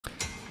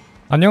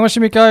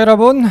안녕하십니까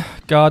여러분.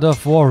 God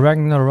of War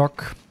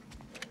Ragnarök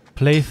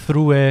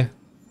플레이스루의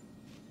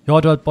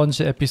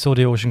 8번째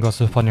에피소드에 오신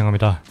것을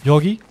환영합니다.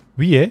 여기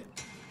위에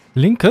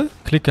링크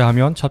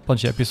클릭하면 첫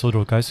번째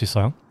에피소드로 갈 수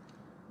있어요.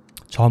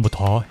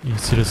 처음부터 이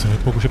시리즈를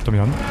보고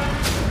싶다면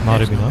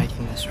말입니다.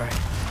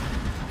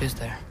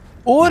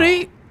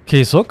 우리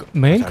계속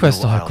메인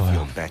퀘스트 할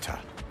거예요.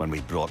 When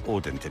we brought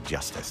Odin to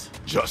justice.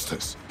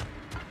 Justice.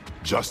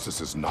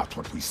 Justice is not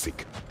what we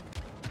seek.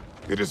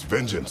 It is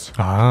vengeance.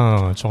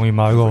 아, 정의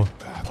말고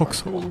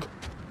복수.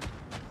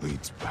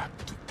 Leads back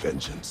to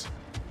vengeance.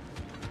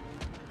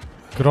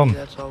 그럼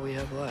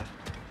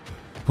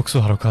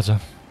복수하러 가자.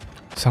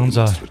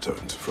 상자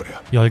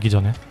열기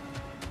전에.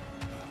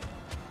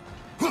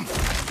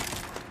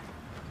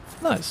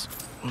 나이스.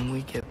 When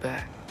we get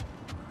back,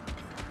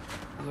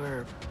 we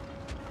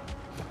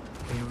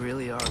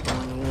really are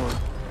going to war.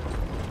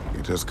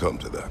 It has come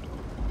to that.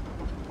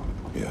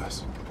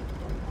 Yes.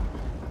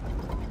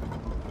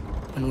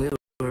 When we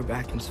were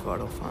back in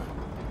Svartalfheim,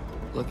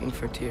 looking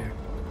for Tyr,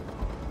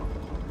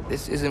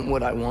 this isn't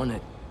what I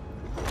wanted.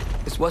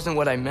 This wasn't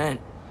what I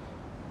meant.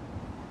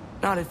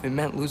 Not if it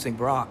meant losing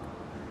Brock.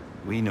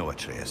 We know,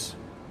 Atreus.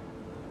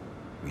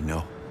 We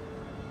know.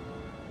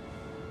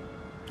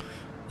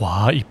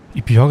 와,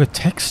 이 벽의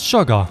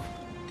텍스처가.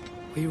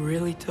 We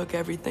really took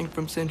everything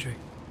from Sindri.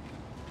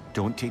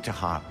 Don't take to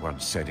heart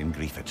words said in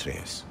grief,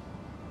 Atreus.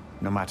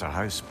 No matter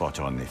how spot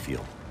on they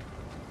feel.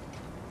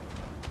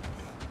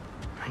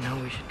 I know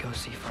we should go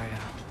see Freya,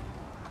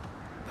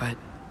 but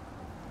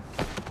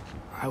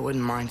I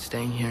wouldn't mind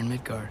staying here in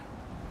Midgard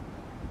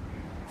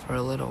for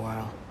a little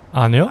while.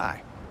 아니요?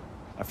 Aye.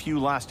 A few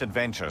last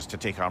adventures to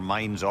take our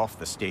minds off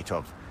the state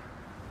of,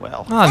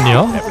 well...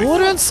 아니요.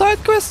 우리는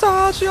사이드 퀘스트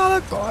하지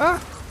않을 거야.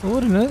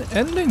 우리는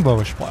엔딩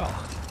보고 싶어요.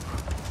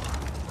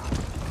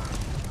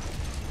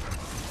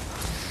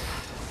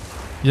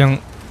 그냥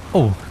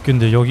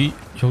근데 여기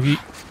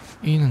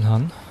있는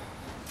한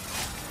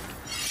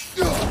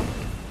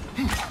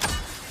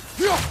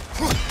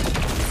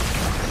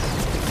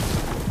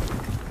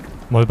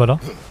뭘 봐라?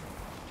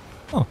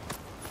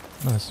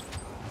 나이스.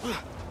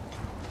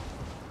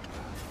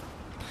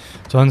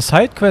 전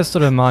사이드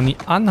퀘스트를 많이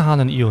안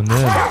하는 이유는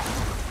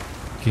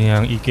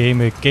그냥 이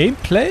게임의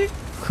게임플레이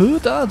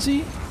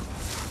그다지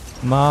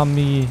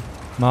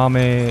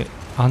마음에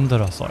안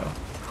들었어요.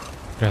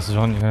 그래서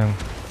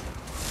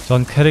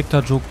전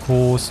캐릭터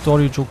좋고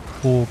스토리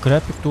좋고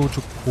그래픽도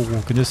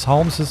좋고 근데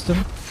싸움 시스템?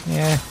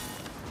 예.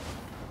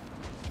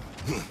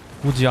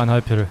 굳이 안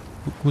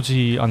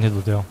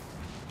해도 돼요.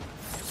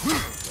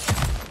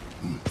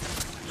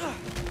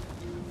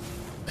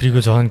 그리고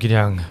전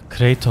그냥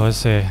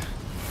크레이터스의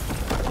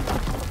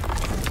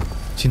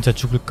진짜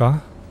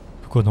죽을까?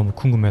 그거 너무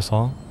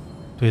궁금해서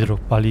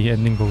되도록 빨리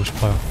엔딩 보고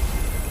싶어요.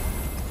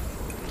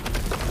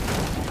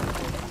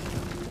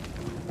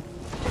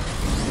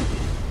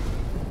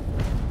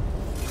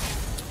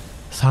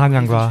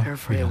 사냥과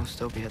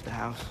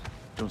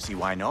Don't see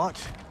why not.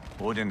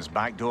 Odin's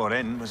back door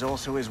in was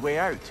also his way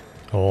out.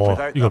 이거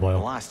Without 봐요. that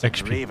blasted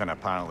XP. raven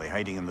apparently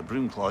hiding in the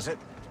broom closet,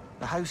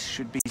 the house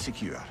should be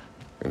secure.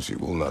 And she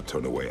will not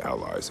turn away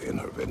allies in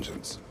her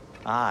vengeance.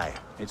 Aye,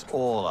 it's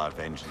all our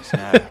vengeance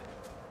now.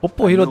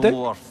 뽀뽀 No 이런데?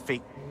 more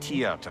fake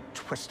Tyr to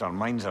twist our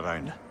minds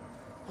around.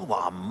 Oh,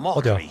 what a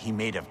mockery he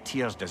made of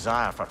Tyr's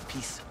desire for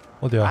peace.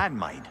 어디야? And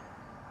mine.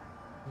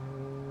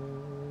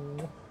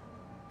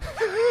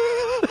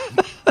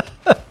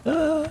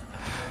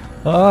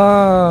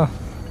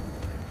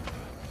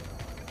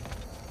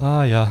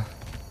 야.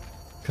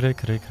 그래.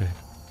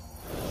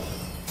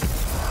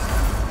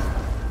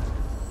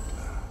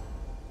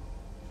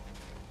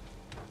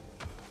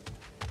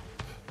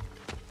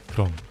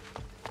 그럼.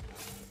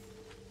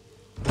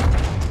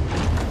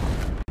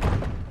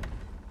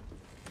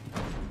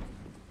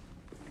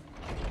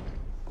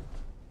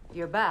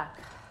 You're back.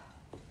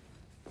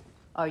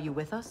 Are you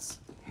with us?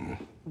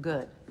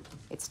 Good.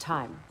 It's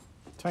time.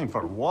 Time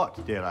for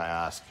what, dare I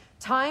ask?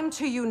 Time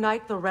to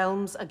unite the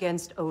realms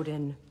against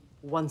Odin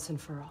once and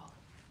for all.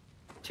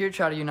 Tyr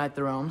tried to unite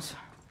the realms.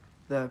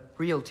 The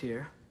real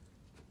Tyr.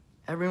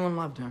 Everyone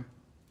loved him.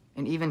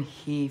 And even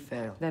he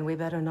failed. Then we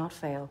better not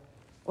fail,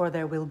 or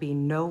there will be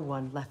no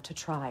one left to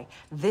try.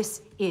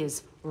 This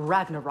is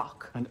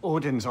Ragnarok. And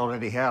Odin's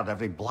already heard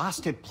every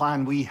blasted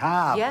plan we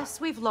have. Yes,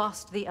 we've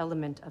lost the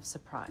element of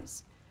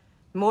surprise.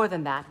 More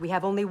than that, we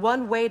have only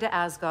one way to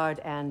Asgard,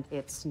 and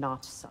it's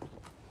not subtle.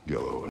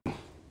 Yellow.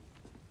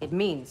 It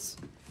means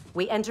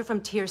we enter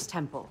from Tyr's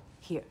temple,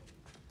 here.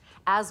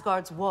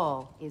 Asgard's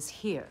wall is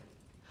here.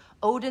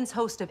 Odin's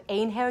host of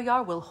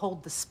Einherjar will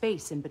hold the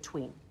space in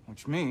between.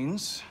 Which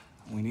means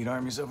we need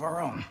armies of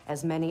our own.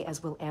 As many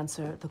as will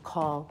answer the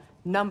call.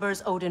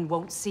 Numbers Odin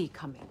won't see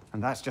coming.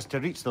 And that's just to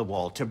reach the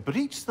wall. To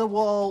breach the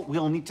wall,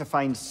 we'll need to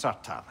find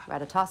Surtar.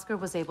 Ratatoskr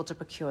was able to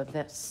procure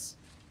this.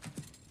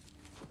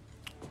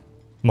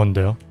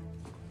 뭔데요?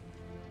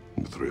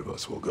 The three of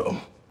us will go.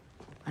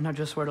 I know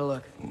just where to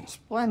look.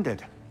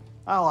 Splendid.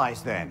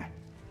 Allies, then.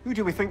 Who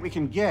do we think we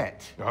can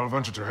get? I'll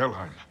venture to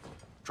Helheim.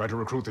 Try to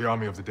recruit the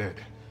army of the dead.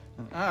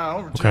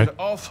 I'll return to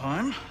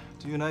Alfheim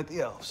To unite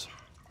the elves.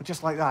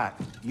 Just like that.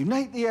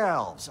 Unite the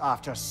elves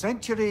after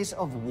centuries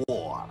of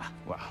war.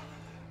 Wow.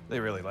 They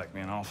really like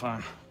me and all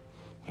fine.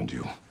 And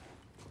you?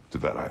 To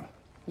that I...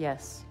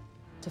 Yes.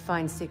 To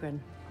find Sigrun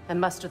and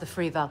muster the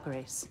free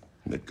Valkyries.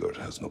 Midgard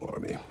has no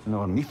army. No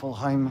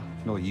Niflheim,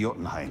 no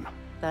Jotunheim.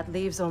 That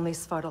leaves only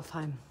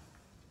Svartalfheim.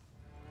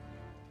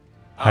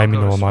 하임이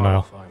너무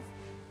많아요.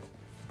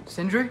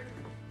 Sindri?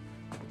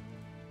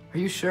 Are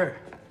you sure?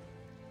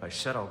 I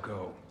said I'll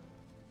go.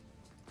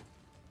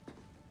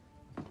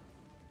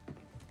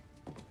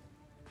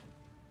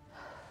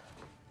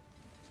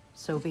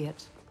 So be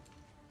it.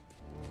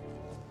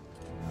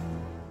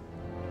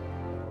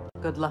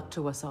 Good luck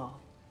to us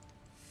all.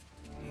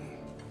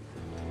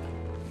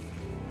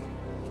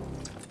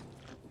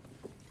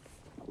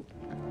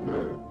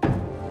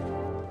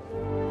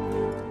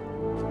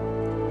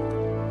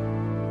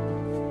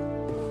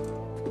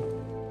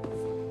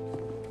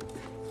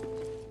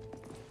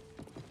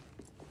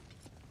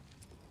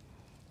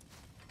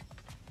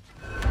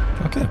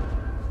 오케이.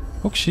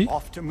 혹시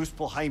Off to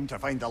Muspelheim to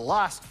find the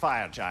last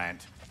fire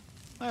giant.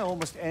 I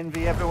almost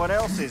envy everyone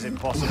else's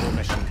impossible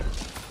mission.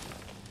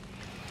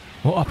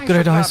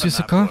 업그레이드 할 수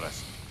있을까?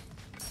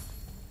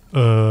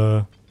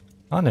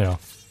 안 해요.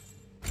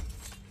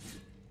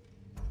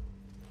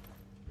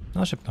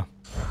 아쉽다.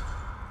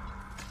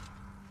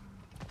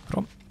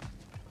 그럼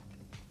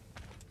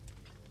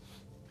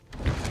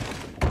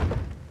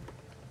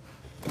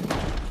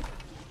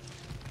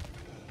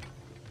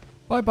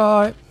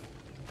바이바이.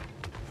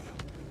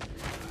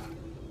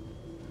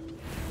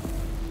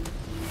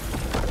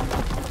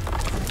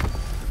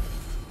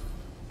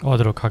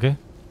 어디로 가게?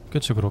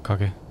 끝쪽으로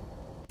가게.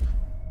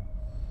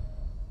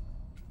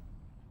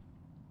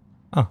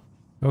 아,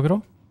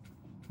 여기로?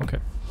 오케이.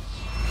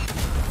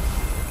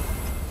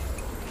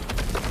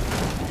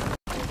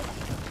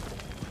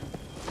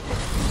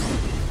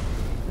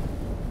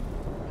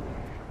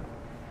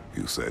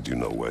 You said you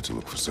know where to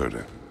look for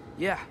Surtur.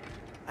 Yeah.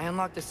 I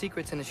unlocked the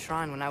secrets in his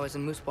shrine when I was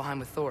in Muspelheim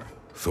with Thor.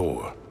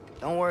 Thor.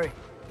 Don't worry.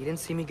 He didn't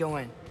see me go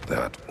in.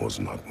 That was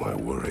not my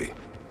worry.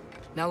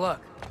 Now look.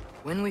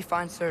 When we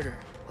find Surtur,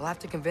 we'll have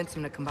to convince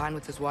him to combine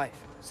with his wife,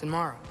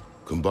 Sinmara.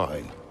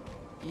 Combine.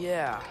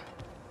 Yeah.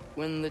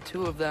 When the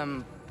two of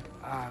them,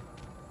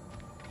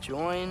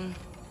 join,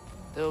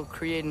 they'll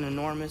create an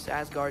enormous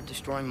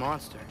Asgard-destroying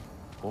monster.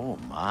 Oh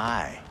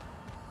my.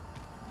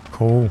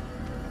 고.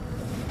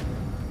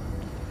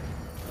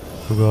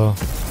 그거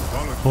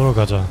보러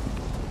가자.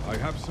 I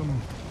have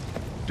some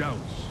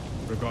doubts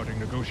regarding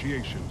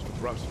negotiations with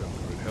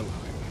Ragnarök in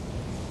Helheim.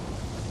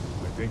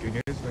 My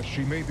thinking is that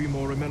she may be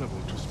more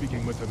amenable to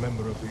speaking with a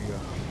member of the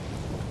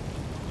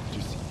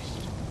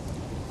deceased.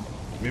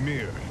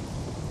 Mimir,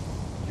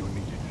 you're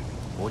needed.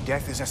 Oh,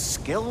 death is a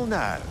skill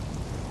now.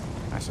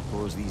 I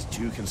suppose these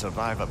two can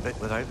survive a bit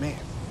without me.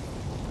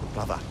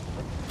 Brother,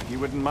 you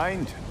wouldn't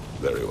mind?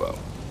 Very well.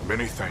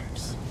 Many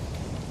thanks.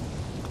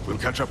 We'll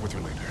catch up with you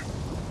later.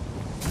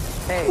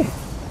 Hey,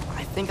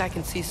 I think I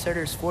can see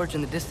Surtur's forge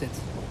in the distance.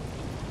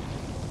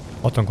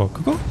 어떤 거?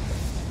 그거?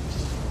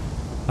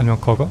 아니면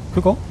그거?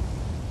 그거?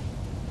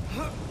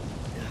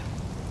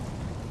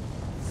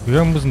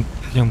 그냥 무슨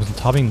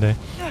답인데.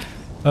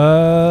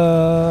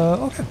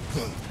 오케이.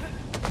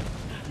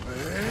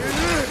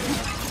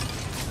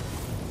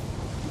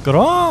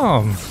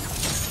 그럼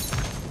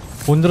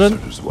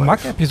오늘은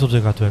막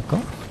에피소드가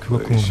될까? 그거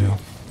궁금해요.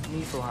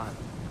 Niflheim.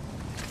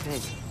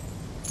 Hey.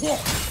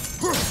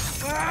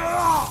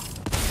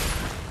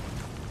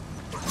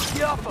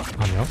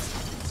 아니요.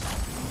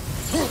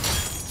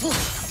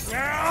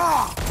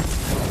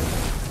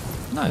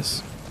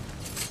 나이스.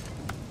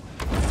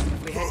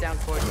 If we head down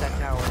towards that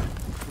tower,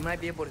 we might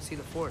be able to see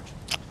the forge.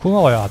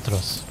 고마워요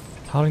아트러스.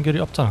 다른 길이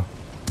없잖아.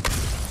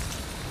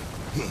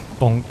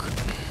 뻥크.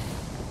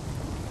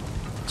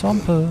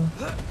 점프.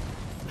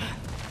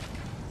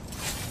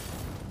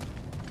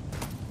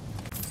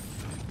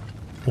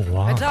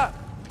 우와. Heads up!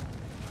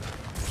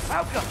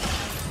 Outcome!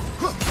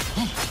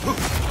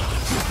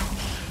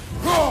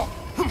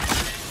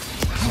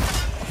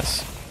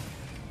 됐어.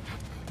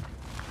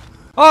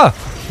 아!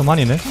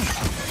 그만이네.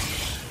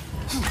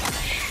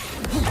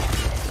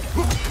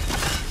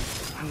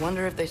 I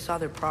wonder if they saw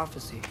their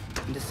prophecy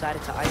and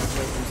decided to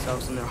isolate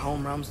themselves in their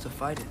home realms to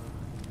fight it.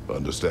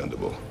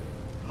 Understandable.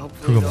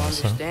 Hopefully they'll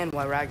understand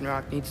why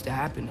Ragnarok needs to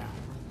happen now.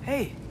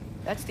 Hey,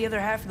 that's the other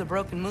half of the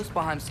broken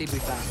Muspelheim seed we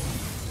found.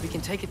 We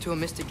can take it to a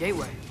mystic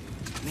gateway.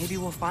 Maybe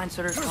we'll find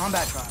Surtur's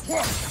combat trial.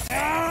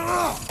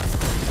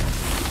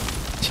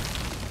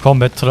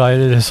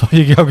 컴배트라일에서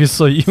얘기하고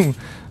있어. 이용.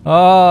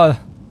 아.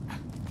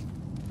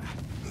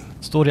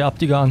 스토리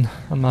앞뒤가 안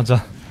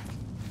맞아.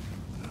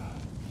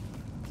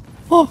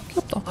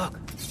 귀엽다. Look,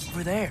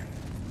 over there.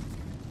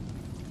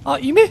 아,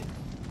 이미?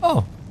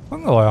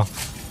 반가워요.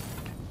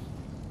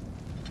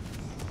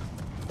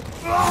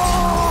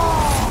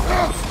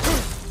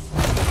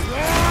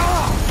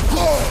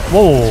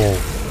 오.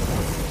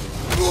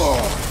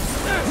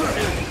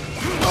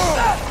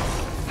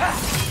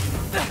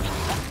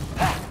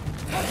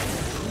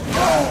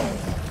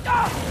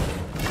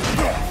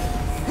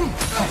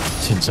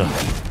 진짜.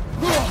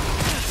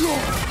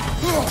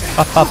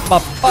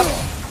 빠빠빠빠.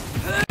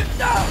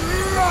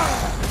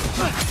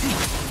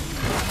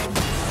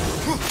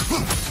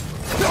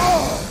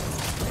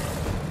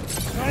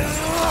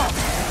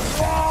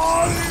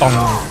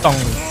 땅땅땅.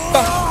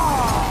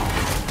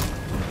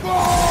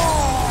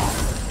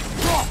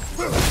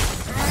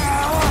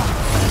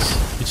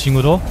 이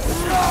친구도.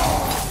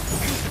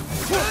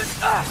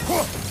 I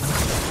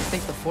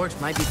think the forge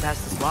might be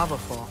past this lava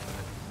fall.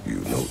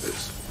 You know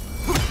this.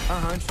 A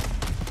hunch.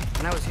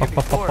 When I was here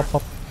before,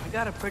 빠빠빠빠빠. I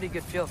got a pretty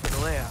good feel for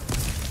the layout.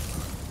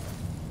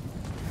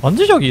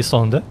 언제 저기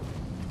있었는데?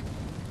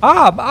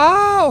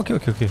 오케이.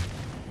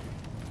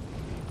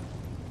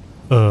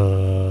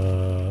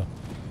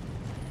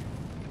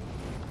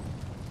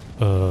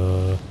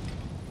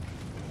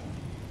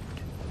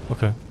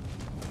 오케이.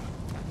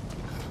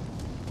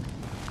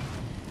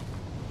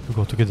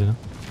 이거 어떻게 되나?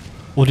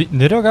 우리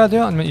내려가야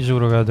돼요? 아니면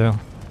이쪽으로 가야 돼요?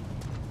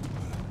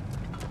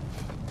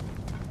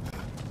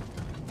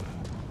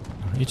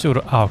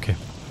 이쪽으로. 오케이.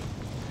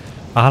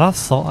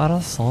 알았어.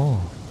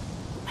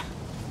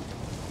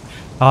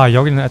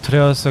 여기는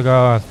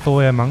아트레우스가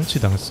토에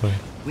망치당했어요.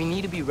 We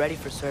need to be ready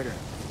for Surtur,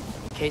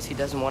 in case he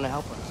doesn't want to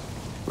help us.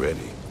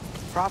 Ready.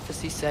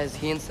 Prophecy says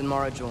he and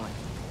Sinmara join,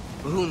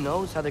 but who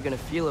knows how they're gonna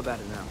feel about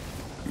it now.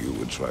 You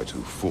would try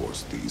to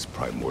force these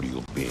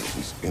primordial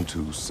beings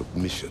into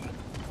submission.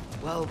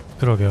 Well,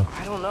 그러게요.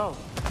 I don't know.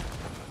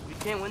 We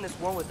can't win this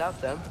war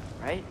without them,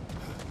 right?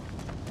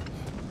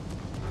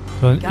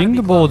 전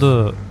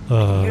잉크보드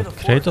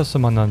크레이터스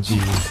만난지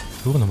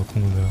그거 너무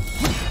궁금해요.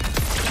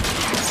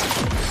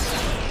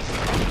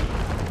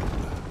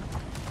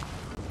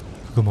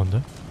 그거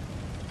뭔데?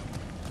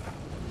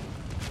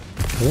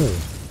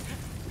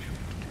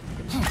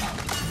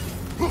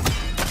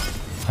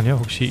 아니요,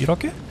 혹시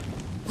이렇게?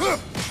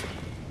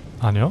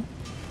 아니요.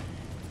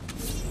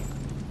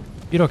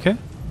 이렇게?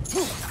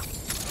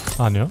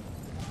 아니요.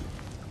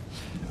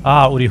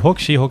 우리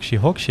혹시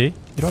이렇게?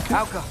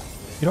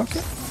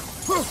 이렇게?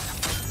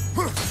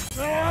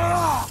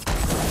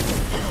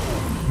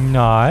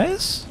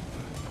 나이스.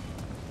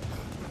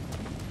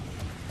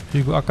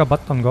 그리고 아까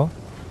봤던 거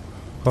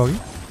거기?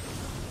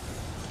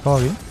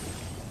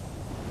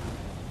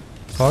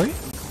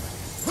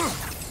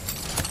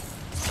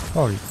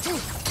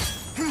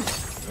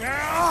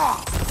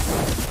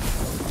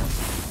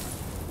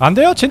 안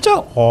돼요?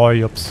 진짜?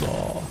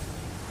 어이없어.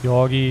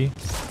 여기.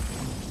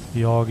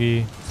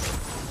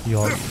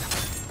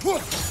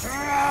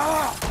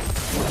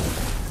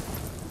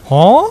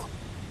 어?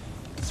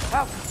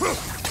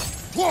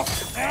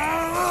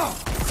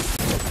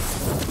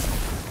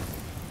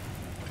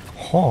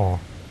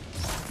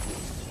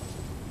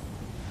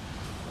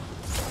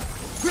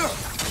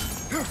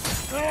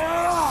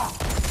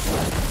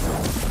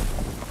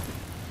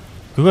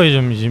 그거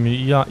지금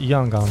이해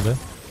안 가는데?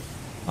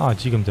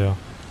 지금 돼요.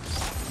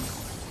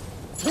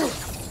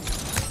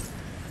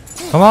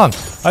 가만!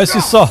 할 수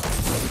있어!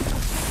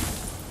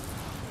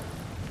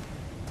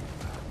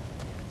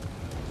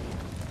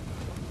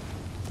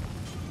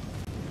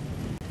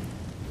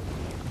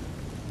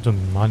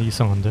 좀 많이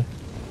이상한데?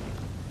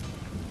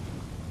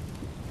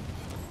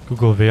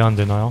 그거 왜 안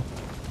되나요?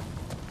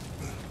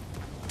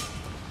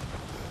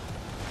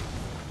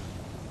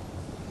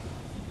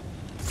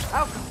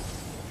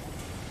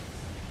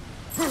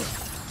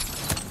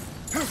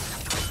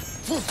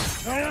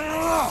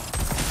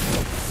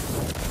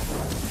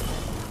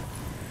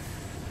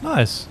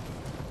 나이스.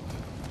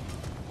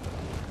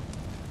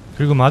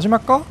 그리고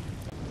마지막 거?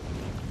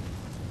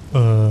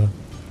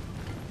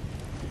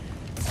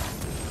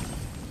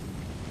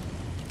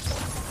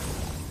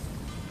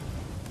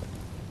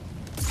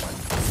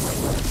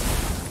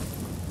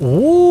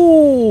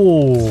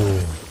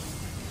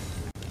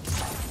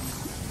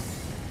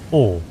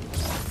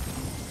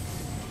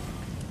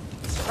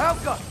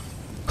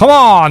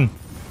 컴온!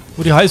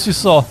 우리 할 수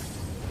있어.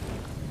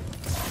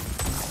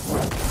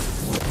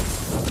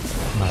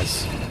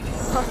 나이스.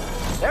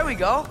 There we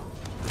go.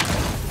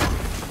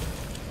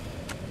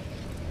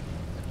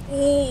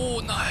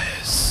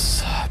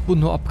 나이스.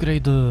 분노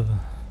업그레이드.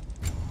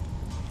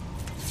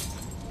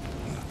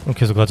 그럼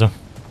계속 가자.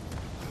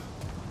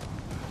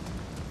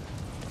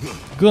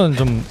 그건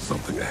좀.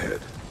 Something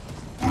ahead.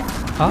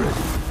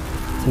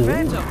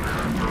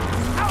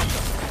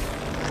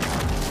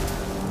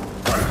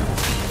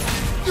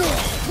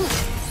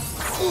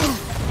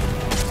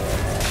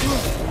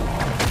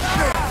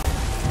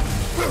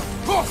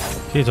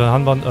 오케이, 전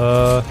한번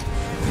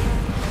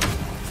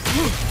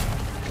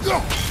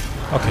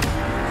오케이.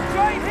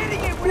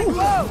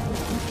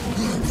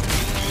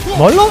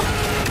 뭘로?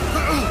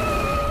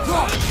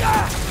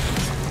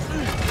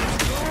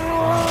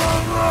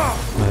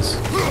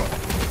 나이스.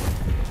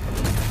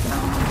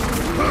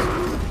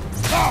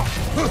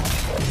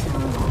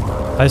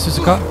 할 수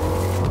있을까?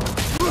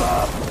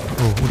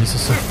 우리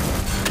있었어.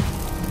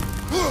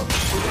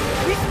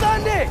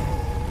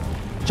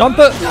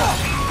 점프!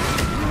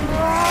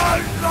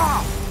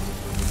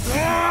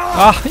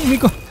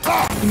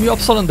 이미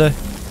없었는데.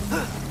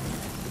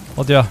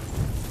 어디야?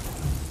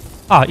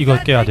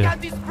 이거 깨야 돼요.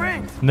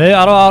 네,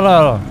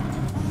 알아.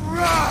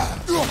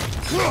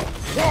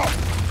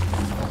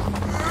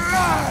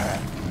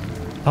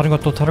 다른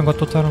것도.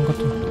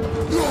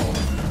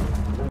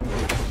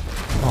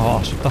 아,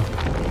 아쉽다.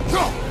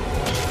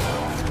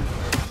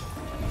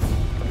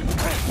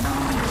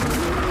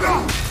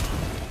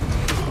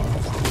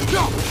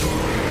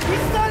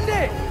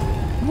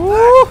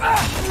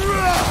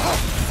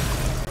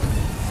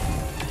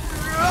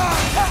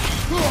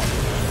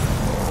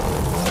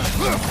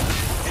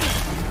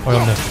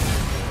 어렵네.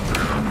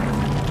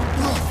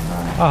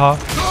 아하.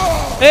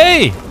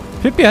 에이!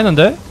 삐삐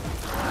했는데?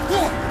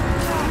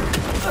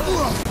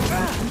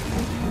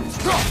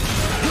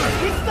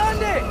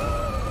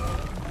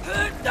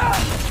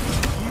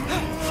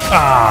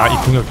 아, 이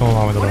공격 너무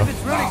마음에 들어요.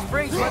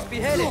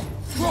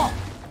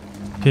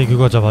 오케이,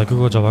 그거 잡아,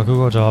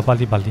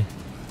 빨리.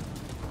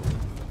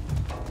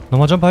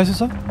 넘어 점프할 수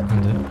있어?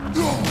 안 돼.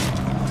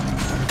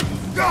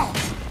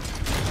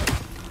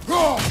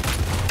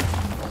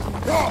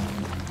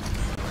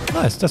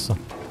 나이스, 됐어.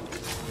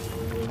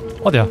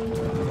 어디야?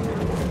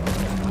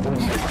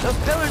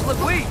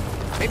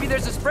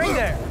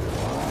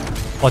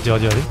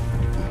 어디?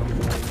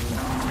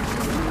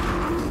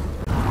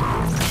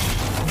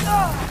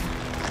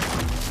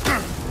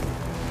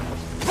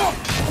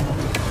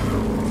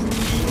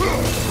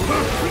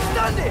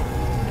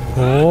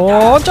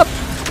 오, 짭!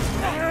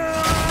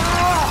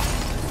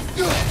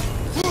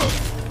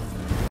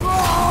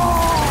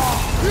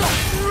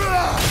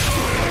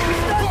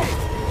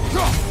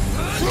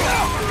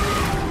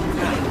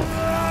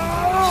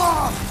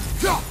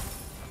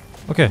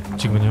 오케이,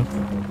 지금은요.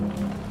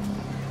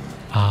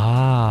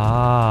 하!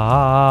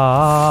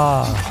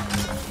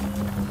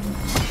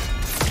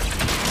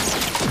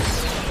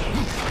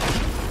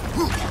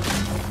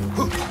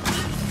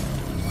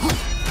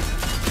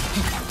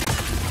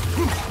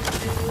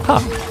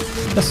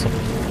 됐어.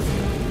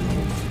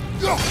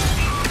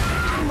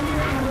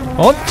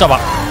 잡아!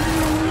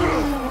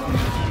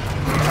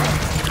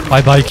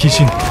 바이바이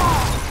귀신.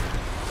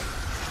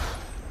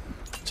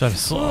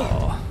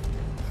 잘했어.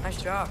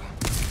 Nice job.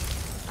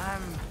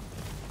 I'm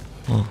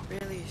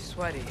really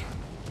sweaty.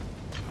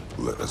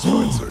 Let us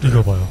find Sir.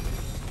 이거 봐요.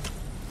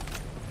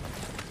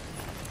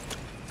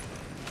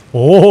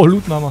 오,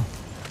 룻 남아.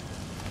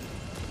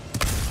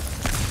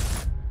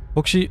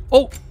 혹시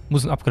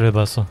무슨 업그레이드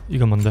받았어?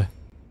 이건 뭔데?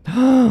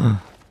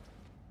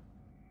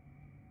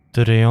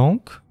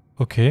 드레용크?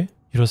 오케이.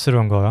 이런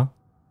새로운 거야.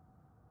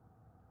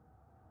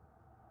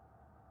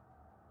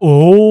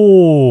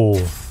 오,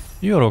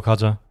 이거로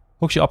가자.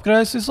 혹시 업그레이드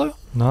할 수 있어요?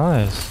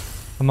 나이스.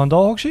 한 번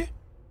더 혹시?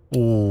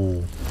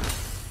 오,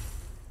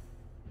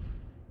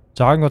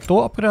 작은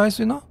것도 업그레이드 할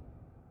수 있나?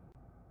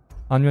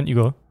 아니면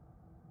이거?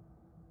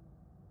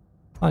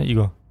 아니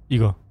이거.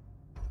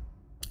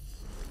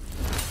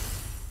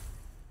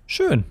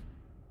 슌.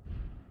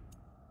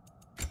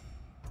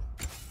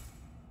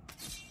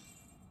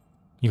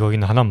 이거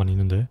여기는 하나만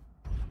있는데.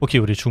 오케이,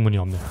 우리 주문이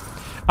없네.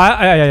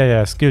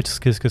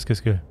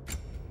 스킬.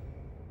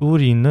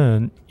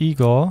 우리는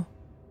이거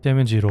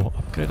데미지로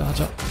업그레이드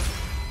하자.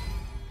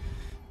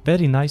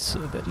 Very nice.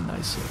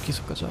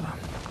 계속 가자.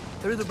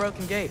 Through the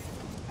broken gate.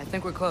 I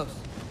think we're close.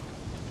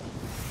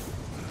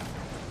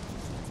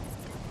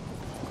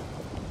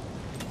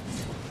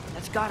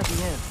 That's gotta be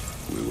him.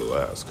 We will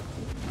ask.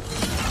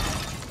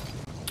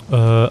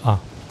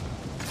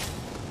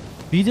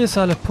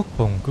 위대살의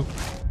폭풍.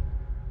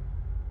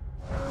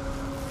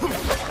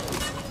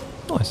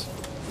 나이스.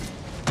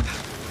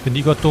 근데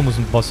이것도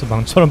무슨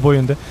버스방처럼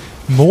보이는데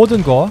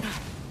모든 거.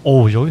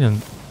 오,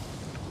 여기는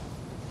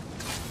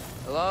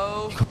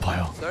Hello? 이거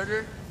봐요.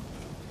 Surger?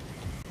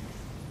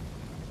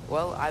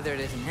 Well, either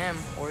it isn't him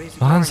or he's a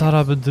많은 guardian.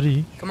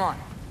 사람들이 Come on.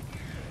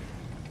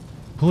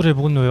 불의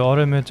분노에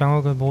얼음의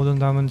장어가 모든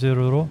남은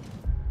재료로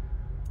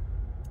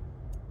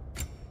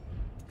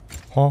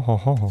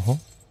허허허허허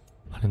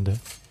아닌데.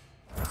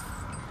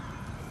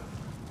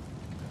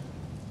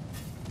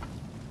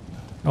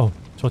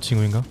 저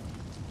친구인가?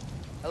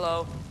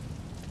 Hello.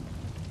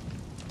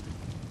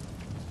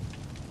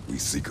 We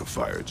seek a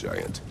fire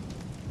giant.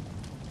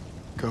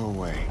 Go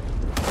away.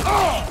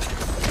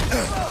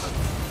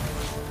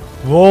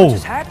 와우. What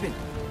just happened?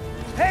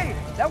 Hey,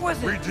 that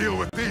wasn't. We deal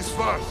with these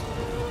first.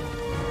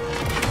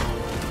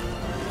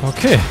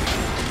 오케이.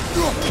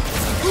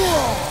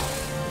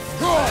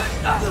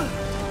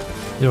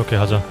 이렇게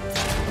하자.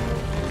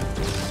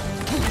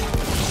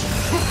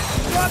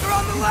 Brother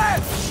on the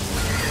left.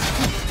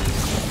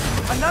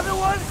 Another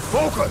one?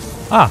 Focus!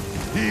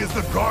 He is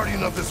the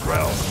guardian of this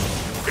realm.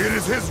 It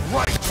is his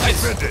right to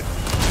defend it.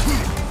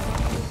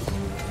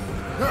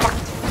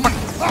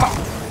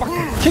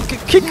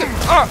 키크.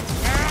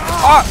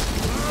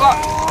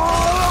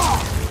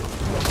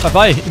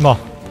 바이 이마.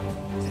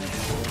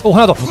 오,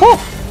 하나 더.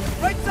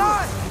 Right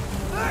side.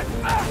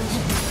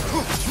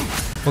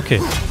 오케이.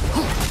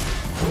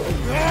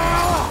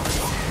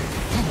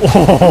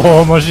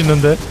 오,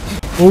 멋있는데.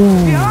 오.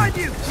 Behind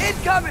you.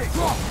 Incoming.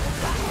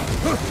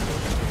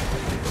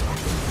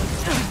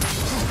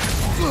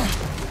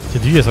 제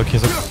뒤에서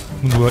계속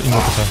누가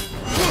이모트 잘.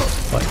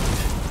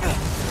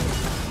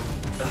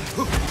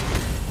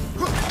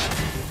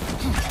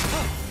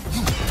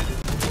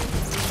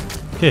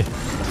 해.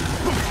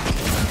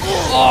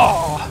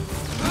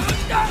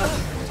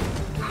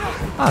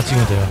 아,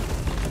 지금 돼요.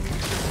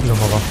 이거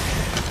봐봐.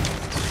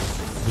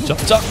 무자,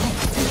 짜.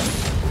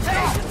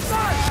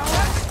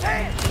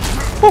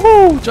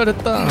 호호,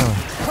 잘했다.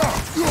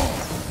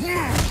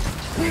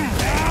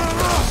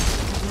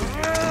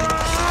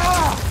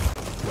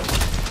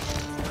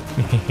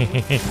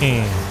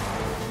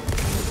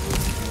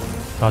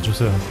 다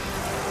주세요.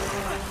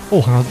 오,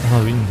 하나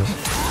더 있는데.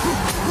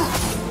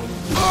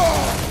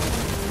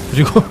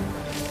 그리고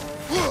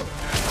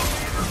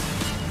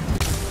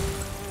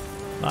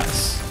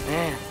나이스.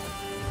 Man,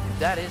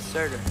 that is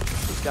Surtur.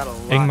 He's got a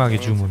lot 액막의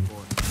to answer 주문. for.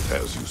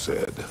 As you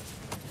said,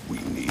 we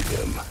need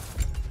him.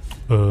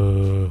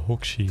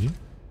 혹시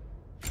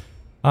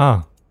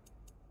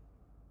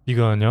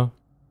이거는요?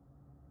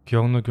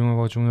 기억력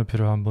경험과 중요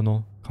필요한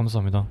번호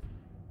감사합니다.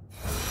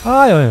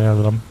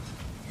 그럼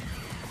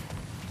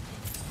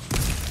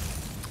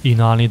이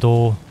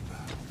난이도에는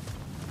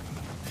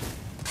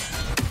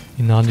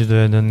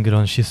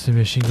그런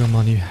시스템에 신경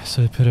많이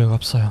쓸 필요가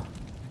없어요.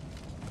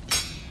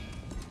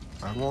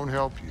 I won't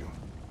help you.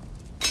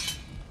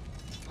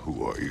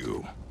 Who are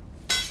you?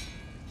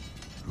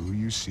 Who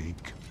you seek,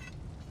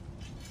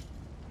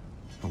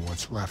 and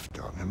what's left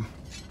of him.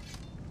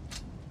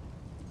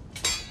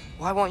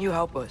 Why won't you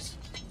help us?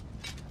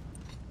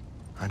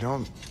 I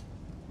don't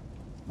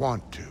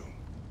want to.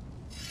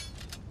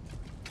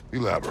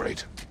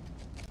 Elaborate.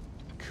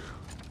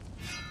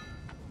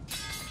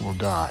 We'll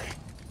die.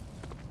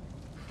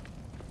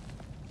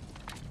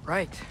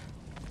 Right.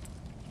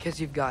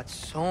 Because you've got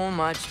so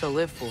much to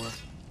live for.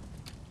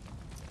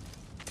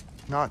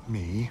 Not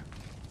me.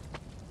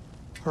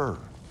 Her.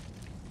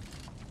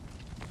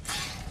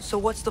 So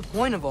what's the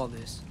point of all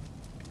this?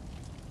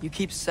 You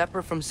keep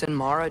separate from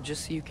Sinmara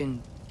just so you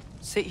can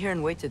sit here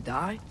and wait to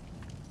die?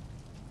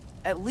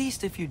 At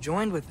least if you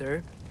joined with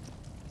her,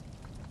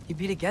 you'd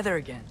be together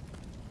again.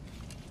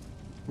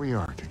 We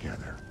are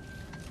together.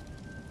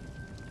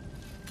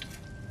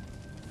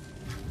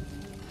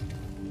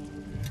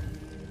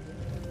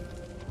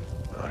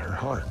 Got her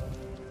heart.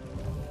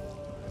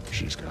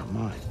 She's got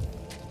mine.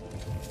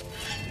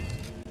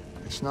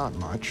 It's not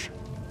much,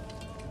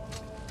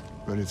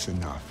 but it's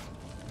enough.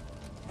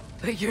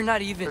 But you're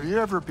not Have even... you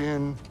ever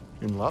been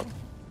in love?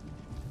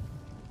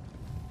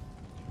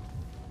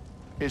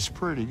 It's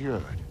pretty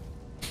good.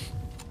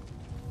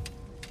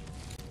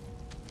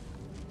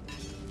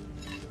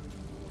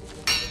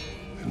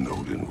 And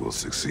Odin will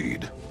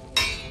succeed.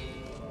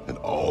 And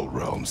all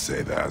realms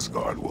save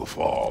Asgard will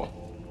fall.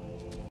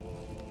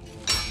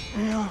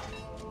 Yeah,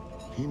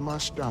 he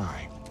must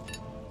die.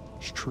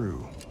 It's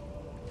true.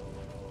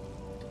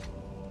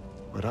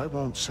 But I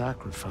won't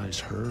sacrifice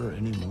her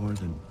any more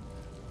than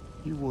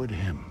you would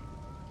him.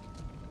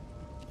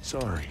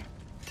 Sorry.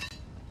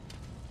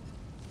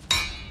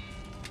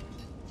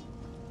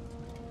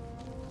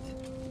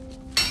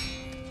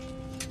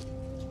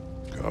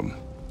 Come.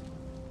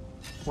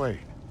 Wait.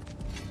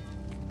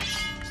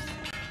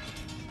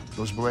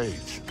 Those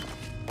blades.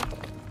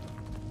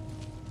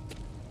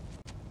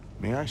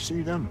 May I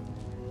see them?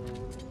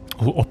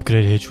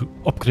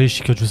 업그레이드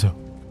시켜주세요.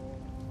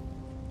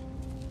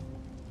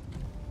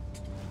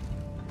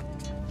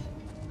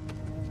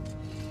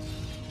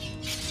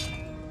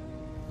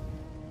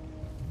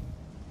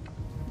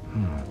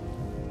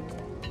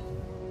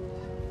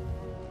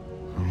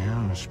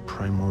 Yeah, there's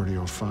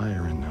primordial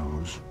fire in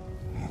those.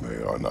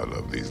 They are not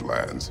of these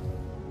lands.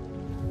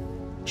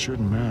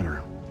 Shouldn't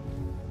matter.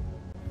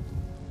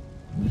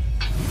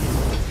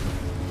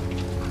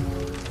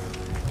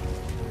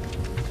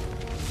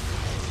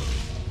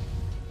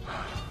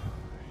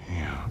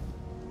 Yeah,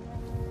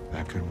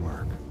 that could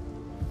work.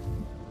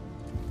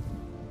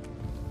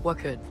 What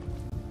could?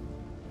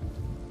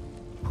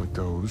 Put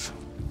those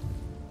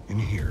in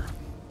here,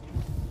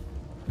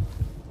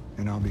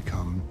 and I'll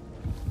become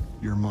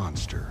your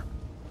monster.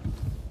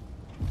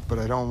 But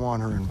I don't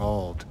want her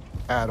involved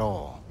at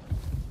all.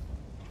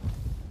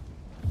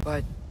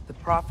 But the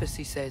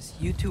prophecy says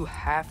you two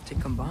have to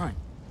combine.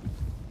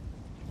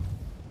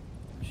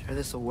 Sure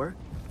this'll work?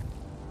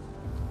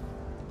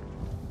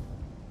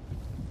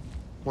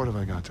 What have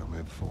I got to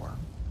live for?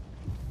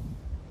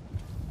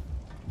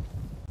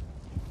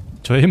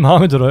 저희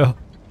마음에 들어요.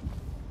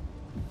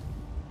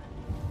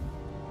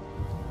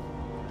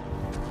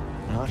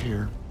 Not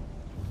here.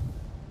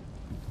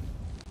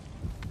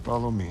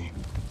 Follow me.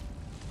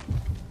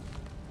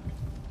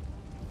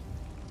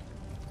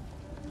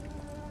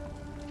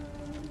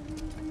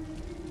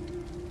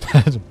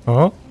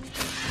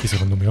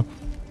 이상한 놈이요.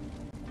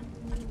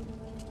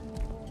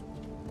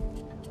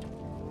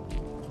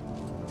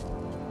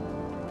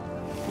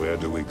 Where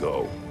do we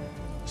go?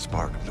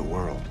 Spark of the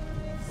world.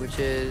 Which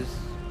is...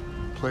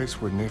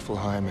 Place where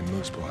Niflheim and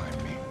Muspelheim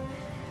meet.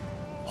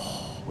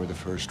 Where the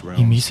first realm 이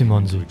came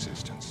미세먼지. into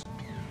existence.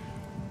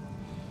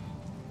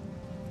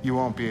 You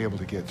won't be able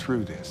to get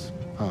through this,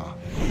 huh?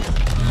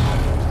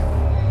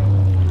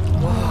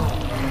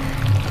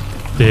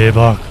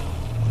 대박.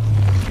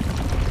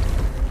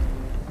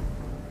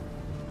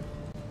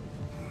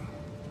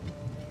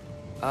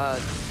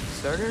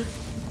 Surtur?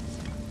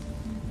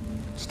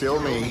 Still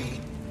me.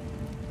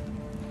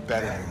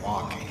 Better than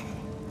walking.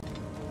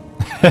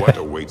 What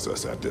awaits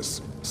us at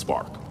this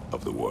spark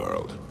of the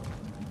world?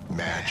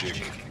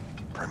 Magic,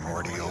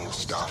 primordial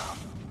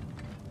stuff.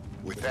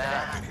 With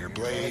that and your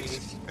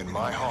blades and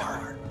my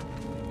heart,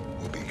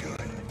 we'll be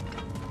good.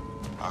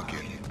 I'll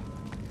get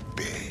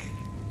big,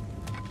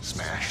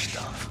 smash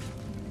stuff.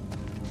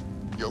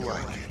 You'll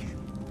like it.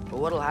 But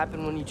what'll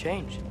happen when you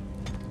change?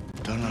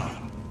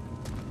 Dunno.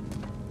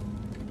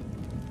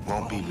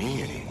 Won't be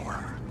me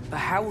anymore. But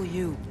how will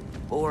you,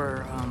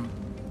 or,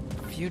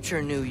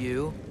 future new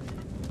you,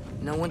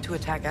 know when to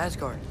attack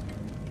Asgard?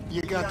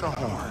 You got the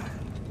horn,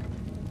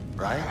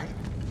 right?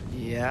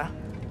 Yeah?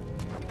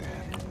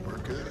 Then we're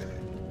good.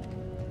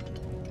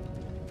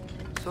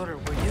 Surtur,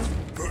 were you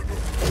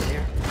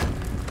there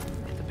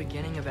at the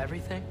beginning of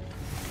everything?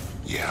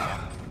 Yeah.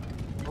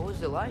 What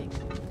was it like?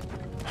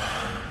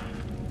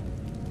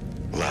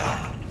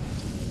 Loud.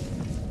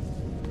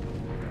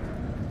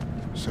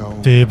 So,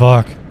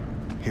 대박.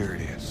 here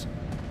it is.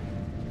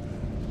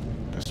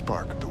 The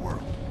spark of the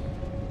world.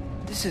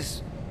 This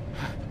is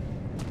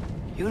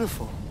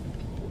beautiful.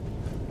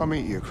 I'll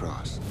meet you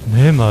across.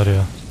 네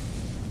말이야.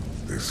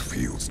 This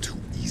feels too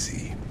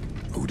easy.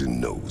 Odin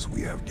knows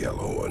we have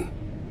Gjallarhorn.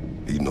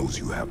 He knows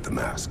you have the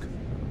mask.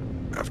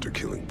 After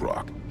killing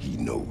Brock, he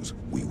knows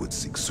we would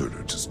seek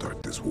Surtur to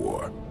start this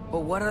war.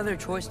 But what other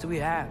choice do we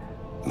have?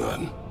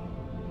 None.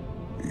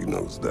 He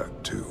knows that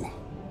too.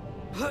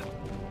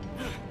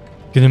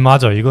 근데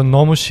맞아. 이건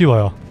너무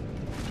쉬워요.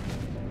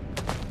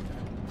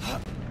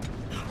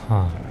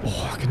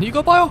 근데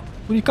이거 봐요.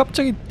 우리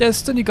갑자기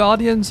데스티니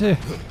가디언즈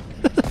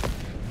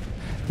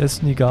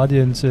데스티니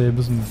가디언즈에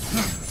무슨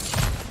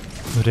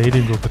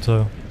레이딩도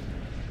붙어요.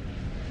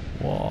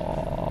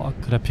 와,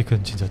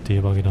 그래픽은 진짜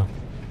대박이다.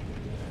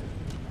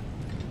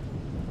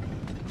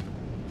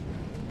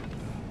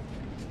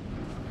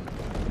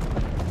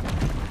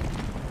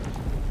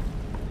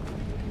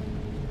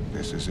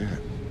 This is it.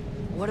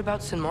 What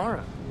about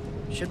Sinmara?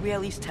 Should we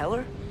at least tell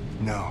her?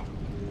 No.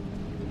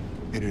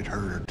 It'd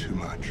hurt her too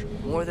much.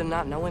 More than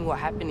not knowing what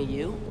happened to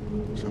you?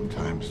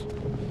 Sometimes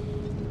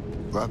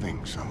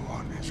loving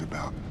someone is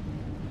about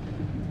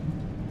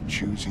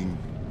choosing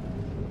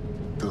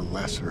the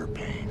lesser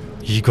pain.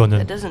 이거는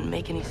That doesn't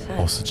make any sense.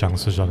 버스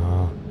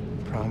장소잖아.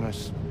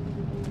 Promise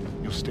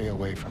you'll stay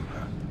away from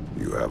her.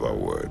 You have our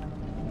word.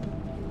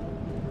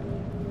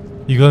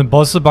 이건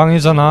버스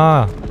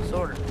방이잖아.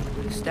 Surtur,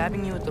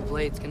 stabbing you with the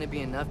blade's gonna be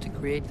enough to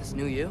create this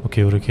new you?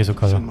 오케이, 우리 계속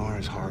가자.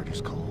 Sinmara's heart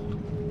is cold.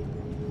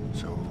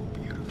 So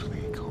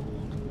beautifully cold.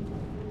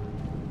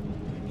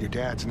 Your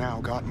dad's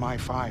now got my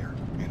fire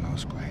in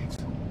those blades.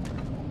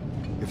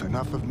 If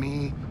enough of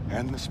me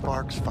and the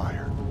spark's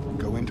fire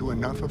go into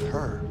enough of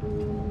her,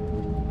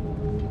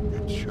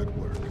 it should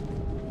work.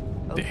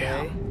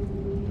 Okay.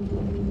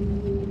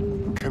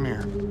 Come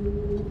here.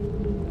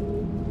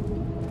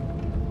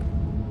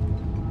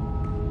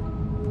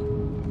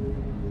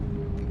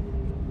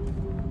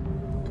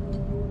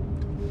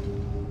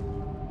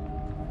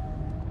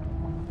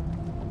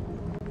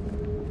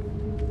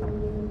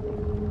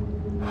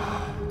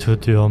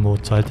 드디어 뭐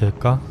잘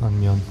될까?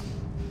 아니면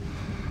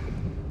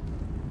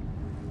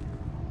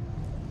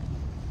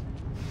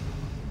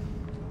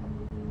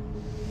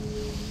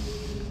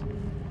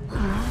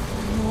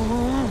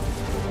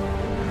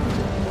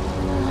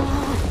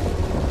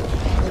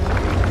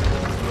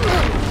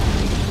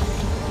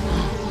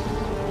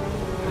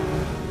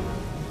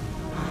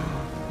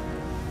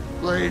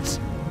Blades.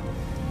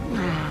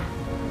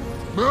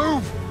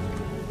 Move!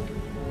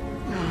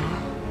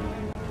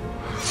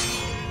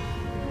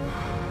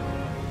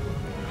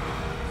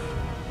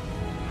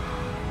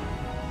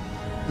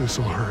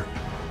 This'll hurt.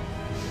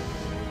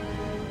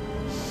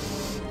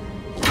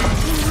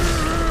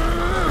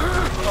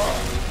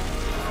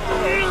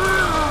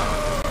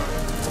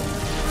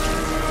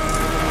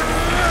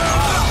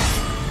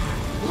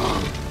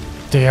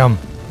 damn.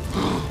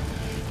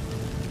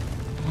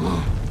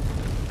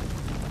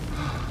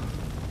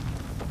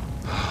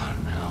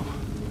 Now,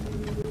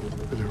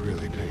 for the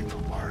really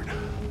painful part.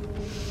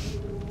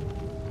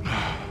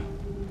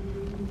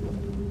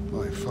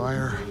 My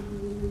fire,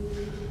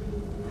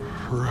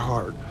 her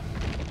heart.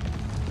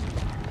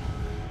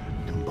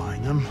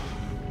 Combine them,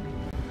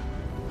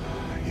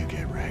 you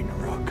get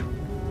Ragnarok.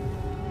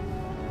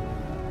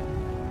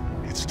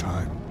 It's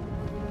time.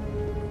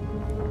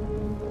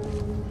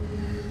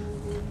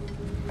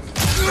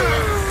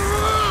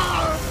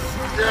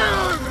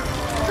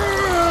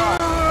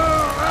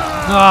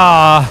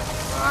 아.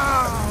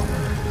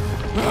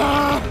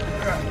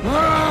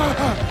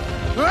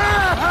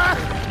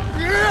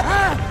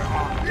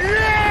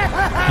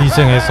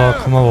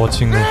 희생해서 고마워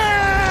친구.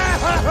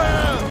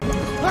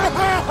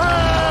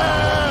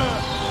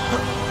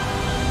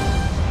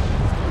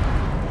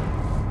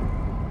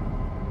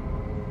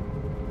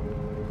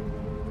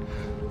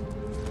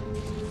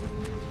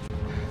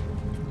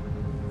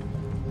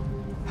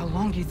 How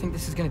long do you think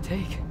this is gonna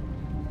take?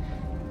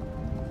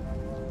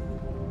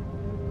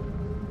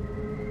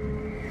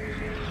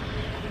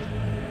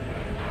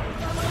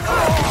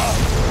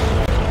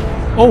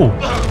 오!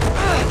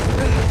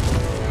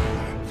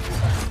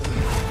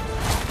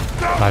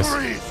 나이스.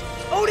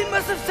 Odin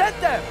must have sent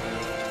them.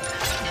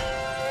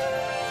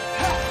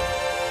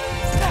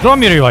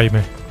 드라미를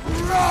와이메.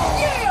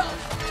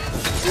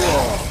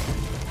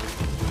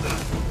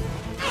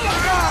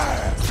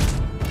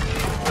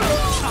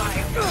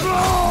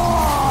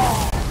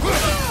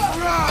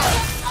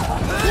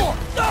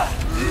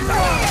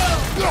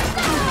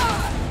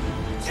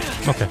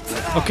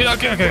 오케이.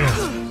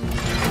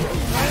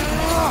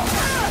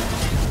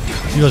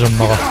 이거 좀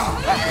막아.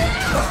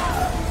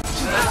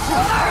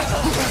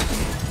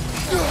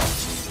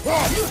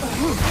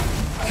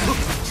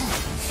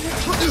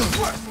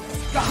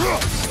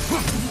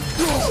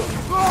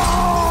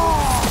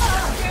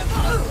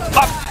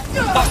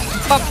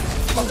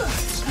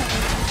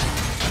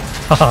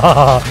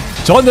 하하하하.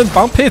 저는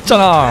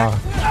방패했잖아.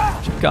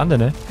 쉽게 안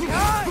되네.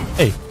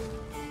 에이,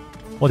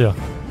 어디야?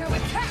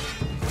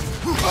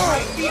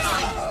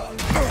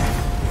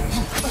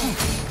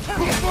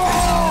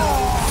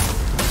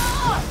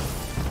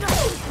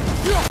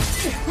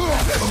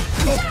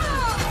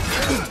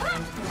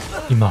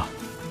 이마.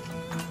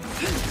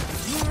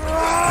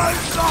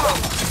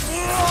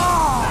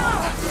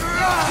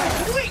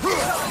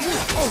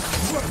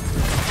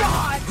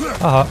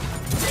 아하.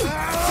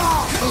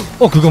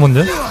 그거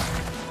뭔데?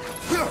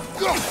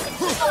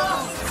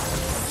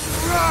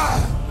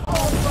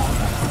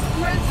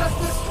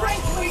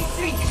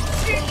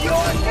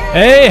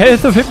 에이,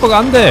 헬스 휘퍼가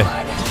안 돼.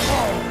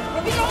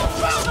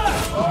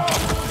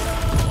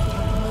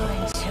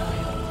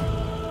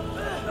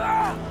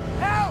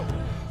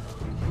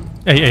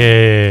 에이.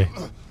 에이.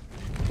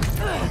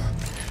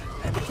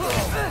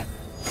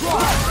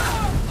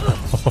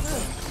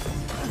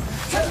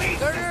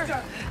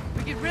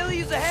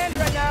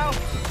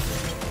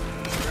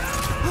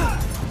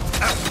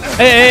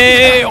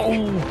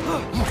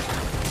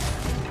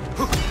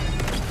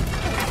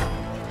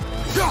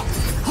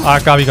 아,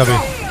 까비.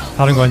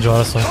 다른 거인 줄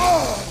알았어.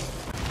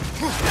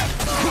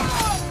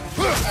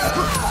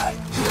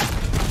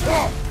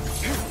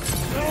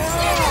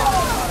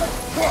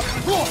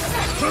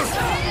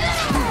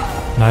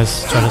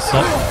 나이스,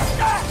 잘했어.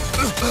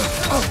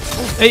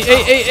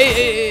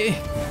 에이.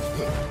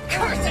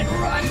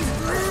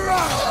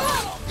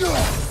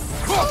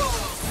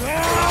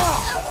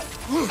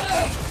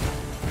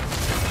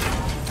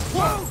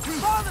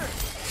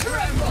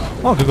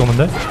 그거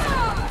뭔데?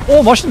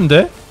 오,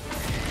 맛있는데?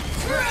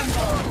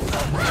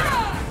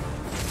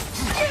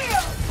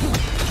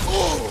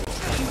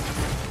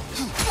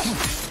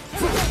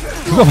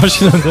 그거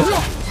맛있는데?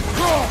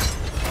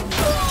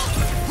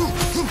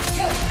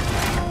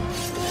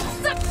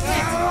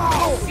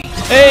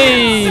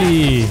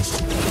 에이,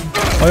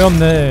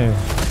 어이없네.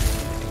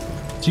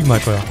 지금 할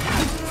거야.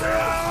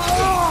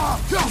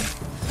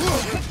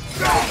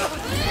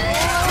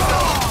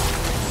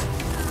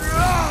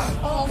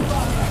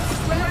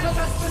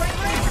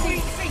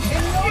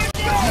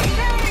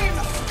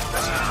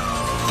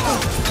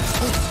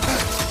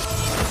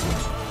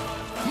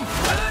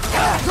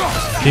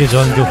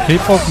 예전 그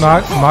힙합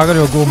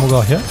막으려고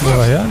뭐가 해야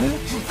돼?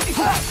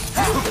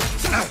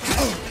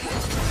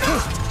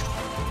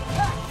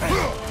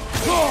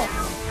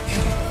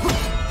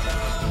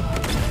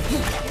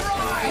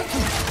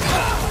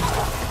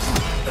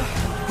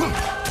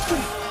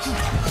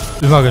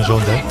 음악은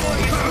좋은데.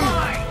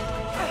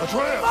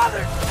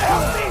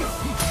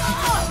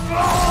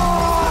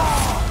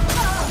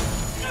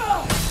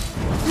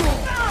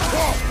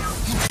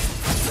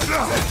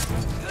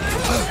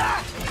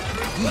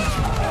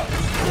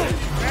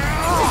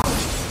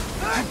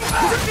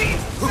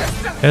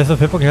 해서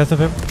배폭.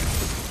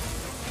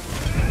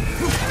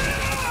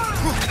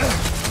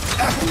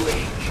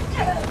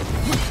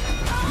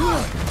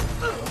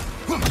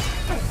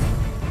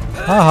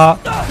 하하.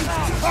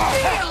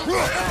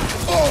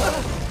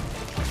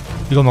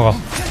 이거 먹어.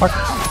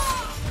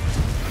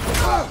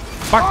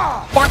 빡.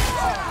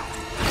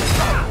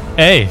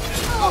 에이.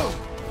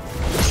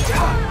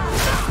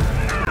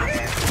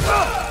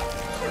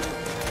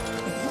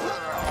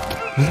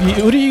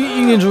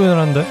 우리 이긴 줄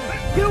알았는데.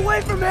 Get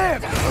away from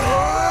him!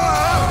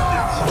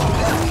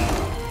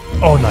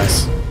 오,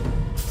 나이스.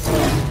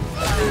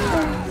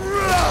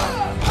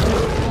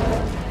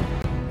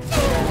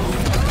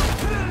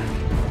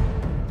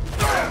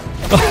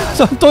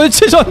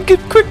 도대체 전기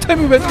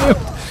퀵타임이 왜 돼요?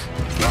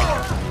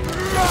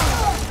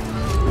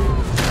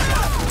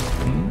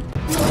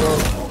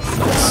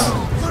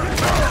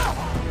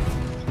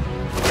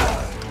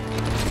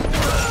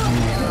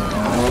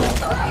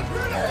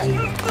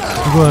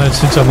 이거는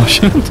진짜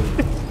멋있는데.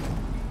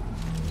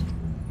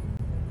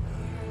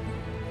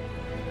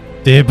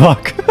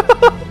 대박.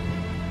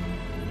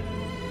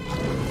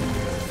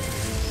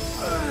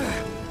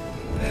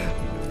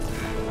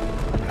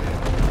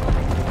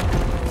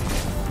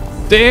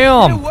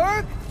 Damn.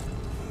 work?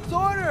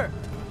 Sorter,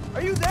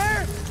 are you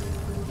there?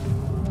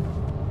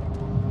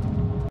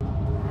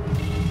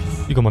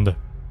 이거 뭔데?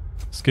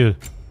 스킬.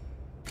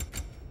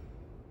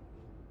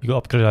 이거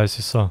업그레이드 할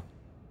수 있어.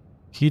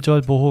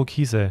 기절 보호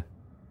기세.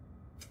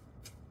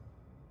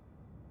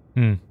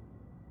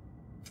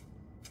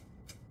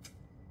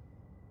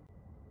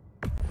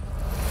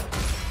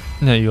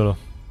 네, 이걸로.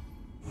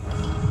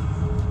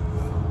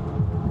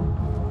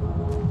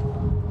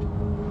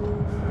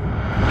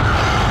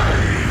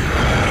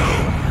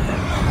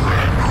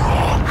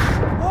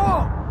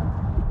 Whoa!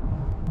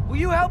 Will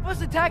you help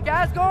us attack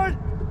Asgard?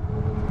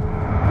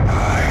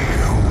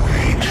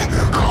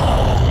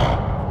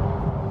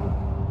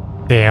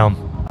 Damn.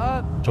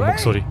 저 Great.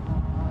 목소리.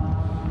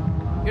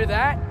 Hear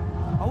that?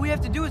 All we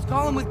have to do is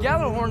call him with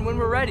Gjallarhorn when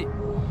we're ready.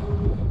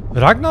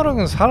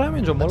 라그나로크는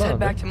사람인 줄 Let's head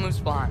back 몰랐는데. to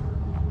Muspelheim.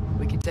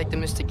 We can take the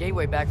Mystic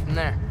Gateway back from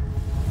there.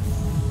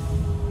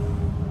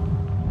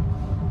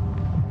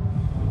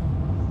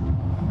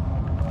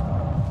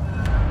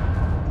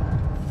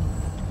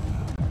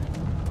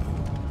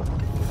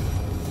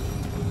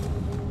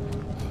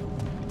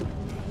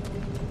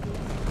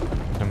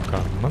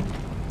 잠깐만.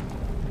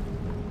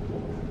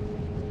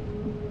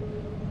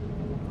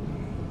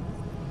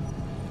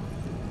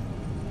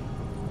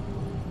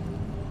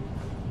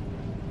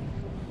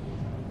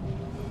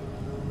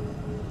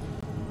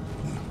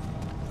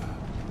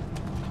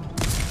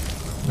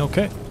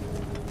 Okay.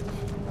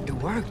 It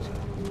worked.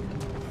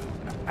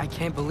 I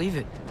can't believe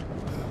it.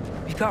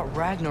 We got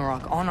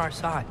Ragnarok on our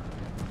side.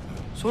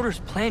 Sorter's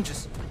plan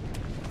just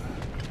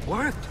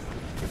worked.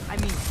 I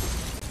mean,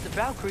 the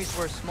Valkyries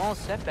were a small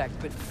setback,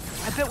 but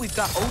I bet we've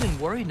got Odin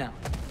worried now.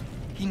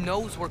 He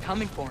knows we're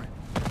coming for him.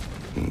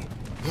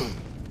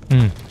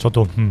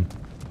 저도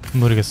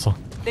모르겠어.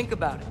 Think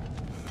about it.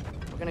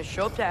 We're gonna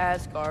show up to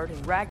Asgard,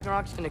 and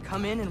Ragnarok's gonna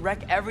come in and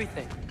wreck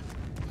everything.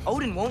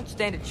 Odin won't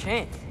stand a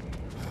chance.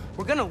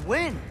 We're gonna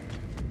win.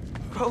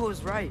 Groa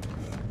was right.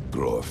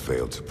 Groa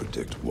failed to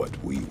predict what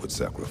we would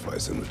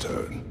sacrifice in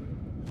return.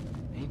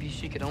 Maybe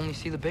she could only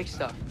see the big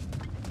stuff.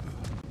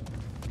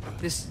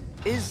 This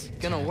is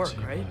gonna work,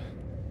 right?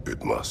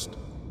 It must.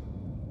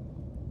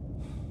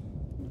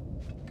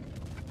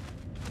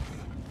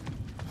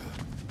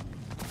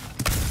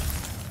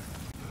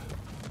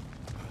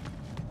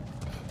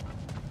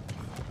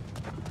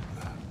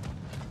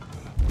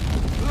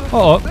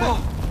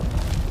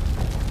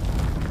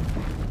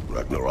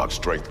 Ragnarok's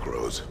strength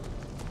grows.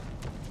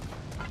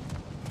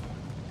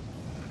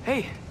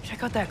 Hey,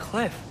 check out that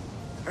cliff.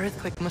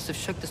 Earthquake must have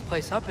shook this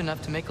place up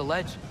enough to make a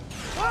ledge.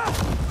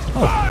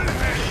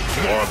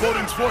 More of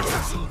Odin's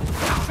forces!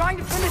 Trying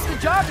to finish the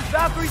job as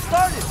Valkyrie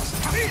started.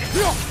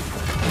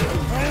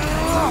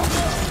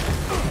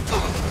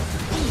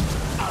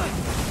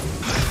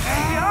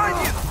 Behind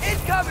you!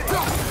 Incoming!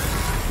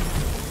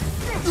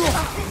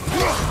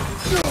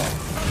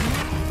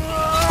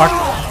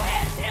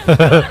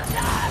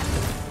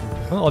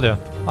 어디야?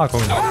 아,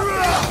 거기네.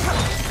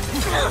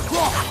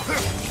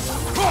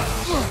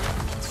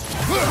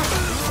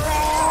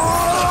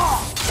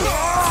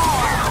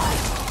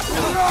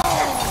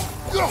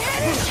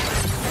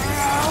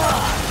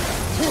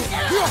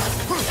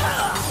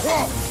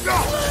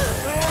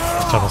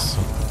 잡았어.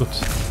 упс.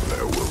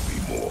 There will be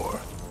more.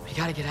 We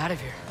gotta get out of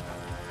here.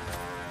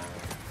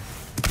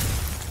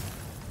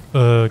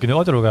 근데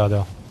어디로 가야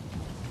돼요?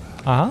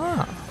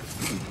 아,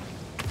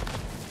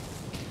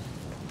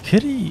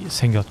 길이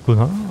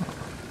생겼구나.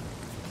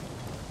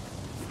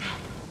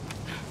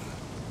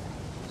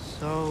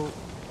 So,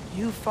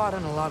 you fought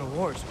in a lot of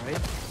wars, right?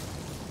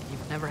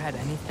 You've never had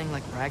anything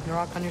like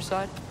Ragnarok on your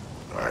side?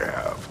 I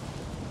have.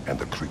 And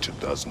the creature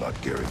does not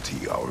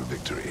guarantee our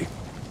victory.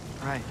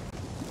 Right.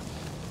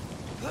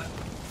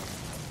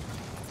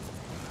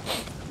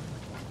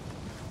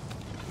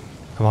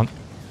 그만.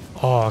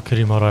 아,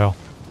 길이 멀어요.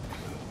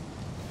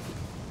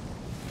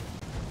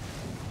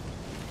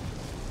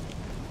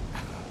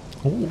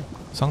 오,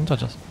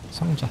 상자자.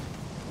 상자.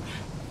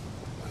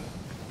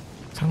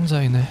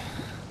 상자이네.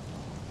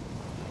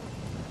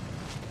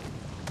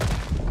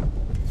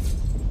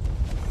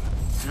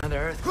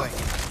 Another earthquake.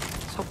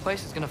 This whole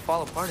place is gonna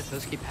fall apart if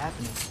those keep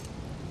happening.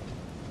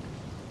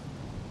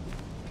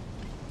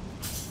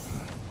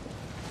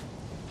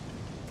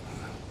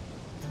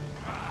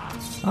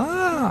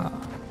 아,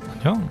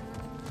 형.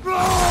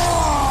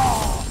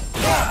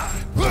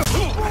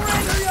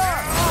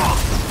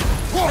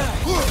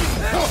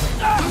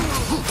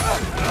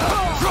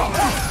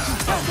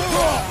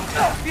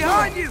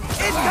 Behind you!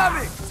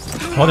 Incoming!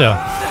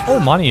 어디야? 오,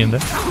 많이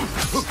있는데.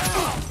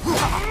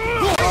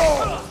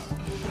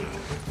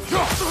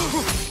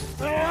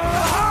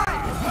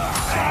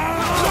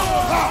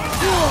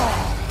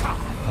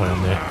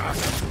 어렵네.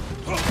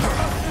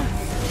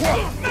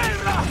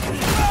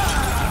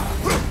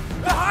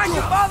 Behind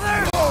you,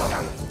 father!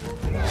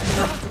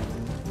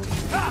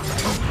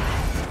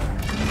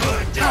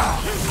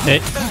 네,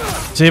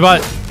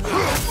 제발.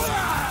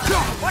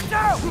 Watch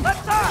out!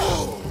 Left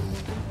side!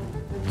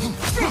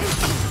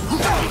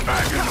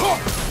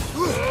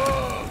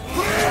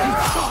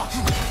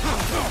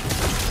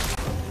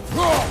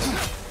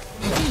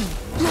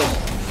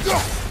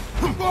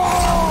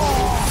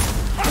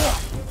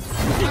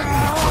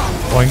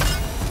 오잉.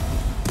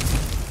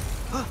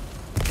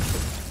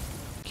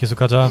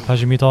 계속하자.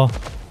 80m.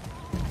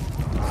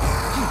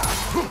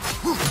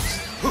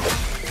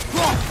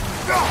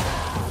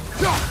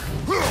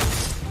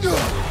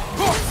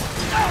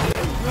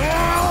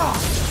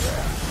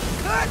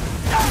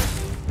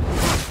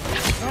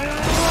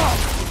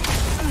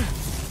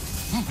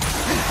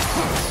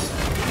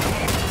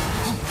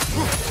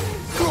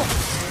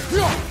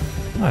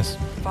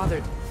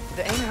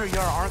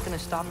 gonna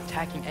stop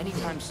attacking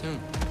anytime soon.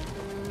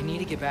 We need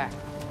to get back.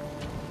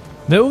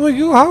 내가 왜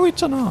이거 하고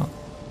있잖아.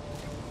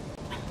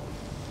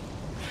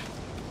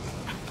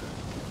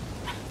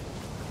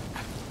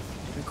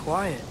 Be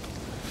quiet.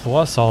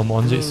 부하 싸움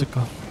언제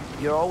있을까?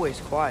 You're always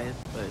quiet,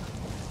 but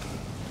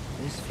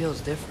this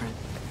feels different.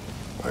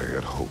 I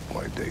had hoped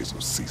my days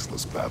of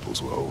ceaseless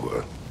battles were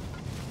over.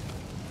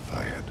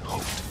 I had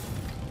hoped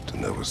to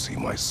never see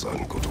my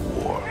son go to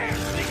war.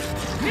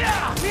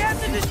 Yeah! We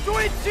have to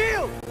destroy its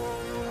shield!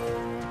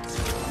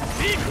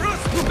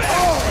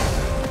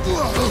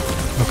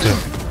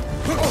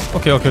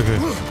 오케이.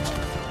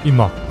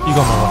 임마,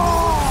 이거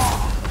막아.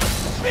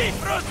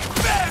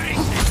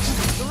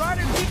 The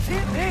rider keeps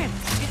hitting in.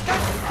 He's got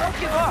to don't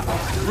give up.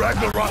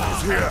 Ragnarok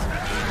is here.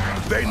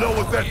 They know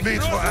what that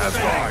means for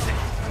Asgard.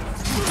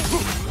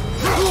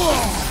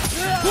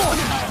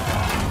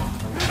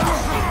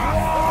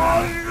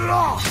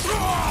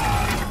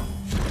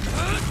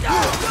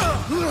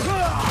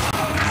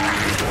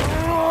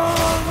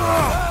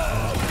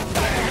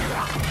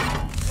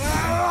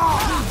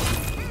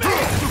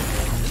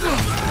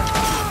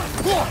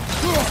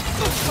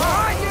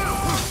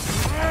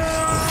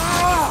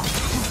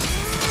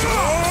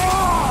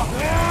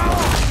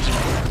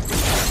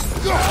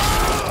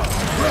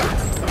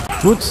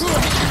 굿!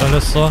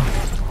 잘했어.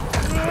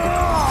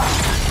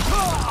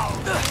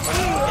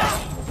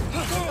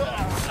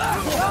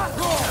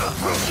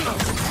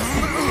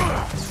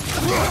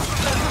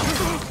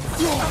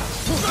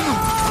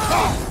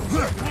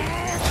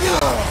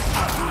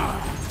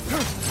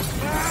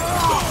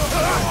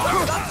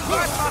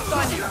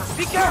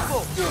 Be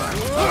careful! You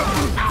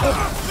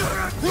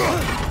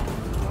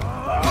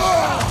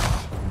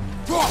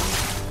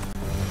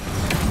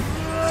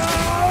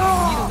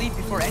need to leave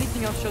before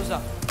anything else shows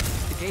up.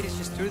 The gate is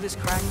just through this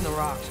crack in the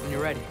rocks when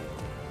you're ready.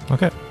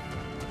 오케이.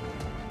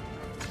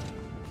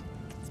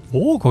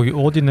 오, 거기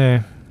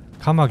어디네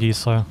가막이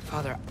있어요.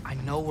 Father, I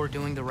know we're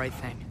doing the right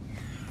thing.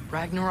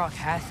 Ragnarok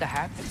has to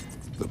happen.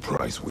 The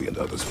price we and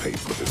others pay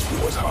for this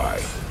war is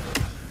high.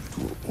 It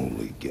will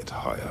only get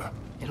higher.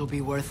 It'll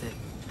be worth it.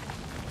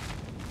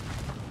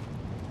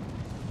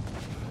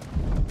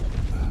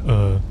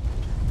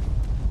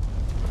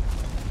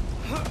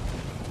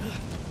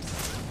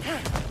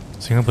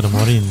 생각보다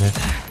머리 있네.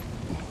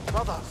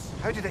 Brothers,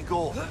 how did it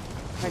go?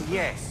 And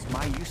yes,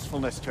 my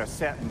usefulness to a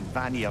certain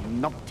Vanny of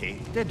Numpty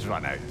did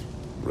run out.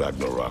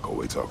 Ragnarok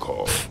awaits our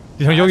call.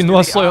 형 여기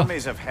누웠어요.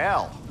 Armies of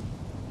hell.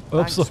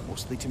 없어. Thanks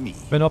mostly to me.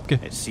 맨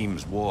앞게. It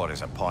seems war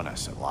is upon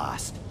us at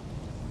last.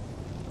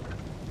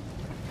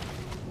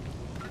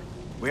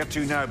 Where to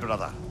now,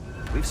 brother?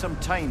 We've some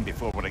time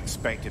before we're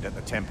expected at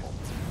the temple.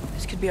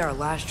 This could be our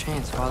last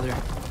chance, Father.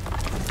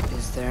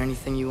 Is there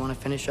anything you want to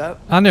finish up?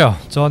 아니요,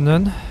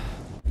 저는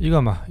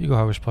이거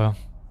하고 싶어요.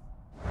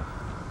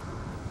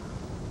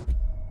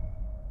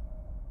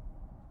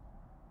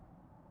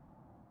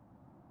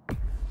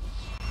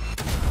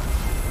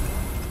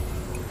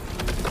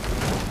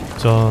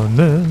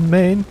 저는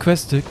메인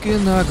퀘스트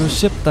끝나고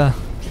싶다.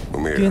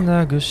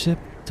 끝나고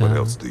싶다. What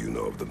else do you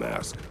know of the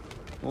mask?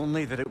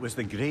 Only that it was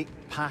the great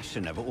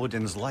passion of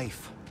Odin's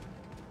life.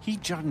 He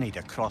journeyed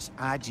across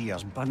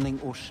Aegir's burning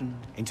ocean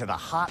into the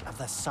heart of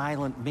the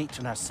silent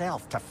matron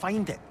herself to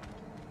find it.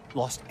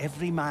 Lost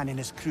every man in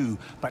his crew,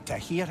 but to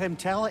hear him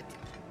tell it,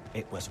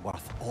 it was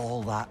worth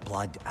all that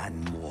blood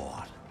and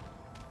more.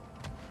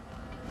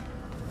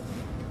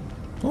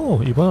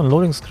 오, 이번엔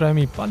로딩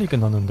스크램이 빨리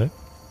끝났는데?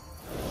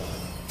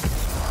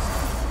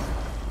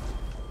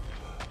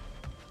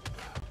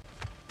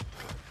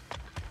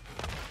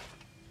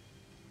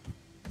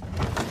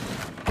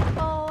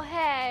 Oh,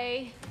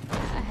 hey.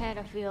 I had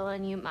a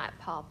feeling you might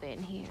pop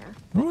in here.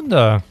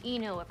 그런데 You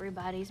know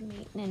everybody's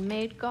meeting in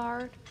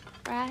Midgard,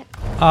 right?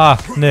 아,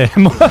 네.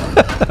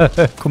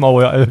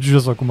 고마워요.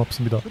 알려주셔서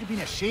고맙습니다. Would have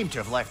been ashamed to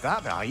have left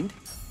that behind.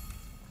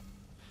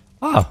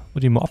 아,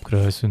 우리 뭐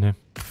업그레이드 할 수 있네.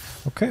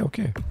 오케이.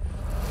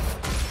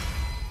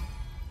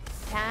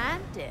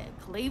 Time to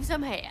cleave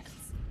some heads.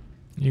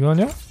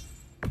 이거냐?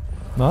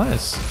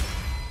 나이스.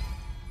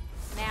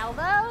 Now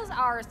those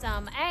are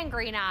some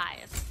angry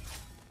knives.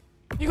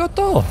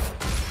 이것도.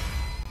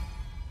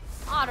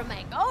 Ought to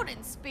make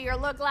Odin's spear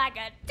look like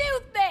a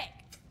toothpick.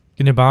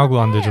 걔네 방하고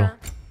안 되죠.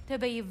 To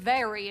be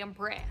very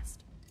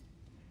impressed.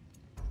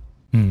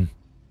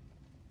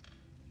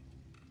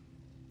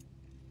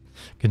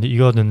 근데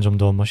이거는 좀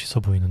더 멋있어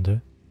보이는데.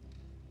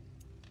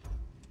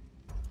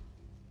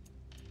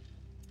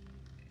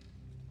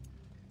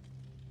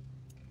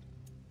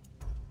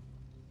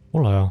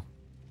 몰라요.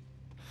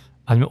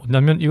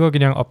 아니면 이거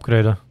그냥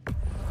업그레이드.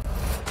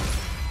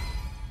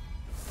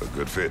 A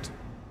good fit.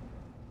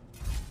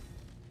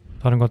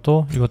 다른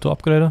것도 이것도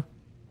업그레이드.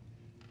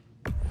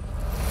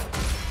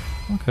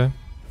 오케이.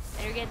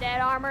 Better get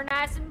that armor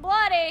nice and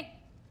bloody.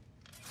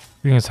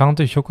 그냥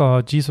상대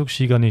효과 지속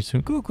시간이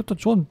있으면 그것도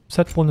좋은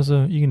셋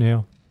보내서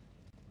이기네요.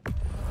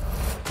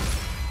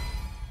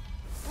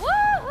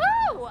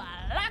 Woohoo!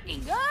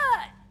 Looking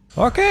good.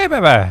 오케이,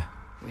 베베.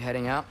 We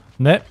heading out?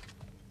 네.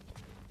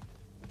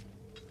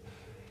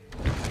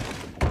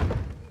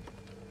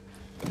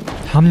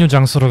 합류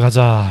장소로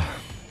가자.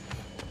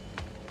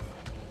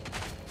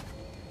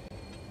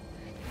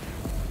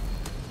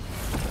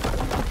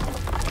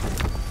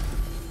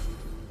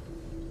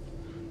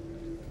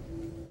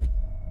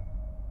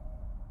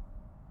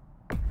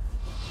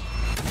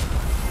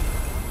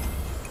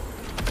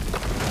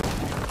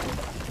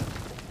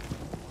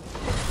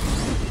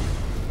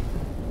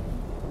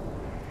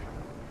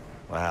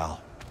 Well,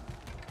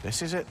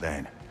 this is it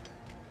then.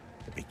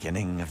 The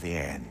beginning of the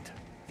end.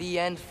 The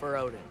end for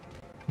Odin.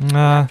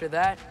 아, After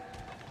that,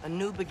 a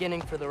new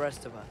beginning for the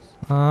rest of us.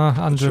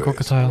 안 줄 것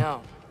같아요.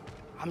 No,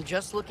 I'm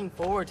just looking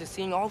forward to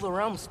seeing all the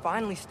realms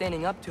finally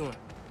standing up to him.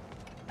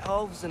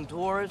 Elves and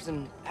dwarves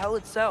and hell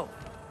itself.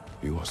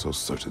 You are so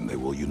certain they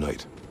will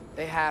unite?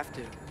 They have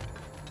to.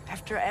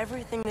 After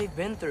everything they've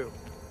been through.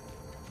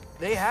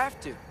 They have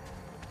to.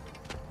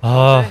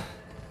 아,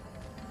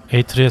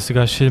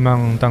 에이트리스가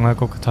실망당할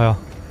것 같아요.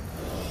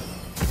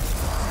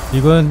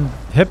 이건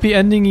해피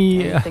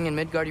엔딩이 Anything in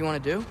Midgard you want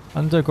to do?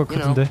 안 될 것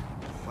같은데.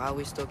 While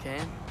we still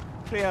can.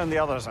 Freya and the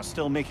others are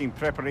still making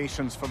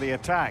preparations for the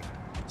attack,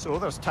 so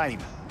there's time.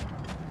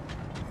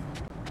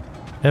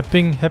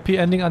 해피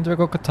엔딩 안 될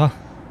것 같아.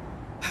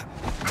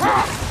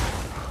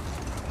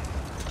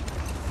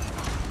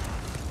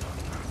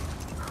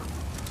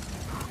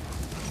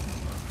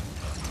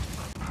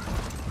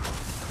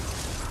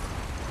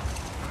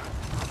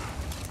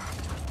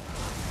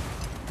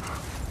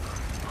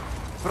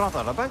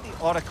 Brother, about the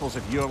oracles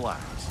of your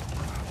lands,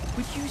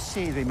 would you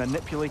say they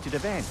manipulated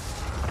events?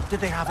 Did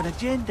they have an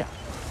agenda?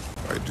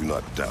 I do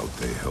not doubt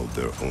they held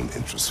their own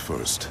interests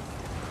first.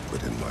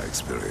 But in my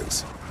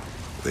experience,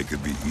 they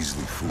could be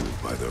easily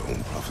fooled by their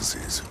own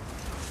prophecies.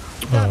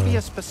 Would that be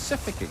a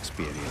specific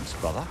experience,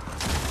 brother?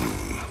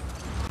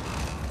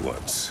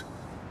 Once,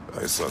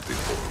 I sought the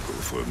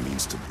oracle for a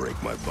means to break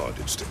my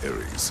bondage to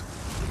Ares.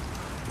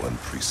 One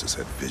priestess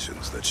had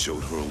visions that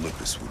showed her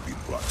Olympus would be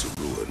brought to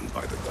ruin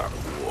by the god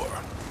of war.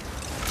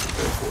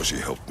 Therefore she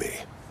helped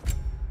me.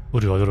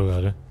 우리 어디로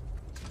가야 돼?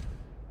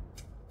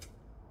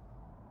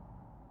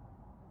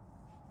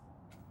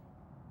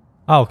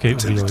 아, 오케이.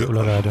 우리 여기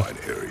올라가야 돼.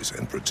 Ares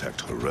and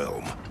protect her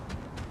realm.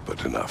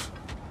 But enough.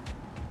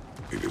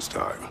 It is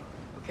time.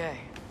 Okay.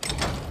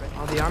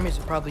 All the armies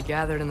are probably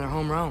gathered in their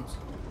home realms,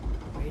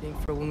 waiting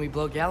for when we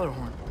blow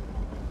Gallarhorn.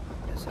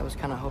 Guess I was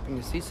kind of hoping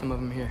to see some of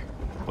them here.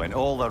 When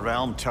all the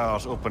realm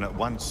towers open at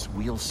once,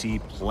 we'll see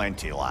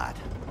plenty, lad.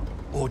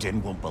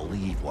 Odin won't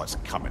believe what's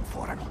coming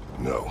for him.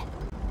 No.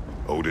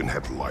 Odin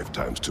had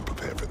lifetimes to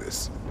prepare for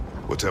this.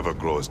 Whatever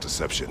Groa's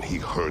deception, he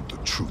heard the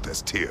truth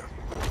as Tyr.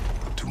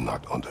 Do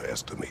not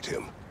underestimate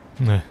him.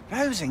 네.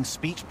 Rousing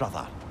speech,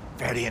 brother.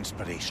 Very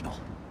inspirational.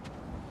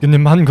 근데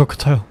많은 것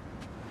같아요.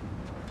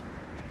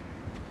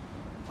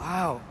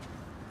 Wow.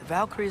 The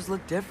Valkyries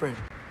look different.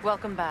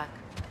 Welcome back.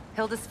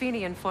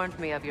 Hildisfini informed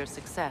me of your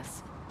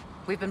success.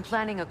 We've been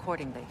planning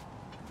accordingly.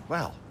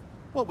 Well,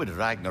 what would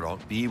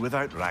Ragnarok be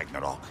without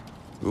Ragnarok?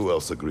 Who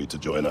else agreed to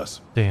join us?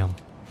 Damn.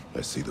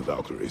 I see the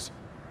Valkyries.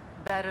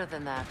 Better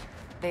than that.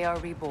 They are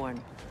reborn.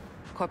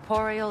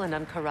 Corporeal and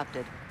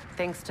uncorrupted,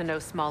 thanks to no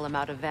small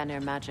amount of Vanir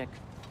magic.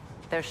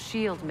 They're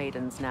shield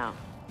maidens now.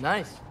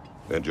 Nice.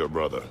 And your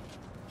brother?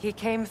 He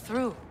came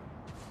through.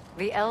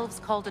 The elves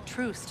called a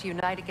truce to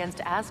unite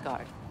against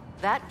Asgard.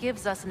 That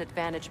gives us an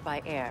advantage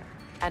by air,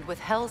 and with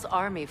Hell's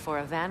army for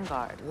a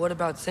vanguard. What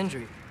about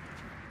Sindri?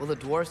 Will the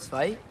dwarves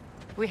fight?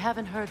 We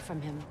haven't heard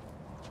from him.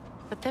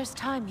 But there's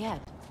time yet.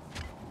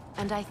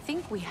 And I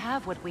think we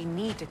have what we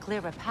need to clear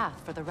a path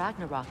for the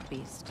Ragnarok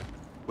beast.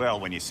 Well,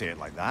 when you say it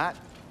like that,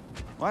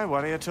 why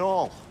worry at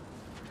all?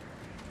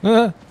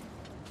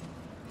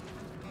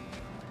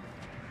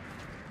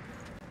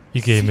 이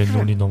게임의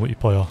눈이 너무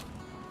이뻐요.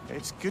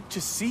 It's good to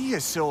see you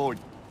so...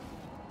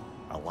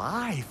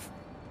 alive.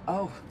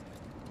 Oh,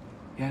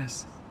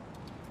 yes.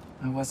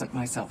 I wasn't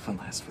myself when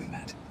last we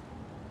met.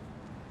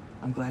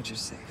 I'm glad you're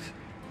safe.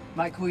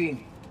 My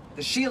queen,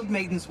 the Shield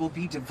Maidens will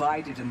be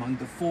divided among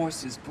the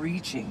forces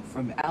breaching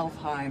from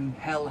Alfheim,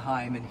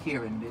 Helheim, and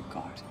here in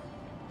Midgard.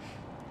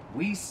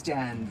 We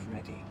stand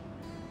ready.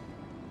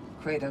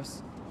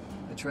 Kratos,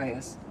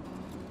 Atreus,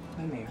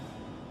 Mimir,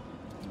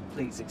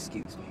 please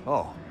excuse me.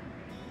 Oh.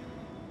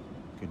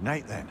 Good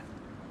night, then.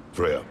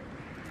 Freya,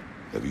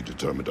 have you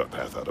determined our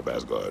path out of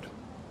Asgard?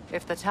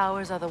 If the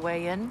towers are the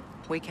way in,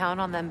 we count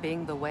on them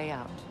being the way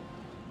out.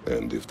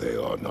 And if they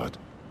are not?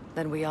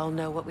 Then we all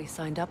know what we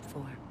signed up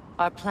for.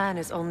 Our plan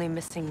is only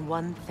missing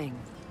one thing.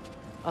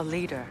 A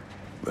leader.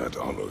 That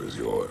honor is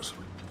yours.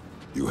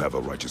 You have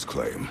a righteous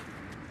claim,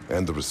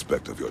 and the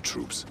respect of your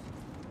troops.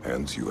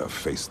 And you have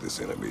faced this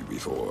enemy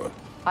before.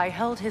 I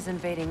held his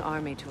invading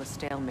army to a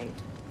stalemate.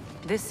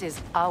 This is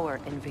our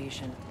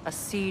invasion, a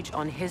siege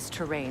on his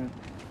terrain.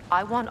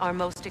 I want our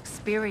most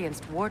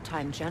experienced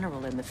wartime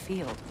general in the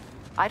field.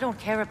 I don't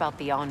care about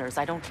the honors,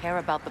 I don't care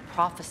about the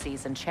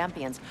prophecies and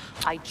champions.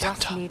 I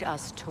just need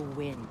us to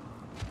win.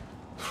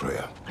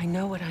 Freya. I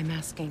know what I'm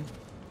asking.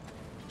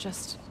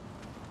 Just...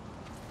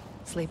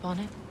 sleep on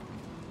it?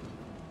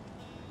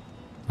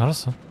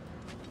 알았어.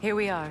 Here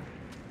we are.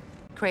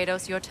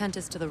 Kratos, your tent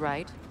is to the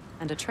right,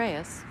 and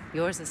Atreus,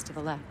 yours is to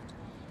the left.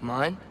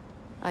 Mine?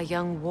 A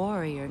young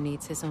warrior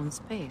needs his own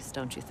space,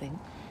 don't you think?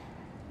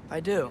 I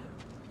do.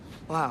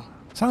 Wow.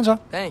 상자.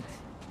 Thanks.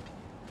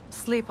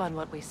 Sleep on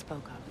what we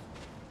spoke of.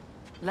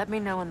 Let me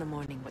know in the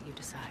morning what you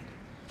decide.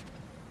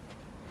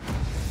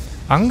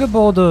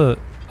 앙그버드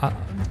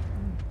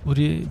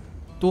우리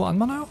또 안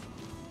만나요?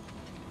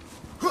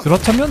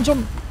 그렇다면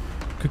좀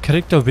그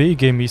캐릭터 왜 이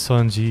게임이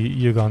있었는지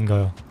이해가 안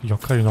가요.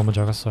 역할이 너무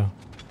작았어요.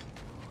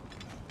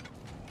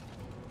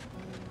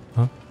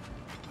 어?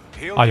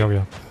 아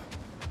여기요.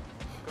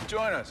 Come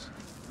join us.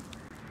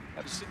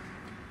 Have a seat.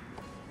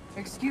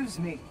 Excuse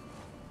me.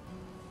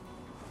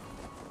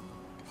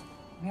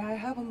 May I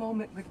have a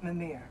moment with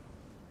Mimir?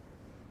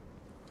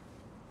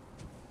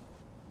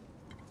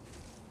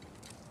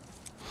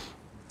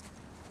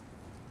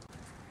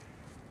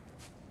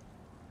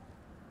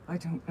 I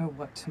don't know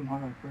what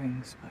tomorrow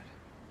brings, but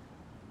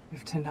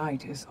if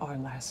tonight is our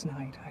last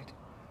night, I'd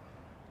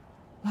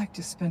like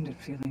to spend it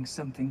feeling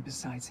something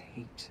besides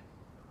hate.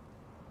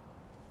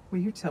 Will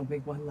you tell me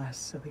one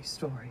last silly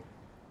story?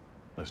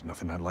 There's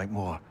nothing I'd like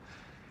more.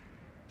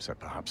 Except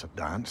perhaps a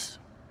dance.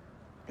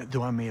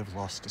 Though I may have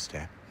lost a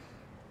step.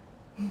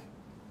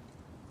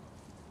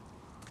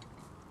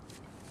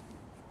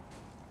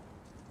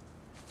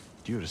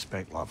 Due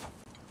respect, love,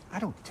 I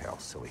don't tell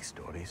silly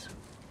stories.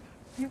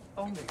 You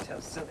only tell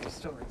silly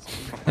stories.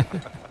 I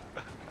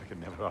can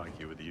never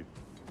argue with you.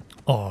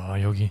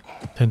 여기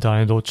텐트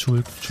안에 너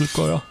줄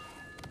거야.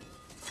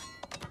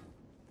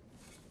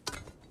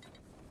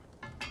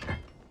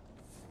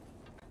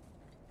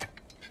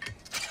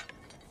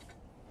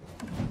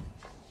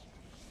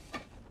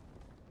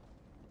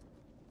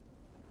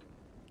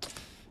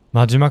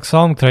 마지막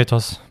싸움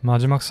크레이토스.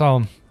 마지막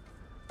싸움.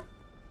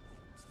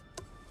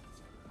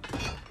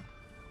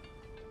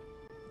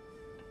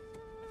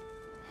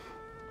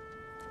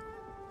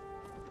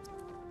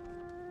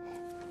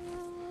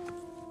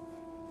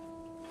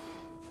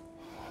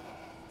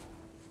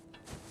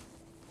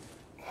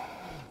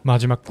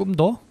 마지막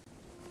꿈도?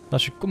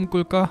 다시 꿈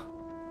꿀까?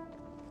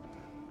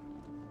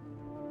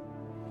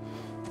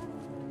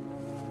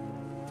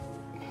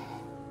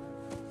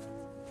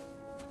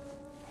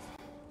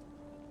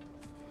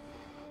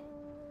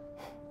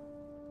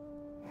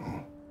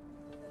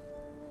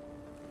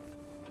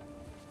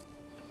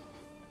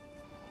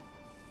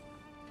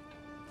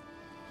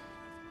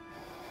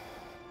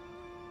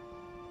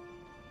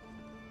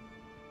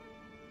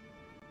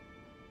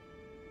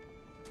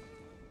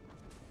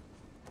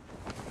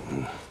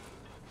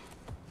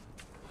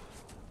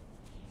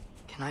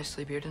 Can I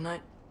sleep here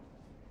tonight?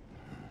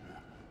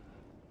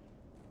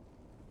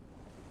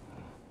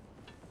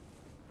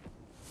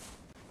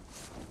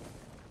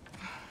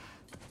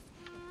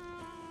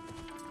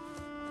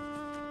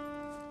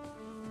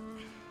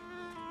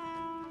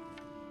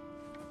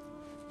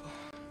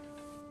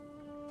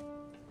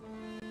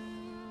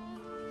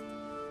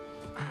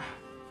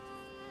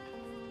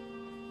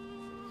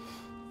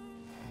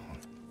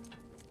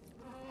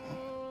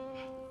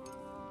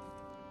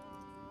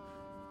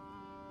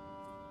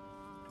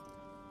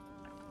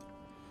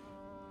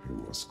 You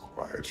must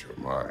quiet your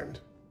mind.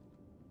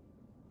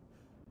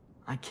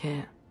 I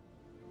can't.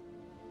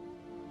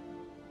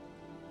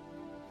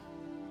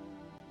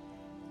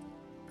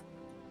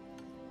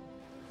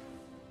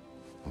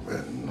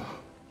 Then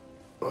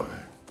I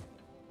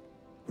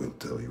will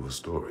tell you a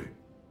story.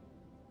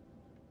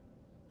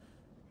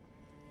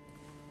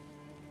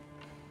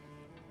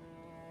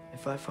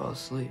 If I fall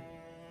asleep,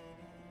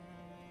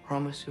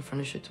 promise you'll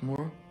finish it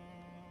tomorrow?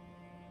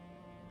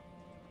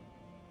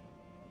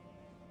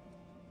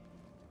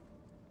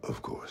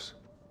 Of course.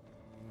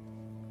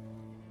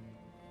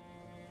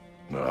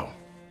 Now,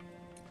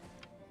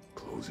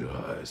 close your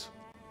eyes.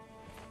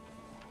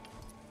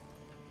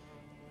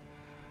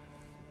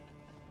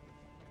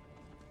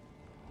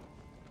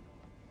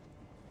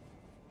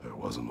 There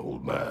was an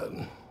old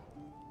man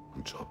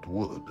who chopped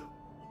wood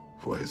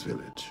for his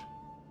village.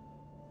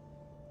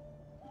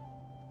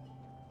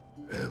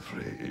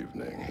 Every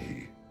evening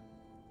he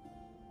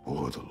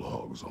bore the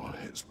logs on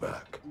his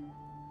back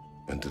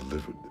and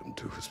delivered them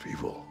to his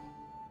people.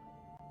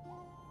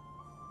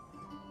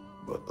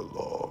 But the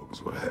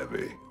logs were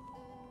heavy,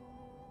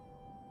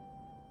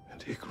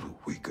 and he grew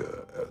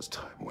weaker as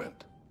time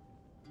went.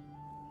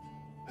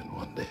 And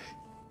one day,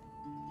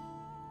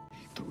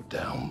 he threw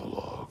down the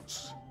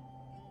logs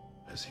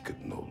as he could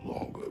no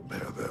longer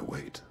bear their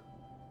weight.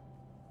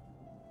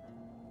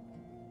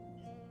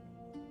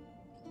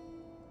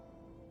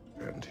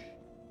 And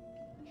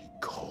he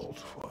called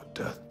for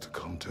death to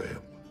come to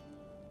him.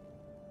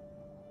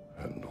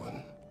 And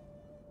when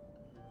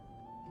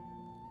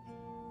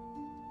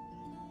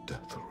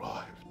death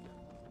arrived,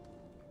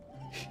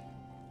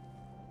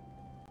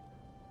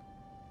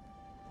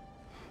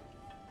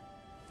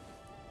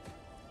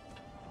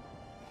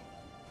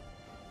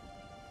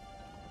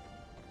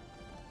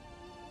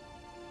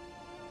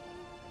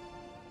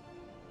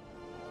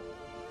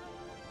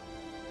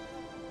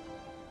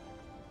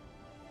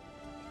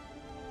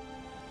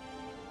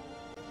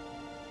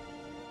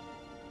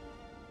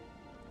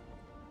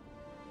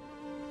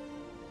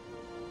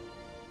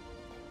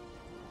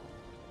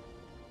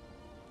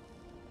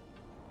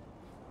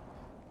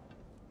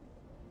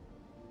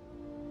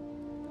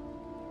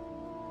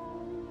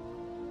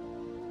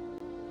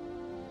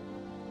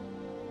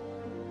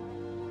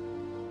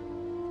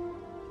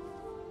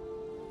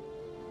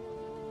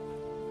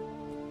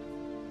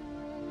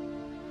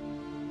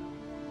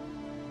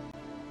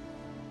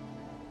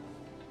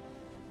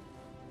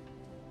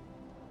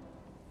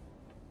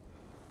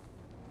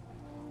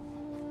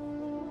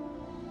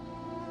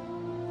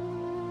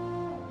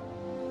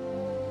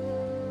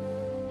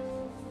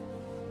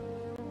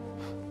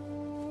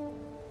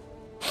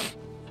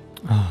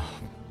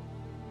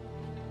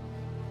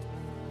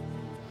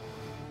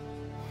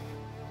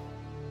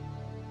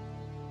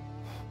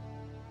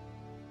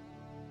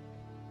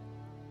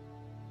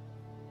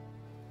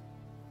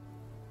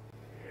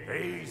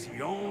 May's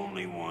the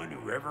only one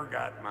who ever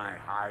got my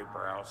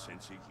highbrow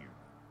sense of humor.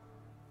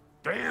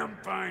 Damn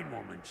fine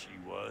woman she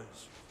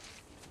was.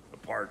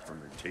 Apart from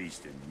her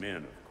taste in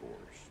men, of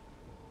course.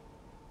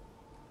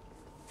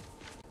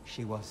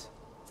 She was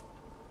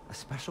a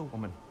special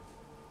woman.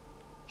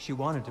 She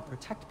wanted to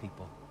protect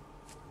people.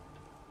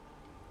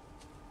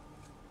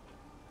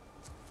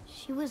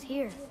 She was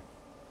here.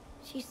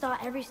 She saw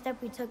every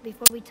step we took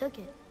before we took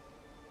it.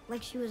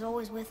 Like she was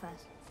always with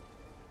us.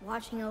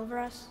 Watching over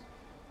us.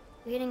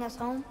 Leading us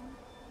home.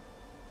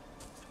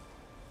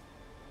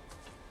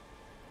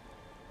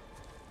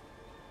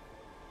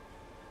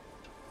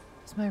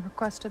 Does my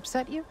request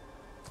upset you?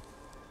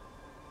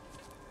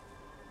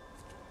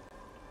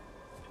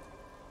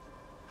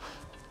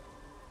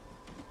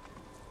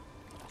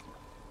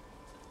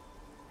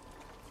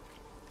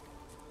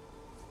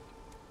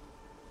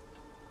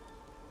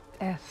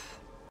 Death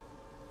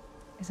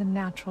is a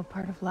natural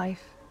part of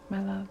life,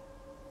 my love.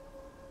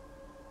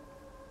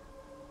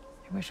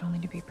 I wish only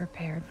to be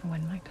prepared for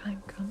when my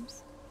time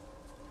comes.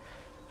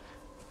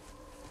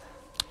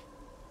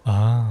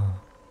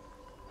 아.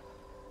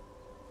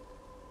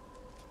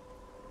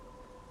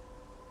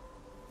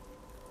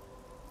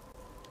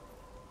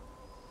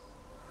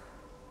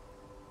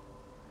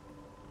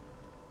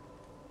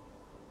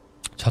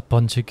 첫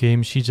번째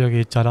게임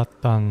시작에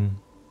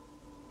자랐던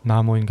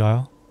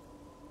나무인가요?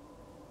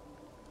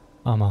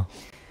 아마.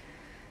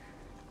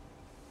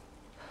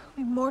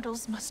 We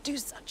mortals must do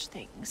such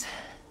things.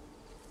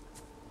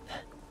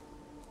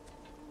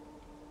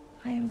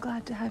 I am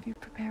glad to have you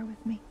prepare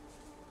with me.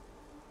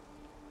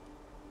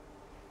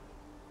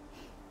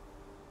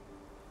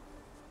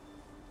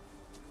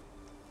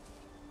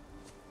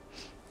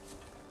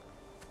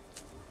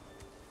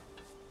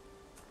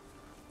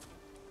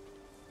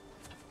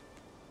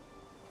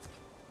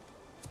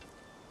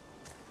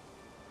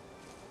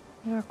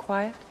 You are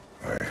quiet.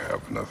 I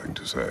have nothing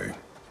to say.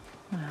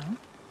 Well,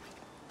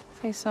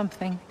 say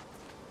something.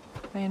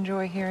 I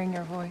enjoy hearing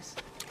your voice.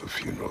 The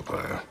funeral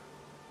pyre.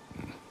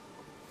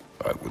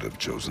 I would have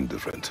chosen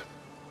different.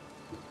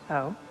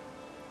 Oh?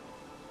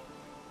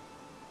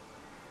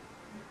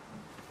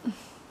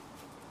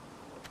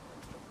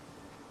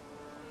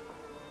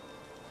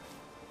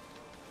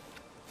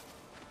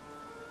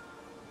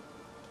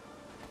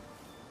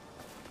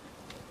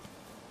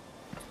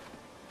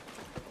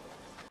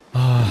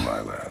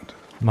 My land.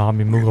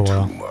 마음이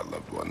무거워요. My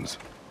loved ones.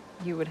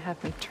 You would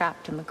have me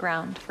trapped in the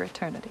ground for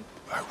eternity.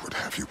 I would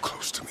have you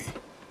close to me.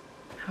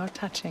 How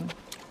touching.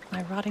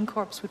 My rotting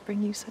corpse would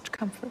bring you such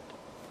comfort.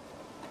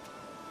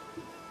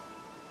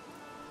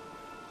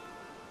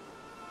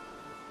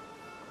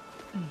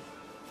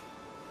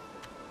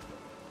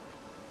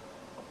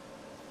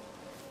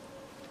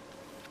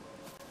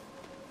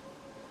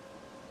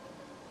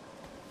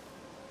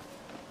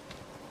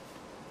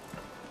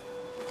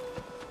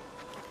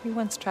 You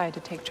once tried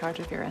to take charge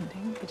of your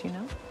ending, did you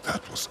know?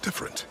 That was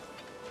different.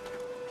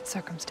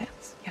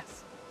 Circumstance,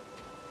 yes.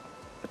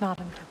 But not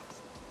on purpose.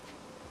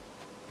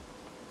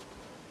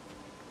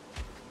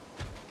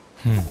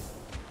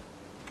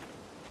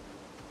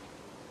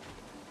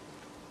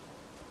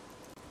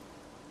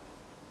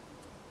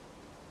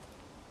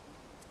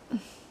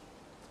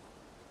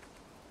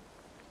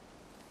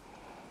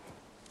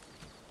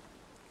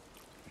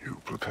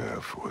 You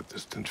prepare for a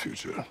distant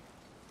future.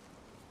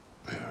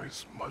 There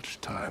is much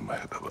time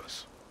ahead of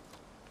us.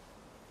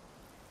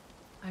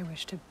 I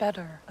wish to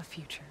better a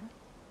future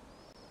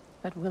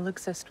that will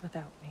exist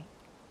without me,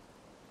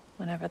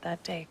 whenever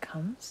that day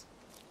comes.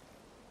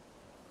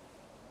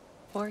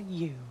 For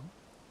you,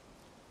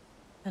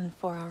 and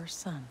for our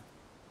son.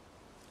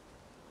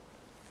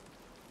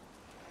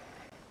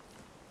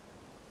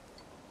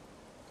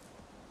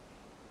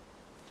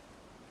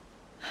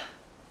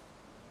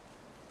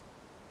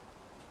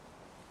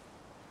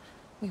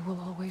 We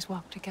will always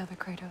walk together,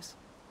 Kratos.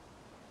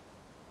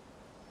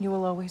 You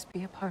will always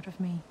be a part of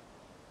me.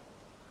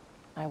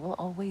 I will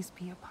always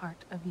be a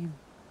part of you.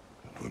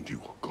 And when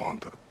you are gone,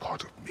 that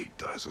part of me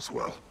dies as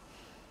well.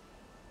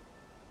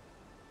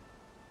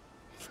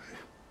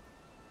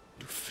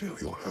 You feel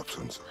your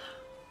absence.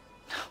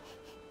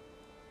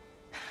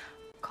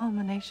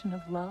 Culmination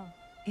of love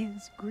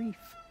is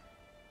grief.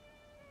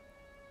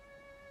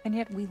 And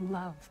yet we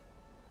love,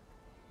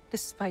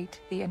 despite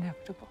the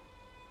inevitable.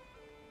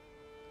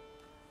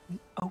 We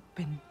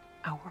open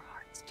our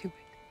hearts to it.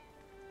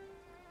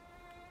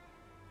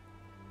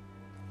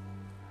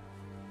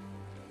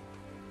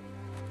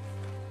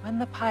 When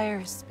the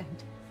pyre is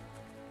spent,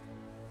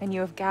 and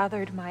you have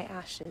gathered my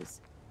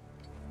ashes,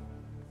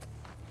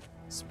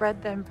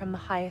 spread them from the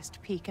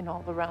highest peak in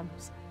all the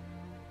realms.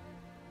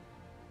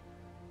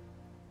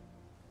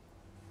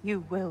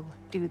 You will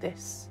do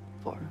this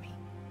for me.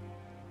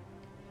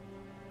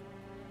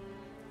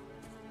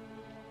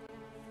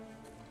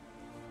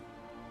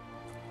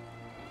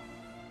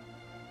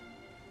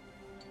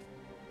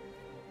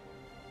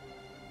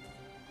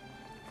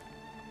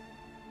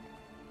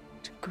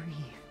 To grieve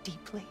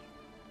deeply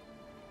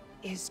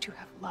is to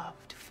have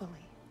loved fully.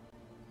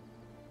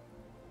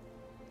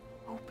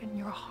 Open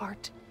your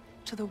heart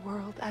to the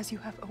world as you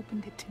have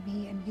opened it to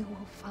me, and you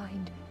will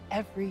find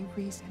every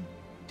reason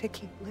to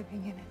keep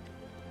living in it.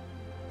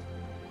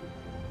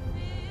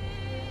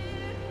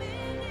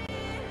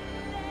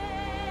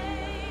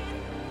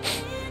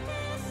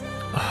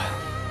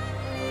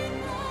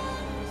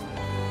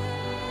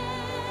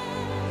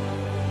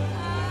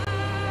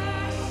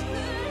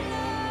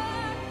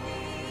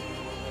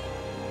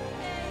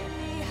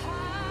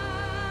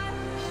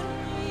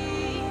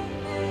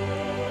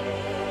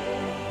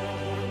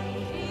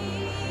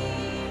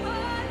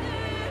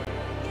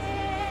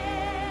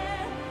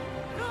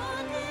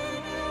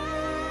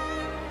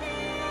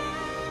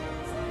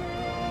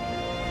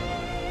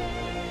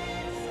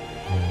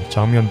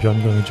 장면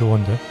변경이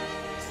좋은데.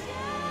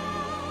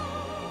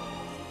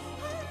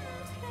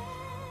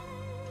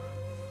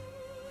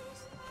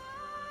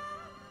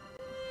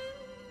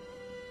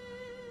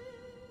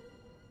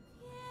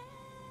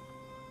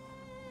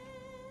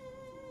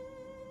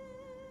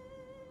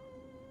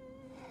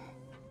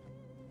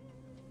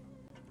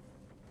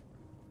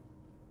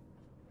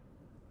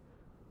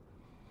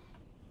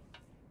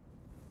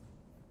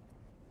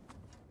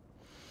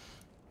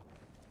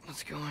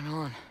 What's going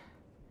on?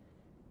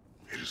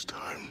 It is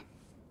time.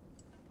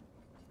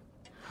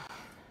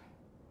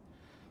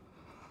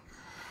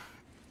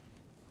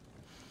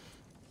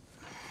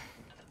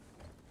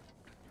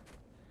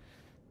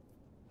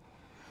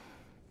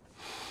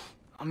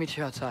 I'll meet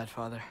you outside,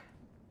 Father.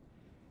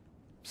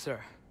 Sir.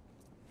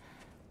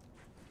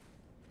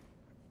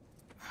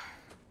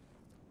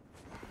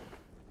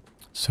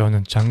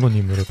 세어는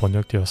장군님으로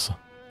번역되었어.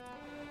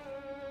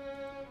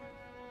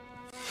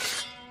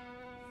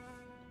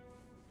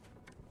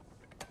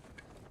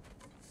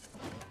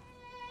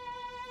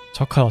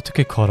 저 칼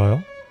어떻게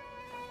걸어요?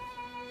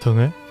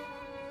 등을?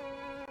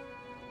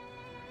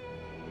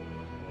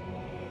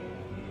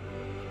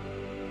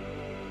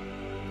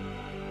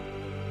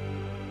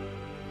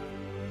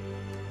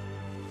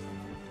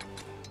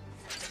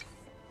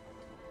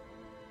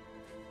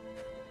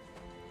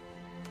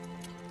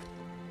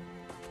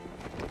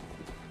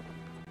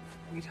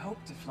 We'd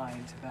hoped to fly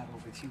into battle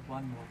with you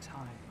one more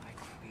time, my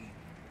queen.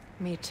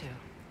 Me too.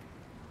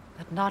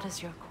 But not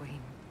as your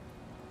queen.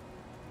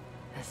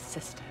 As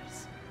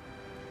sisters.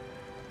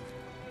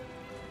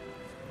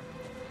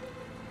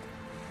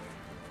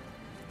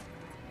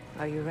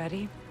 Are you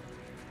ready?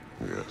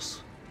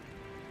 Yes.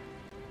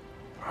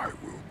 I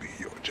will be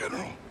your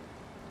general.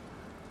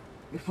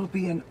 It will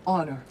be an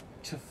honor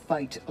to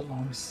fight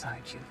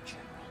alongside you,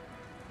 General.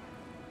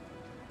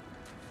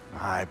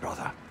 Aye,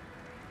 brother.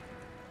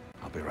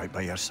 I'll be right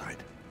by your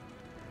side.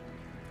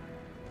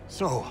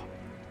 So,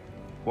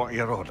 what are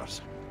your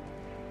orders?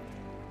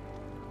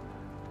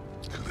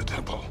 To the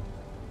temple.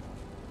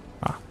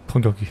 아,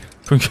 공격인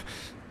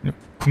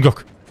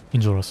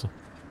줄 알았어.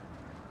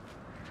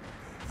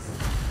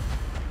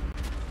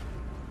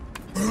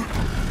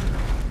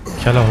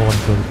 갤러호건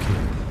그렇게.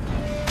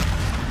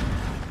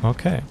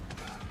 오케이.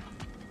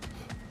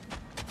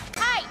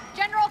 Hey,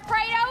 General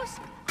Kratos!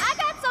 I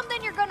got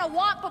something you're gonna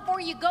want before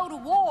you go to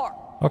war.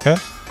 Okay.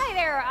 Hey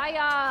there,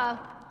 I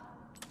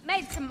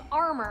made some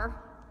armor.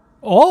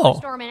 Oh.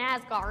 For storming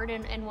Asgard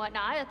and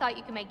whatnot. I thought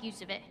you could make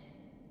use of it.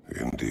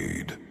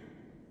 Indeed.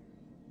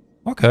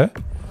 Okay.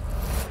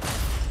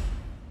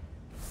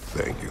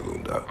 Thank you,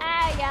 Lunda.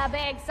 Ah, yeah,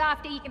 big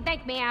softy. You can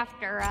thank me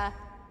after,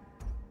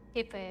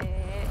 if we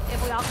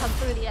all come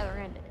through the other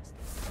end of this.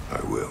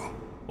 I will.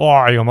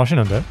 와, 이거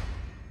맛있는데?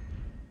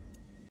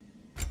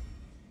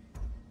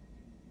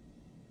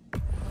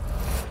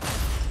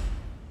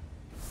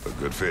 A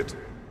good fit.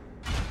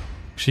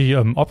 혹시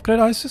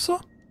업그레이드 할 수 있어?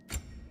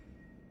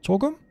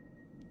 조금?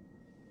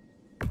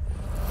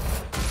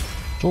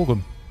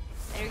 조금.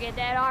 Better get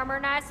that armor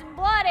nice and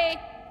bloody.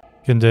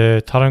 근데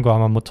다른 거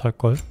아마 못할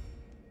걸.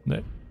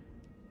 네.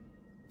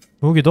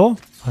 무기도?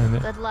 아니네.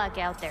 Good luck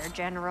out there,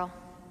 General.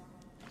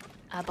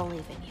 I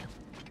believe in you.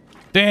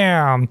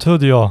 Damn,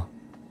 드디어.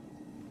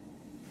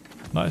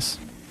 나이스.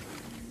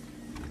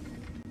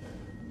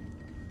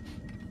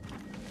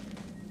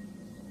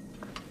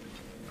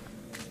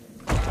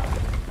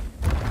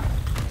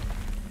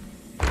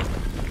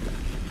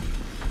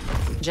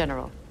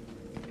 General.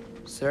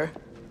 Sir?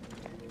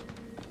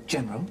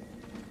 General?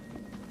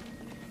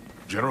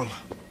 General?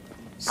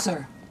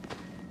 Sir.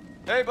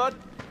 Hey, bud.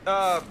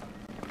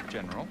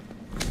 General.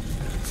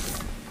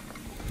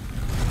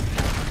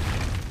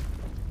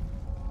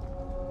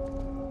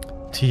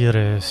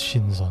 디엘의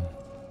신선.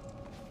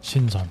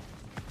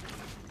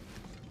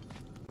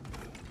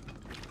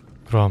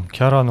 그럼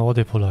캬라는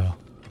어디 불러요?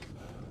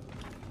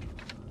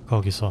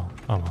 거기서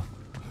아마.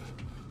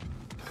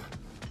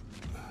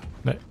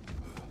 네.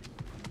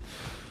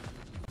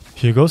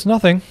 Here goes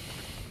nothing.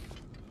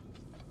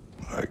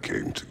 I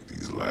came to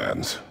these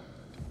lands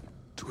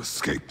to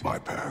escape my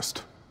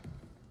past,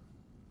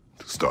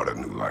 to start a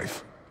new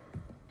life.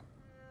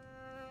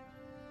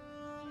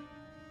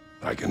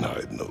 I can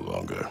hide no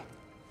longer.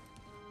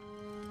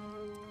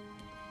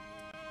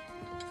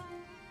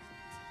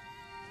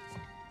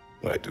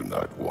 I do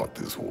not want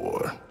this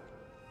war.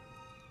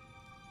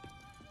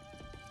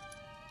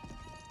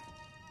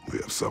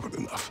 suffered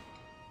enough.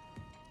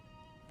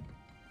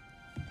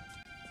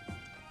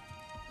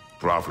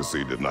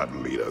 Prophecy did not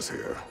lead us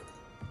here,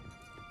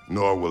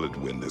 nor will it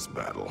win this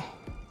battle.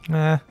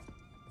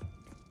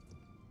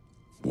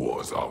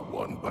 Wars are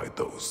won by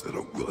those that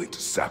are willing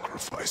to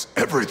sacrifice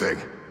everything.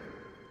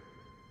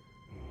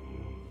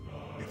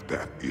 If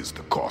that is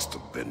the cost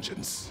of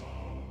vengeance,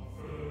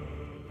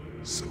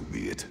 so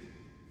be it.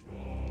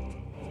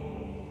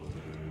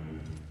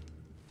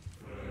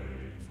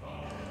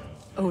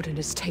 Odin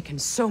has taken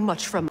so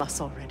much from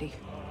us already.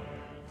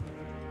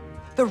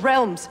 The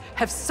realms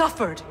have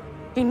suffered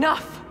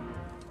enough.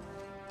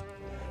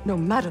 No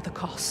matter the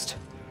cost.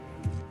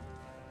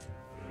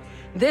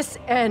 This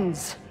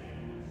ends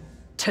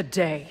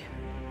today.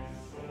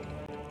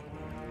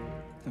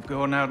 If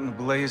going out in a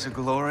blaze of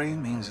glory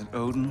means that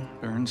Odin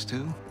burns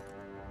too,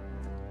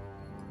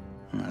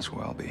 that's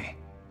where I'll be.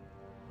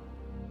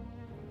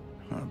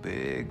 A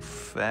big,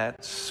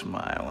 fat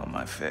smile on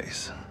my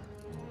face.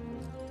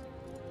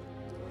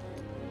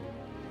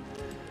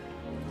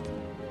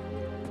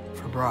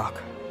 For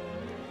Brock.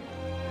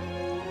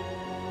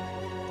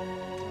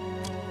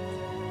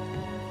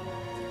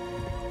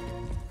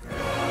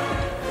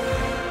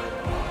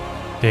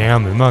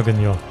 Damn,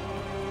 음악은요.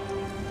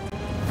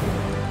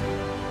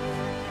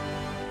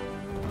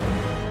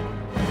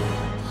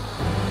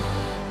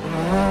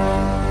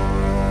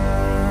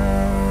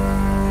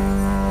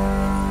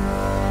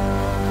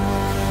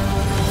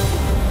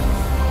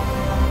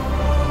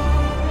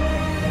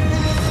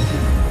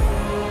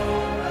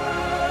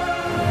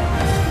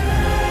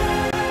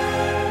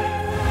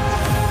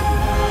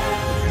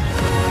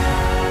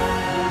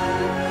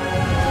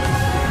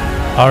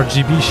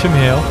 RGB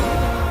심해요.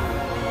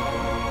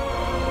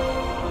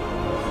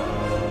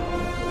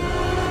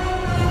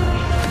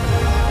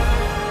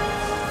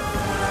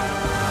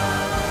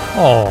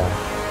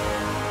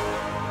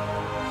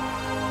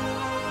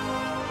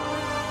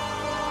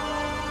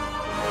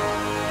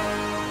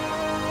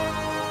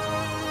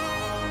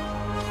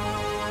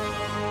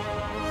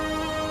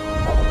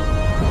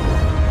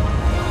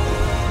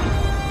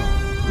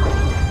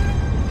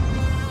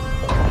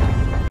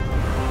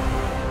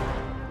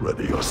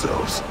 Ready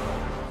yourselves.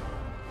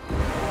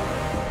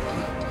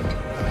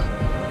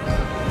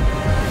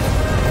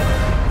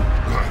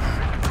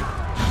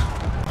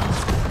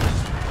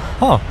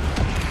 Huh.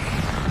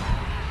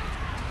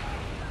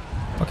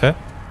 Okay.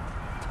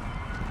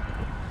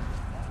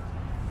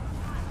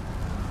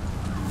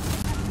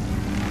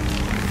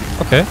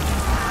 Okay.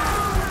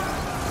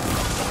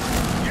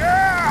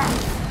 Yeah!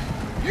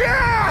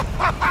 Yeah!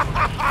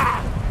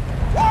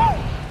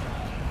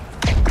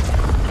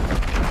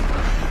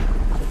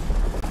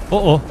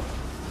 Uh-oh.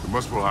 The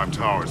Muspelheim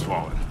Tower has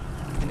fallen.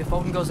 And if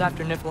Odin goes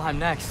after Niflheim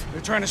next,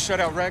 They're trying to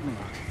shut out Ragnarok.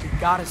 we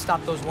gotta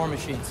stop those war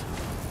machines.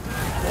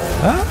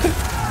 Okay.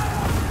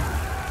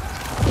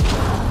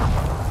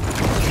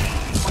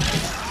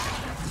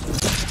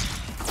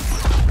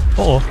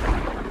 Uh-oh.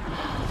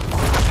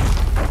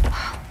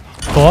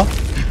 Thor?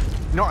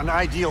 Not an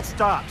ideal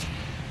start.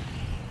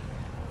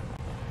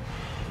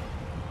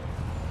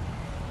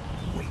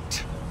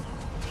 Wait.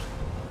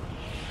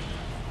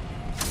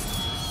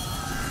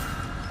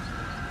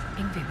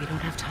 Ingrid, we don't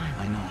have time.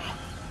 I know.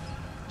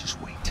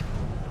 Just wait.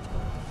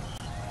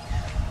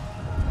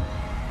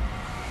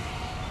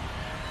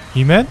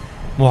 이맨?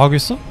 뭐 하고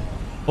있어?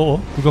 어어,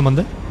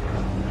 위험한데?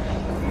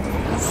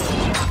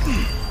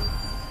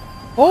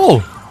 오!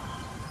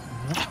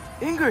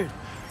 Ingrid!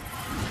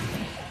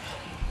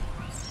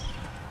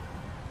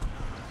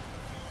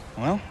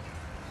 Well,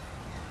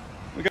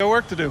 we got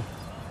work to do.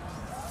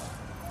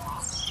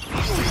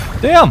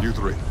 Damn! You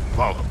three,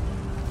 follow.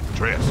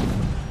 Atreus.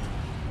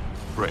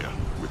 Freya,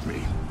 with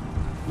me.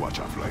 Watch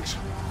our flanks.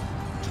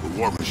 To the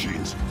war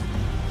machines.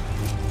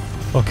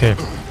 오케이,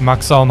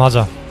 막싸움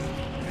하자.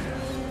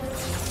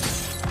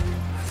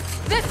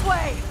 This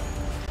way!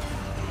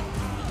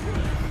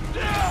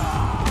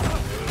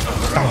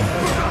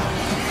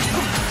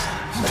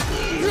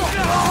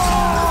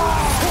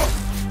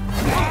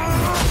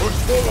 Push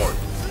forward.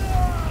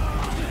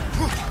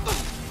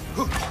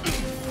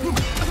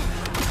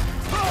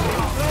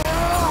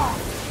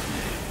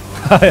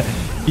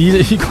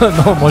 이건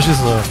너무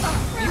멋있어요.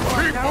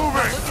 Keep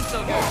moving!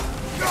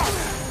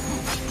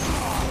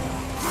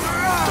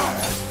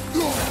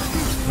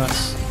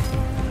 나이스.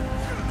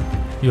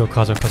 이거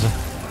가자.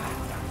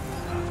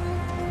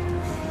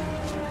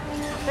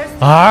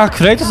 아,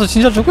 그레이터스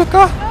진짜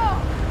죽을까?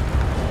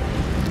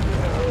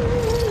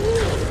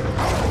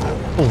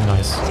 오,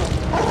 나이스.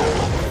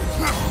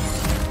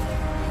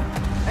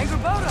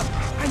 Angerboda!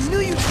 I knew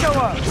you'd show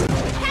up!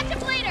 Catch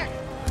up later!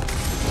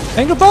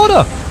 앵글보드!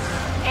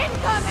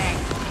 Incoming!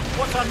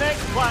 What's our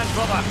next plan,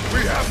 brother?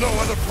 We have no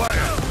other plan.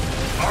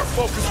 Our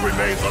focus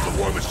remains on the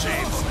war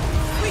machines.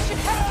 We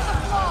should head for the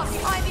flaw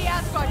behind the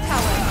Asgard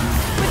Tower.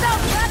 Without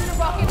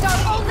Ragnarok, it's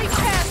our only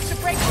chance to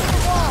break through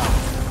the wall.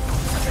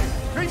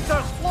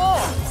 Hringer's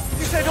flaw!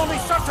 You said only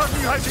Surtur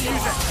knew how to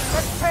use it!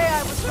 Let's pray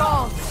I was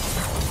wrong.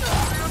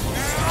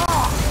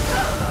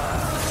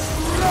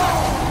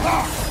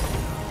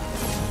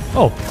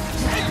 오!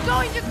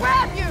 going to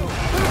grab you.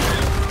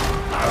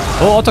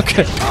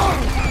 어떡해.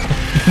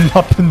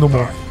 나쁜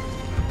놈아.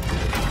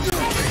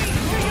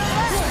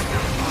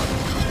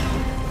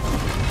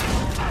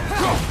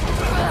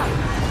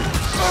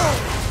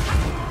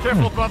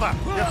 Careful, brother.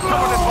 You're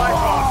covered in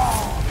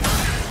bygone.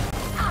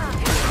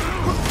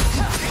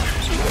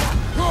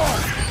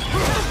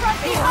 From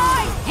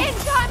behind!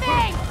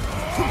 Incoming!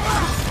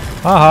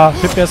 아하,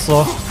 피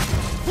뺐어.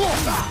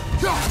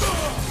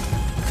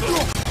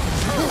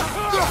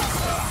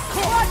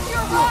 Watch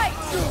your right!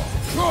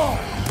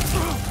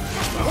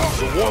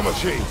 The war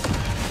machines.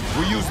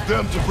 We use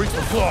them to breach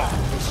the flaw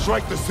and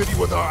strike the city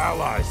with our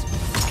allies.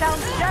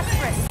 Sounds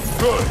desperate.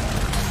 Good.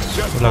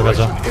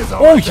 올라가자. Desperation is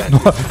our 어이,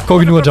 objective.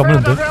 거기 누가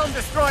잡는데?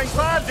 Destroying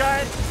fire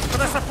giant, but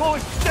I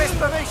suppose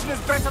desperation is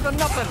better than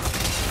nothing.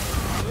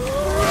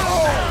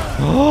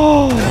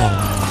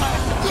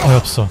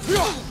 어이없어.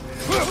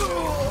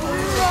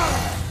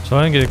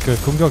 저런 게 그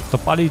공격 더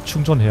빨리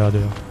충전해야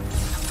돼요.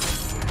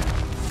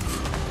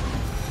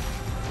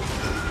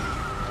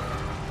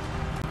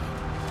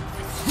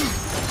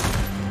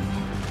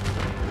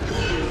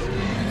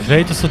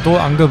 그레이트스도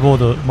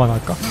앙글보드만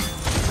할까?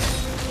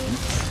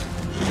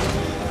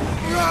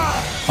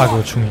 아,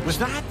 그거 중이. Was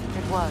that?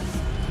 It was.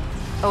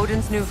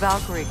 Odin's new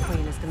Valkyrie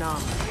queen is Gnom.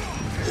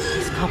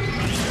 He's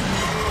complicated.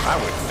 I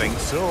would think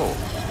so.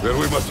 Then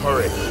we must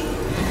hurry.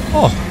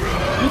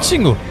 이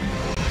친구.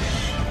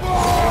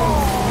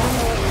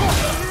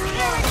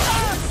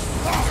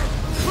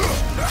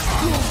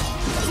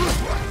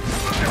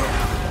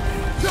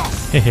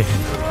 헤헤헤.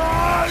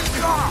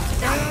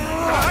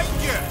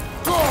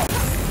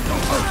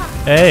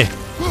 에이.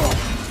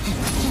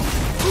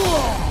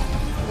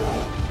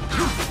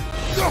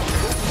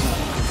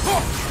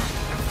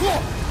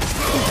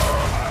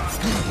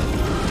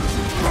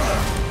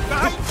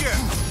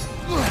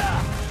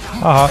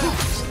 아하.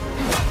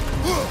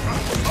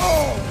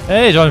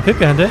 에이, 저는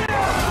삐삐한데?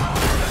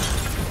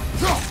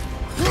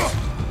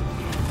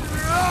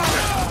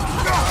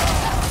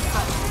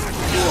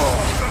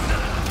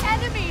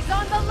 Enemies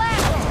on the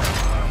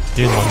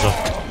left! 얘 먼저.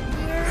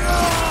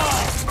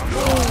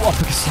 오,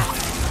 아프겠어.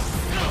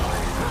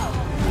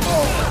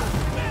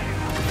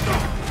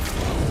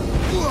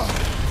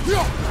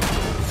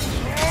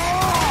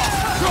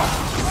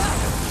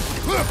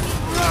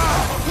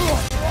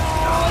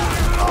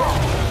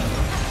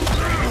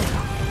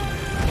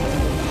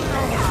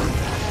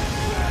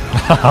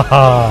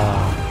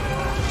 하하하.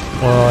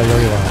 와,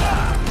 여기가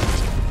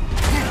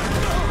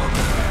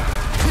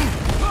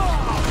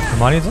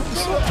많이 더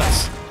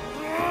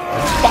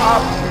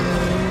빡!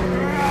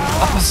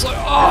 아팠어요.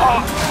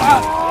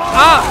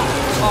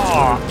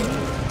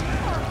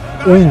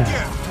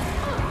 오.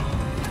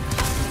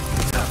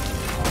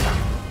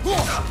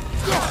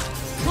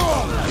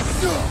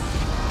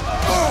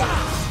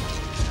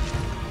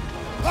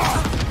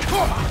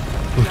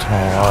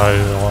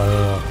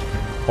 아유,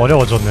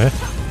 어려워졌네.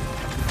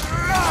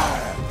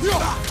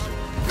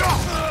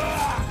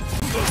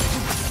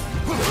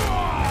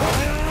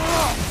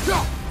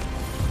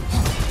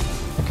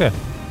 오케이.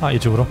 아,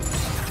 이쪽으로.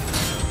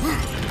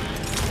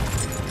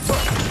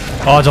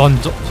 아, 전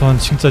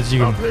진짜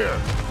지금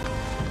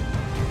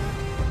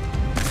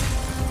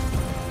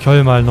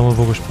결말 너무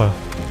보고 싶어요.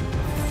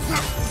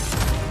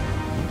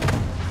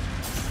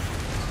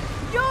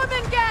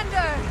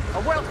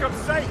 A welcome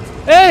sight.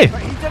 Hey!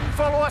 But he didn't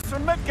follow us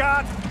from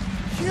Midgard.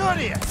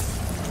 Curious.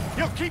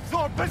 You'll keep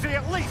Thor busy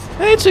at least.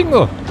 에이,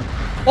 친구.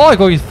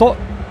 거기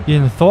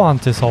얘는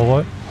Thor한테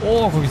서워요?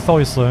 거기 써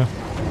있어요.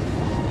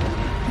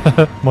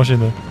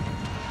 멋있네.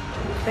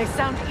 They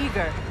sound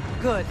eager.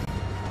 Good.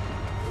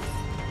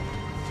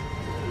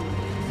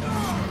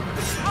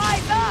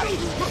 Eyes up!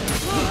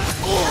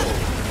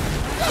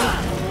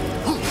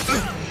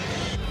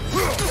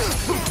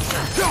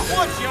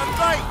 Watch your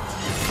right.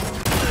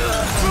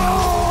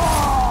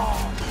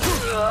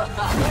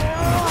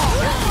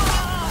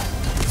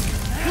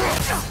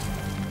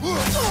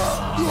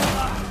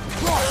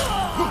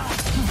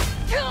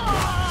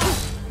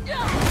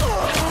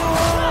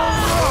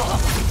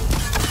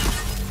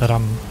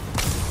 사람.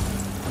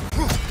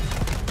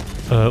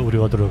 우리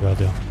어디로 가야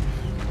돼요?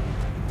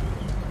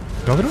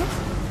 여기로?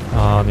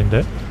 아,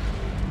 아닌데.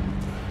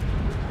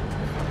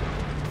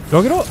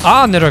 여기로?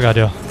 아, 내려가야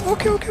돼요.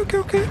 오케이.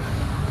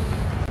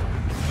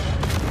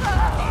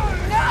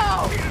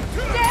 No!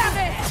 Damn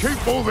it!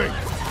 Keep moving.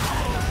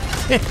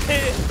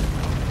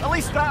 At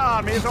least that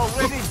army is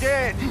already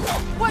dead.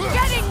 We're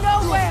getting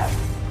nowhere!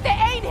 The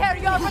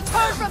Einherjar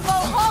return from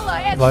Valhalla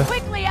as What?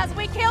 quickly as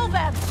we kill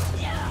them!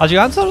 아직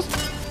안 살았어.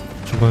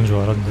 죽은 줄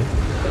알았는데.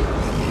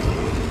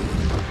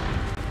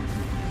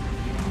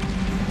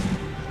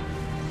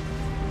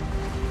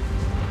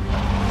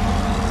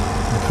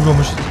 그거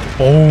무시.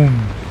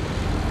 오음.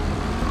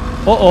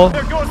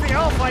 There goes the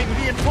Alpine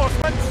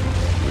reinforcements.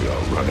 We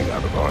are running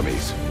out of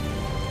armies.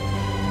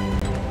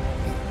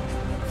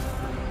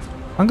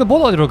 방금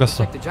뭐 어디로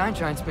갔어? The giant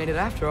giants made it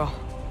after all.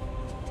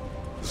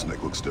 The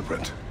snake looks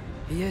different.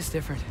 He is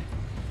different.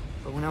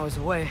 But when I was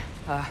away,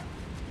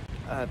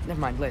 never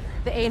mind, later.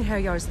 The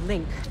Einherjar's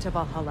link to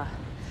Valhalla.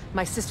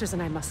 My sisters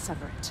and I must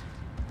sever it.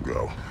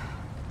 Go.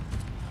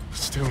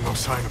 Still no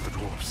sign of the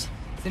dwarves.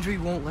 Sindri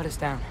won't let us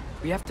down.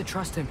 We have to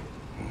trust him.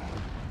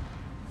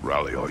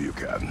 Rally all you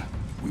can.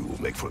 We will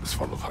make for this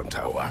funnel hunt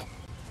tower.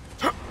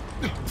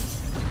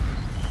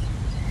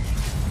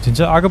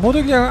 진짜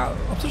아그보드 그냥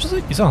없어져서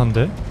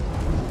이상한데? So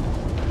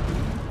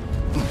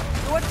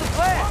what's the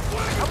plan?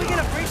 How are we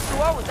gonna breach the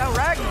wall without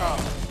Ragnarok?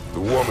 The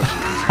war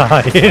machine.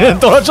 아, 얘는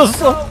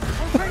떨어졌어.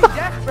 We're pretty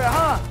desperate,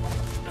 huh?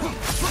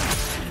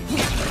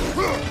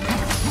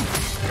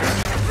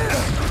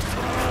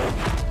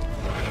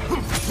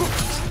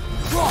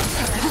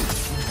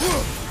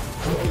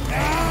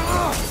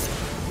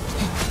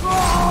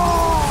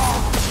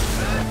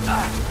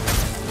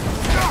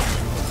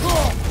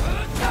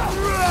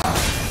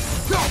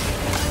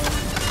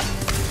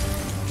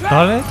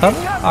 다르네?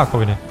 다르네? 아,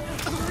 거기네.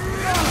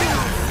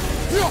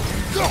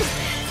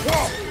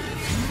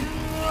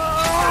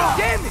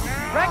 Damn it!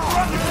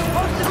 Ragnarok is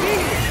supposed to be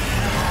here!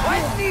 Why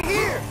isn't he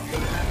here?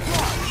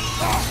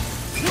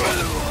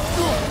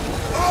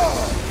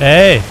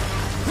 에이!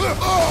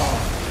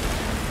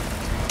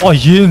 아,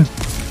 얘는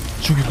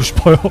죽이고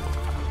싶어요.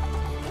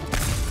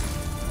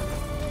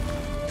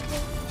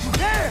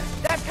 There!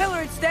 That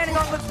pillar it's standing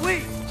on looks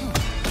weak!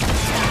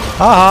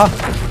 하하.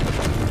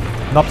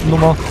 나쁜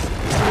놈아.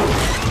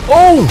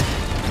 오우!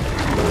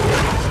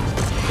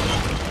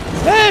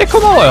 에이,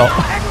 고마워요.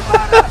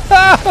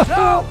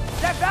 No!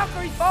 That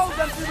Valkyrie followed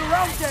them through the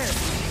road there!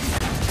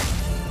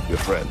 Your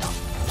friend.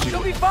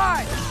 She'll be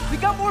fine! We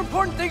got more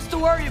important things to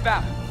worry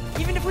about!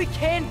 Even if we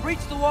can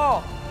breach the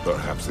wall!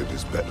 Perhaps it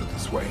is better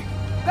this way.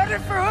 Better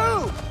for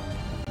who?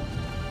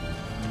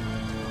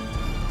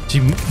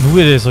 지금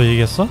누구에 대해서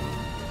얘기했어?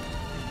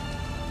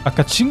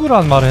 아까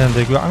친구라는 말을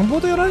했는데 그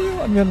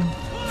앙보대라니 아니면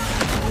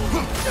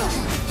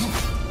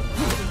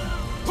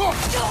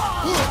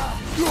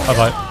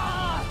아봐.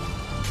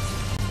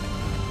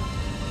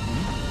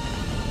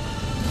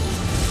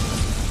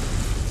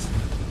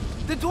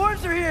 The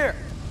dwarves are here!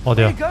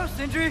 어디야? Here you go,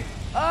 Sindri!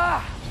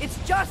 Ah, it's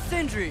just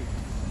Sindri!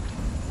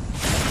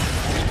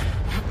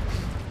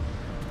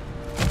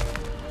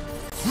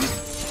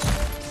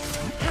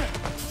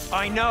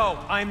 I know,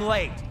 I'm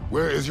late.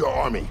 Where is your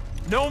army?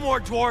 No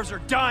more dwarves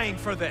are dying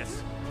for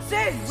this.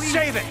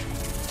 Save it!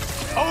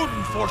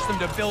 Odin forced them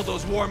to build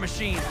those war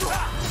machines.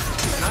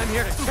 And I'm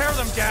here to tear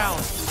them down.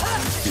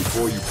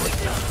 Before you break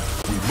them,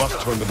 we must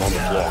turn them on the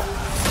floor.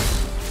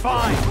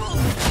 Fine.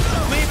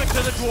 Leave it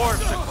to the dwarves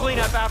to clean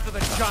up after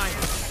the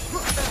giants.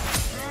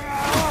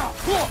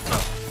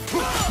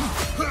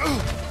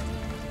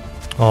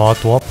 아,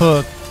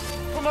 도아프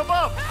From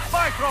above,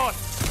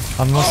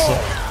 Bifrost! 안 넣었어.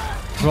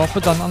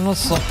 도아프도 안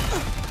넣었어.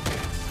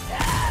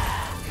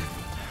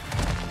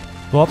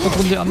 도아프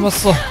군대 안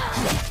넣었어.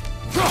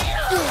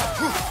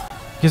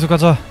 계속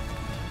가자.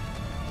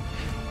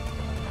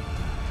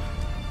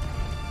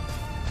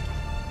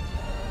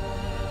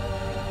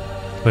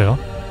 왜요?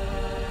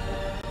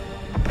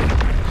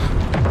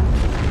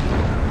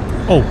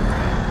 오.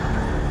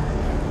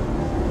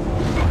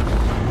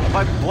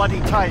 About bloody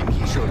time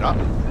he showed up.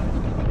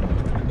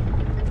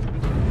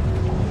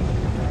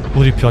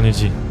 우리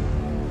편이지.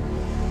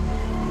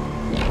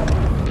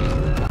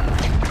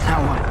 Now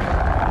what?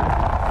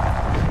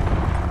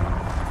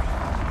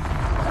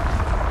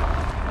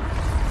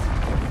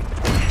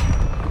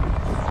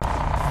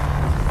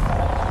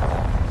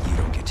 You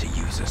don't get to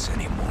use us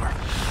anymore.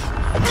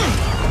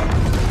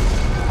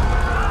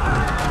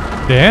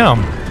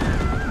 Damn.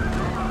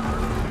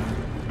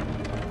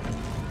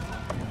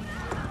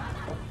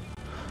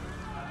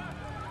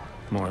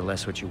 More or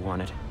less what you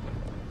wanted.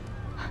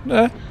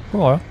 네,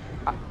 고마워요.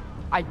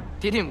 I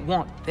didn't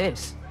want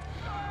this.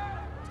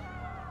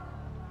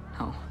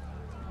 No.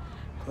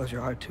 Close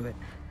your heart to it.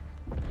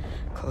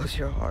 Close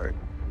your heart.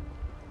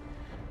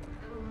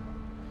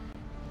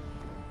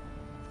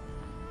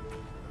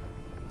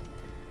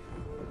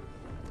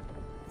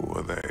 Who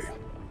are they?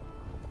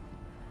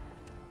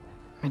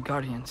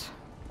 Midgardians.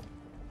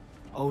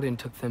 Odin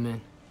took them in.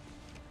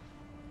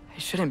 They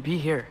shouldn't be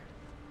here.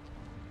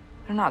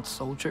 They're not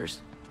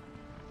soldiers.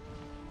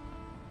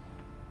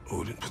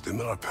 Odin put them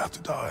in our path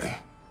to die.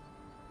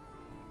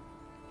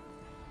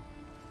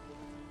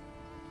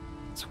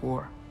 It's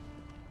war.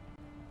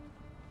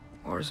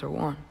 Wars are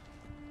won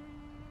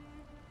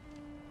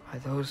by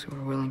those who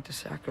are willing to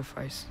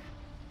sacrifice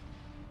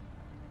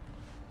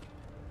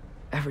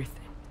everything.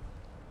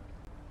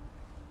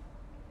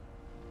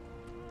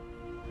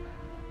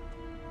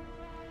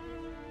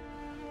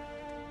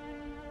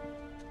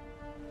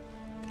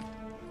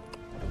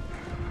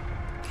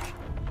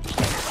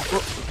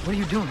 What are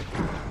you doing?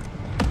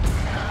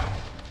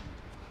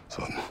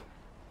 Son,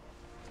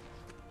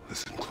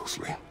 listen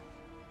closely.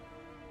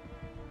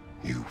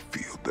 You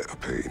feel their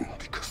pain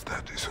because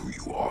that is who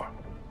you are.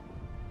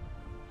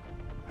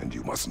 And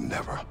you must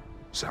never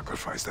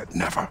sacrifice that.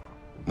 Never.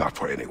 Not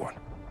for anyone.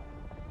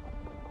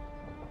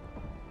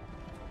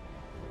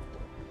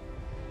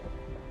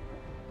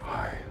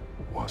 I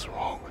was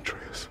wrong,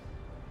 Atreus.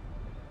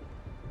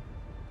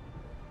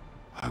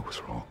 I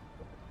was wrong.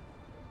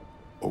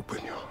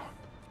 Open your heart.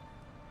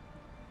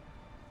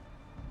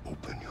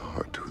 Open your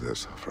heart to their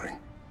suffering.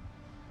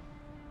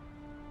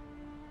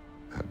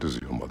 That is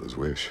your mother's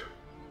wish.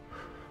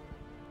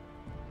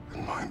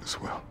 And mine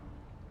as well.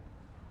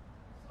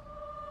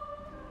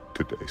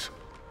 Today's.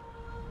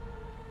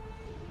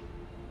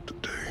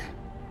 Today,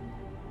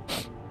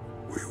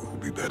 we will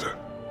be better.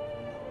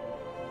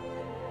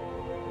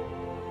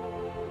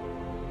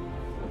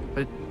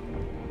 But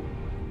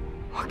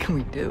what can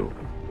we do?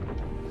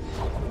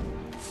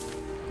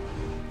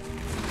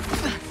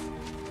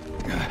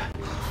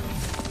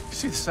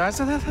 See the size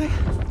of that thing?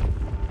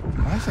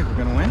 I think we're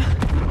gonna win.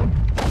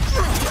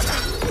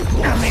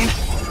 I mean,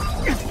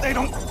 if they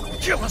don't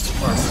kill us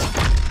first.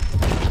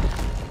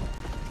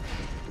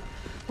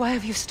 Why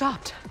have you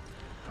stopped?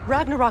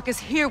 Ragnarok is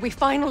here. We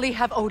finally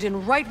have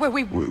Odin right where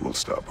we... We will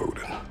stop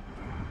Odin.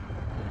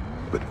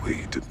 But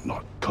we did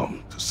not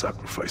come to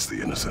sacrifice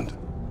the innocent.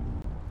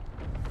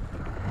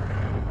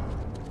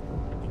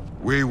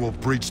 We will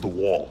breach the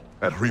wall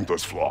at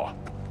Hrimthor's Flaw.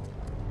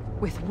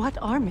 With what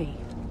army?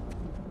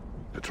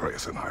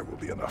 Atreus and I will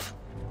be enough.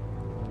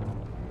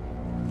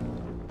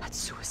 That's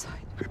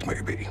suicide. It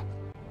may be.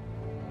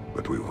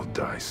 But we will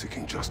die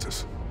seeking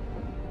justice,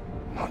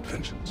 not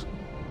vengeance.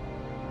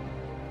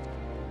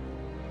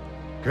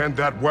 Can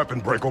that weapon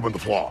break open the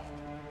flaw?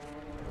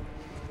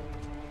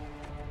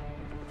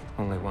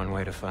 Only one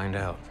way to find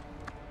out.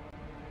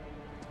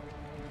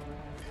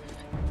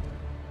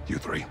 You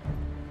three.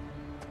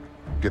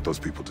 Get those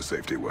people to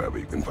safety wherever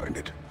you can find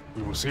it.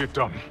 We will see it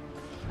done.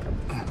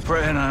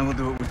 Freya and I will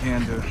do what we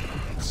can to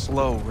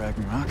slow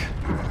Ragnarok.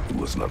 He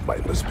was not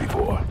mindless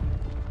before.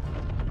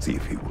 See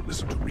if he will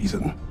listen to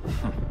reason.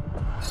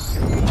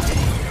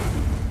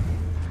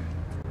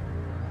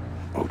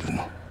 Odin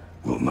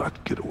will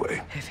not get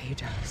away. If he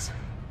does,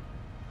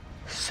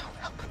 so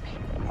help me.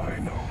 I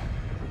know.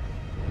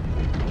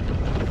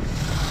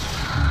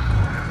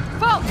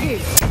 Falky!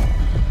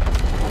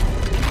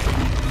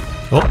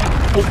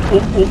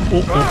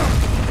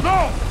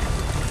 No!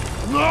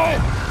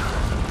 No!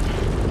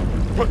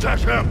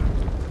 Protect him!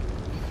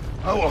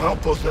 I will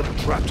help those that are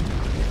trapped.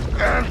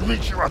 And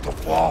meet you at the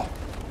fall.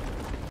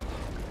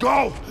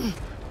 Go!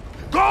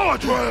 Go,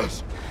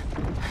 Atreus!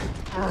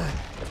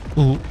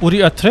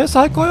 우리 아트레스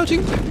할 거예요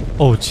지금?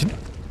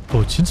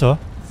 진짜?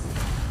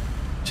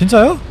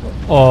 진짜요?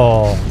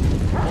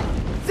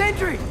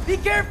 Sentry, be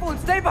careful and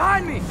stay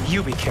behind me.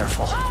 You be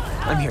careful.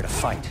 I'm here to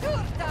fight.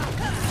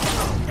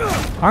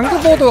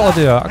 앙그보드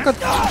어디야? 아까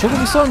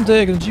조금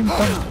있었는데 그럼 지금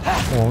딱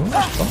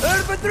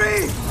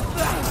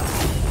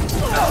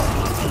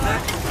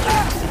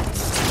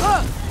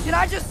Can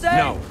I just say?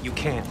 No, you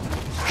can't.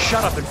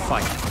 Shut up and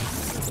fight.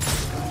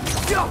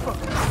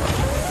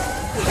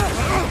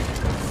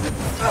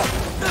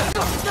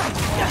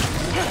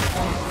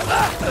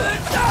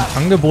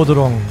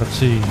 앙그보드랑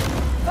같이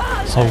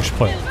싸우고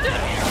싶어요.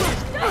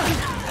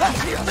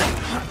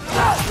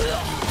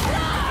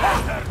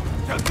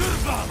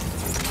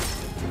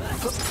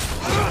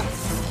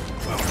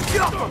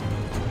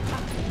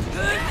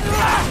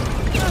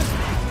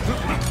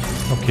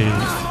 오케이,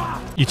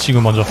 이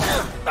친구 먼저.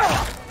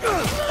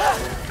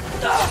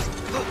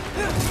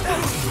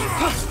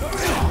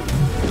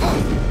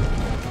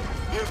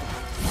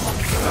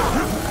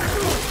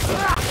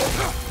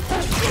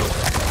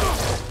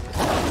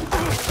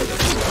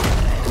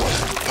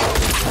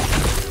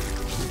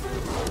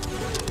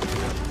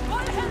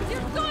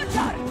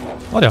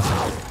 어디야?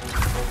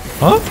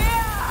 어?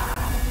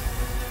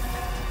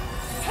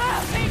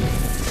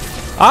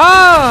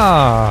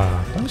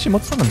 아, 당시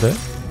못 썼는데.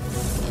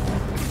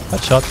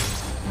 샷.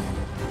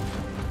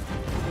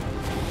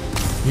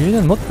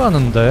 얘는 못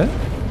봤는데.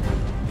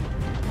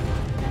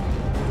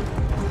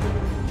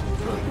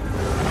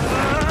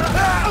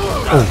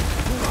 오.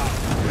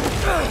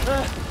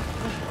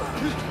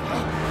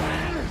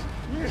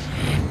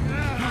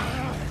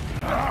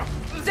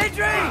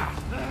 Sentry!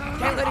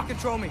 Can't let it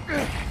control me.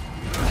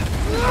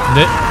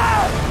 네.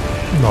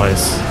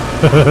 나이스.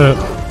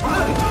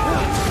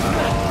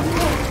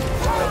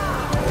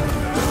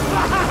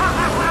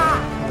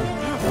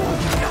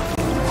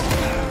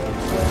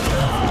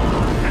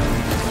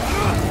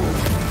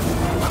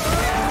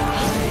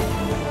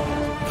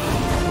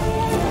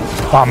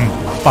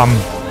 빰빰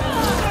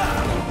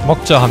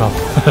먹자 하나.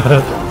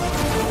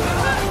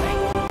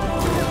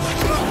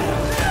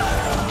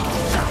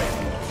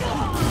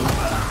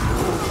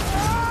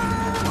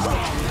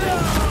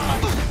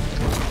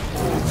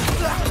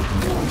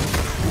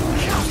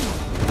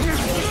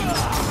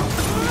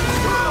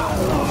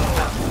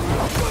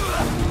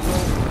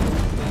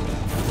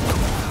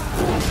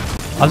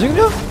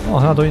 아직요?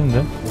 하나 더 있는데.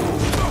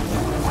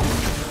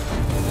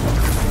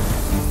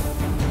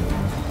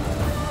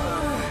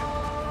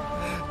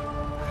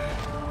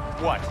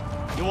 What?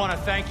 You want to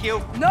thank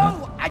you?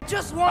 No, I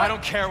just want... I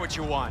don't care what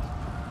you want.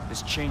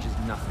 This changes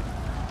nothing.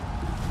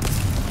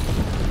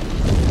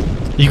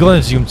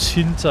 이거는 지금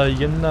진짜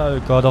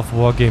옛날 God of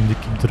War 게임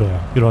느낌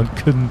들어요. 이런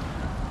큰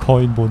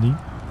거인 보니,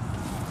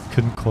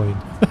 큰 거인.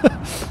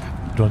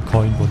 이런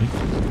거인 보니.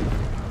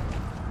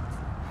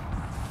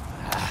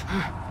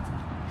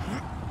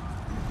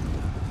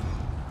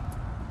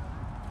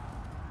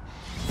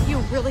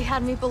 really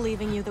had me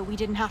believing you that we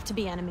didn't have to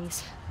be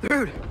enemies.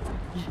 Dude,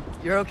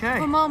 you're okay.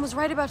 But Mom was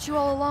right about you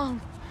all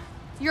along.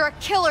 You're a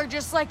killer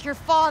just like your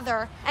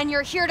father, and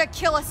you're here to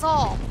kill us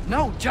all.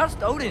 No,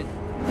 just Odin.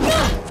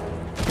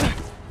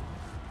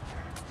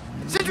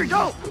 Sindri,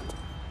 go!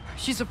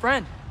 She's a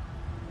friend.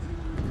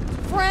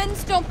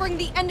 Friends don't bring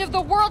the end of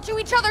the world to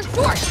each other's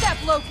doorstep,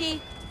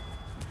 Loki!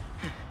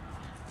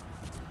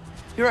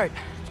 You're right.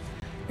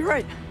 You're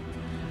right.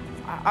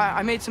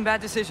 I made some bad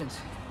decisions.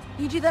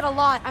 You do that a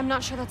lot. I'm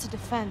not sure that's a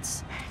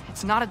defense.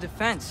 It's not a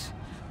defense.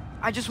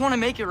 I just want to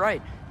make it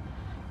right.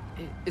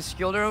 Is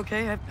Skilder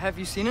okay? Have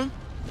you seen him?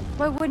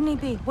 Why wouldn't he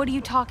be? What are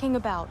you talking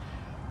about?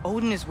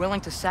 Odin is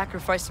willing to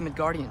sacrifice the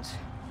Midgardians.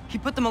 He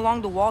put them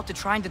along the wall to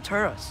try and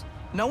deter us,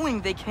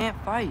 knowing they can't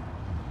fight.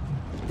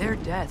 Their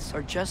deaths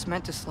are just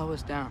meant to slow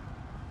us down.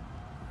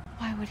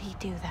 Why would he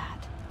do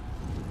that?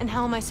 And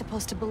how am I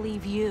supposed to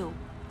believe you?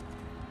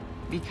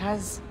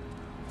 Because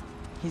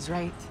he's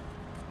right.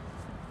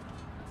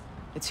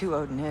 It's who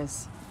Odin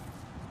is.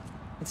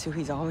 It's who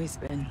he's always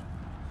been.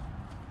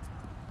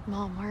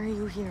 Mom, why are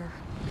you here?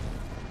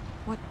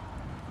 What?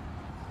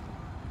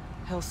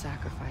 He'll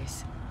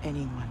sacrifice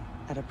anyone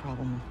at a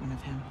problem in front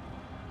of him.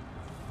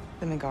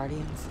 The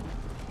Midgardians.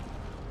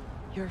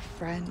 Your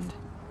friend.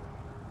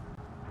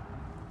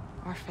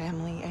 Our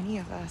family, any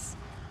of us.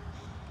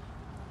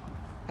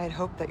 I'd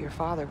hoped that your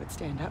father would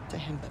stand up to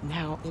him, but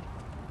now it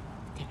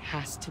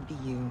has to be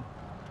you.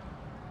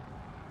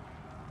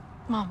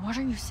 Mom, what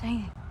are you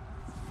saying?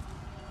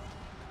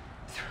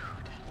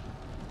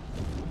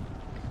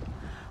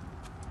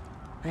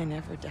 I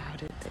never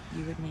doubted that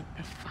you would make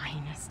the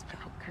finest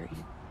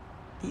Valkyrie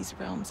these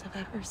realms have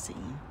ever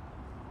seen.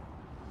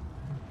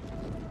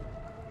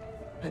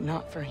 But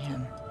not for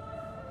him.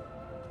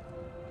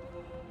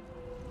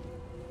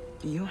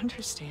 Do you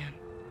understand?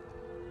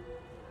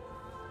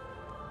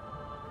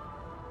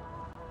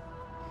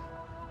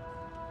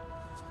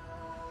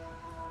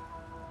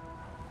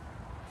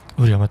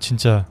 우리 아마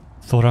진짜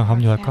소랑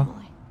합류할까?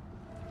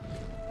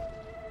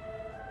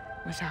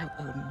 Without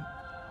Odin,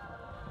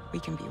 we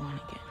can be one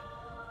again.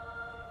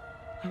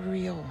 A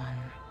real one.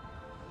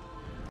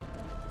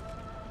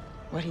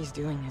 What he's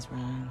doing is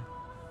wrong.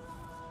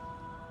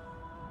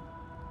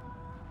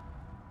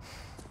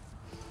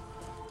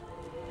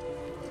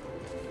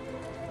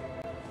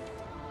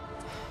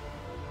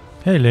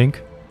 Hey,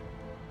 Link.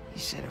 He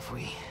said if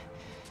we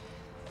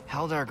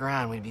held our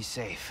ground, we'd be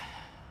safe.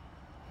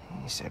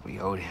 He said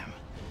we owed him.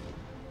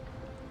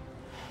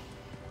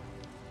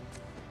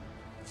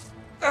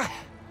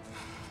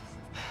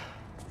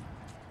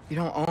 You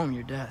don't owe him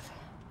your death.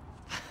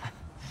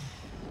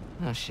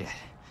 No shit.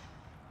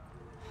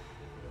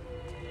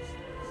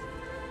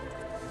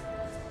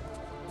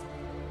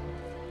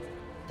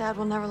 Dad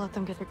will never let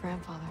them get their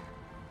grandfather.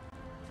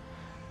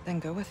 Then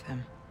go with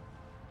him.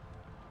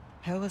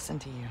 He'll listen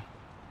to you.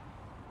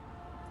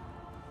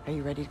 Are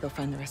you ready to go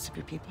find the rest of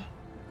your people?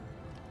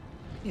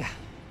 Yeah.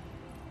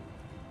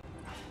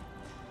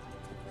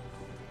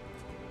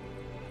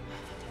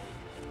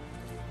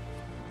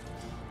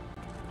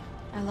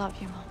 I love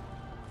you, Mom.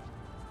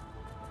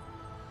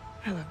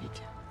 I love you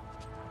too.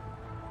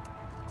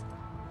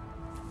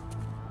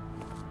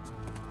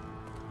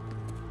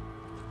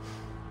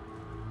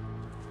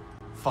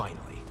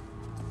 Finally.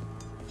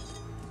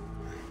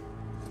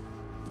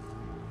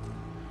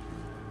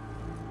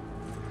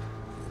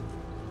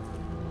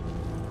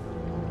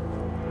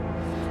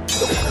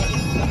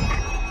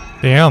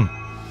 Damn.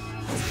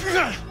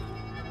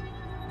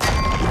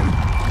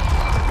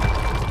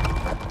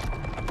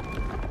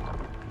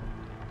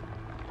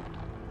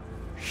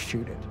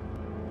 Shoot it.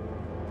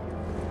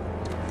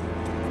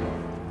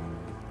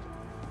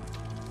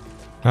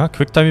 아,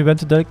 퀵타임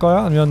이벤트 될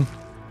거야? 아니면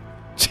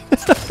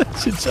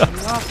진짜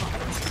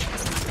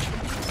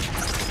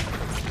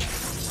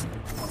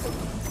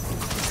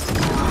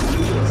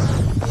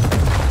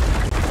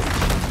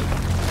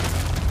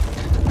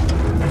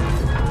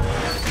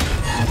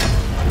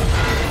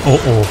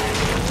오오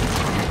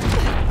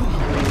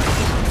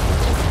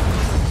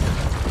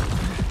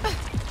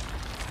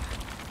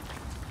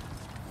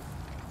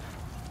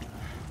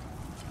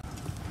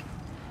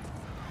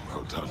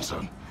Well done,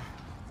 son.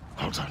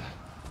 Well done.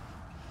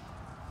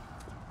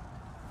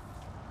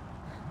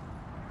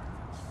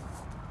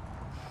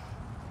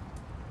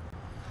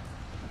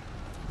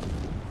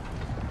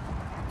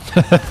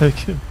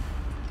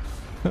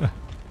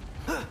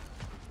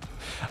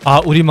 아,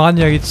 우리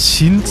만약에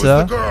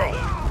진짜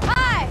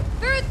Hi!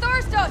 Through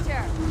Thor's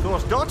daughter!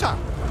 Thor's daughter?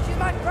 She's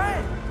my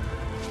friend!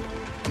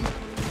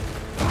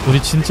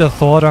 우리 진짜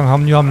소랑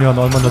합류하면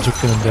얼마나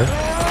좋겠는데?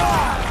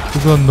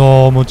 그건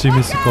너무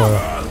재밌을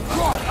거야.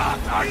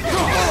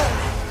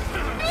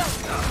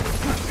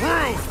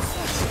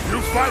 You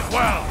fight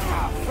well.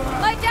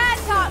 My dad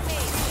taught me!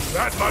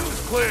 That much is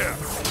clear.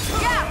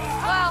 Yeah,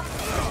 well,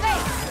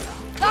 thanks.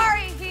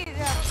 Sorry,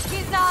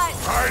 he's not...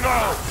 I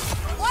know.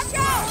 Watch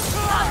out!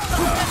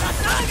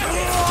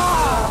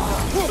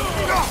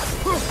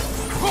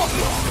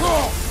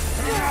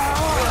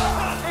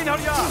 Hey, no,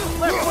 yeah,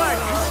 left leg.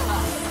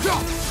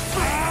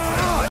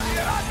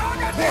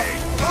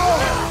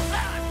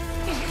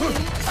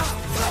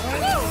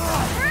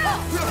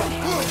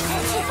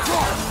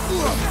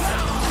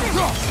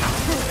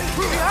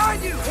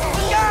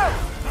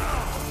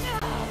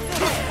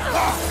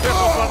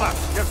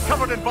 It's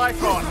covered in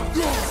Bifrost.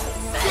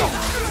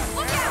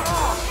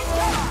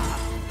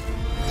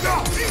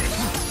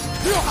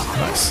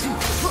 Nice.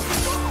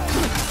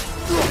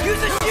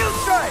 Use a shield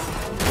strike!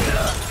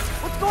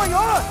 What's going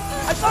on?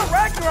 I thought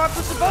Ragnarok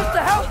was supposed to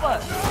help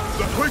us!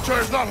 The creature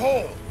is not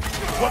whole.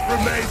 What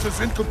remains is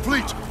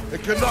incomplete.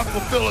 It cannot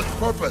fulfill its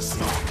purpose.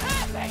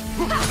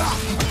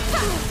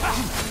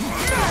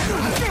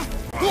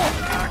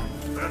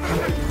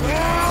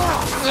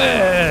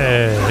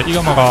 네,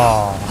 이거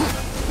먹어.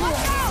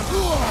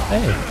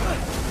 네.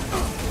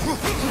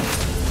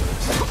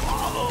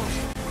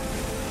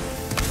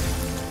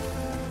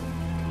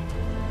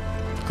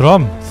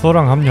 그럼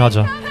소랑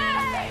합류하자.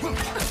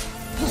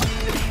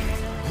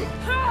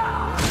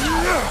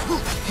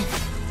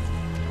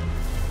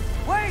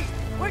 Wait!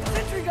 Where'd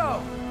Sentry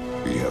go?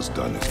 He has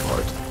done his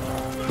part.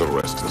 The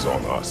rest is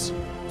on us.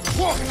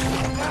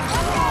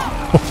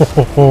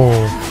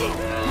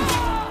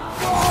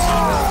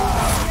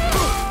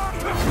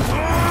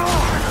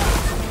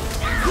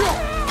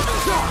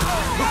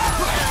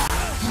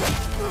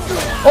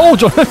 오,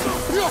 저.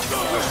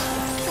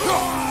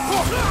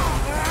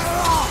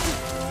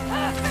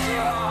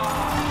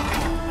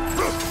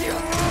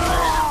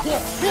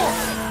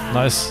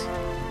 나이스.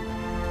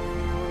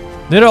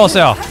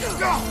 내려오세요.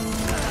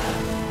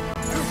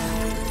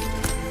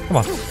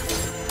 가만.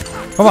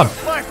 가만.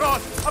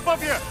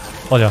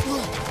 어디야?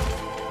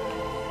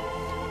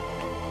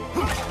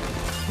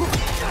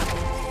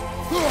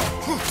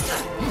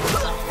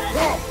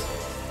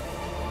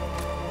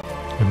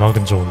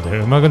 음악은 좋은데.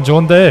 음악은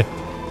좋은데.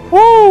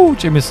 오,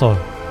 재밌어.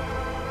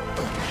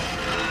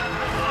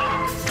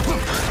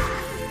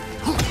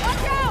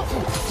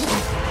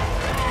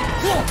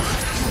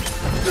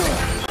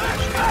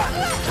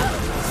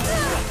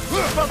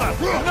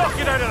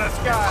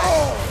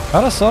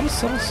 알았어,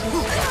 알았어, 알았어.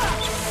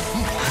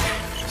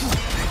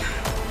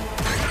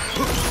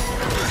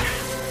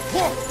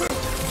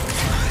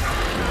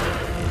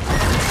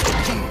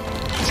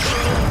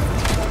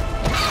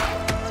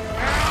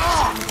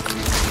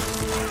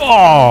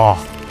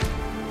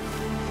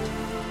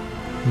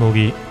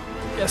 목이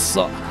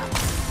깼어.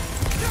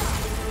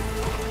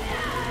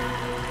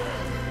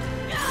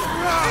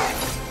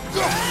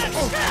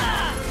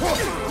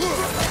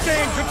 Stay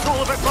in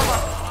control of it, brother.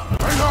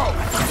 I know.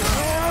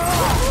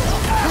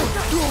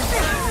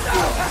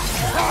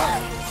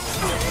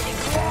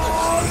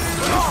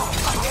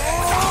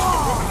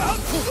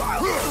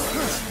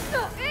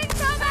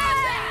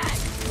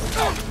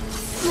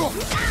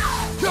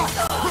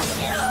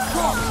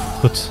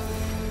 굿.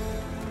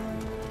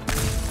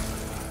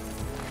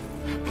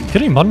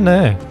 길이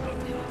많네.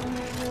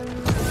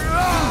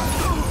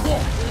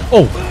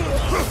 오.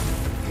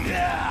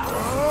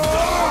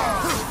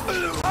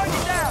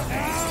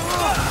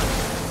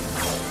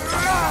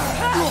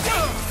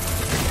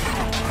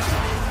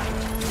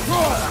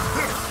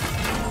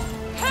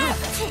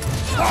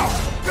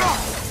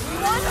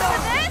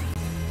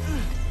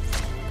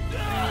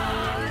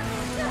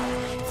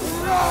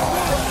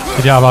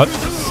 이제 아마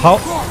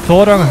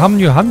소랑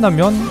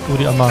합류한다면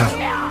우리 아마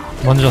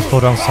먼저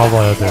소랑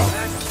싸워야 돼요.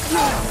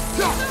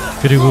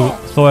 그리고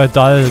소의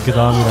딸 그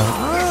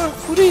다음이랑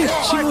우리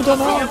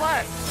친구잖아.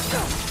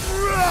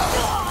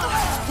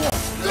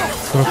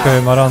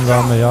 그렇게 말한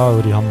다음에 야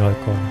우리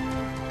합류할 거.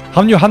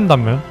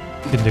 합류한다면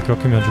근데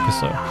그렇게 하면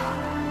좋겠어요.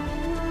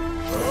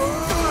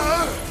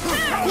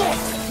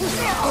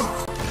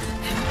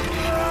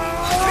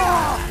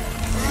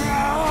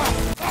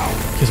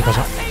 계속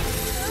가자.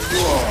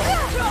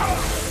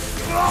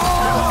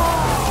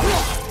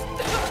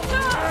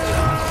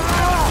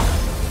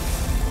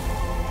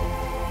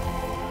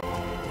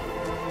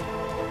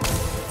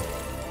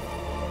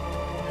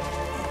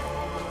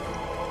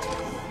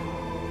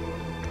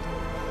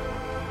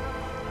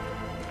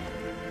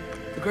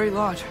 The Great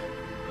Lodge.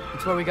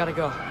 That's where we gotta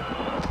go.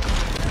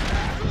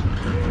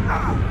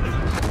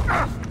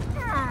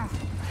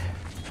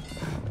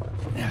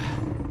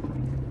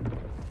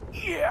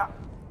 Yeah.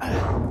 I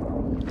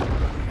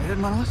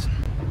didn't want to listen.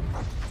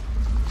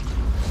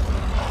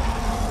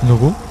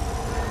 누구?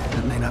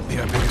 That may not be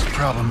our biggest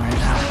problem right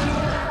now.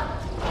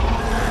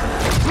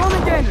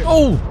 Roman danger!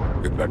 Oh!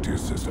 Get back to your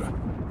sister.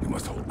 You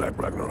must hold back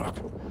Ragnarok.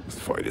 This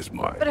fight is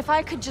mine. But if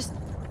I could just...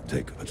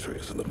 Take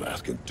Atreus and the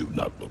mask and do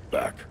not look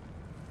back.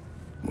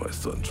 My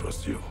son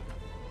trusts you,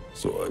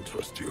 so I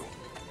trust you.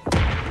 Get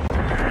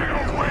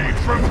away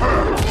from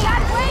her!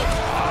 Dad, wait!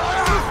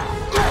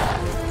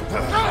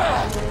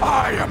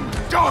 I am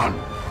done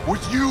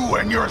with you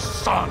and your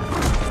son!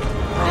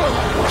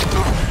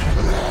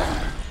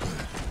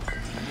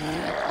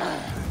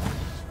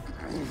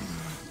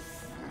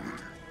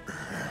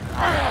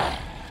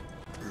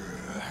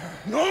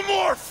 No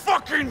more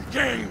fucking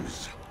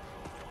games!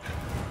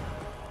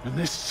 And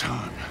this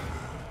time,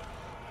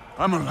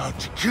 I'm allowed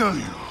to kill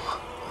you.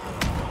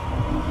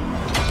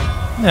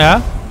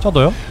 네,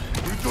 저도요.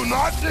 We do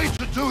not need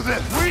to do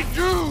this. We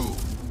do.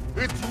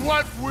 It's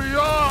what we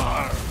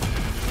are.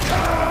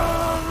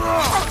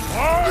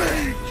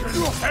 I can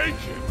take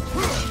it.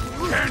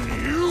 Can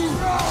you?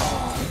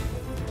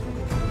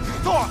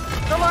 Thor,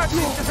 the last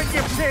needs to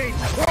forgive change.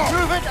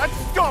 Prove it and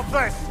stop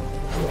this.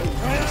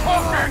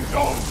 Talking's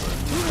over.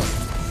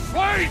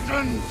 Wait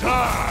and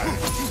die.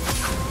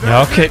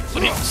 야, 오케이.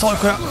 우리 싸울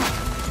거야.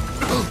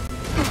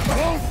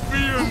 Won't be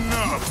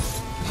enough.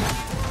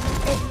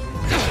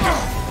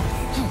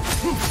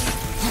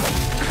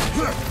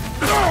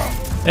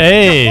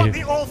 에이. What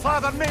the All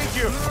Father made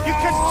you. You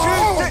can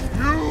choose it.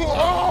 You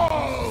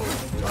all.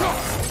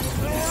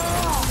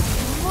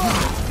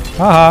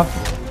 하하.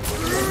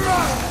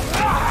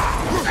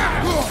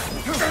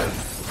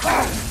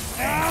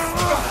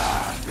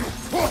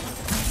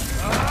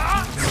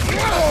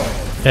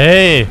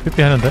 에이,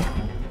 삐삐 하는데.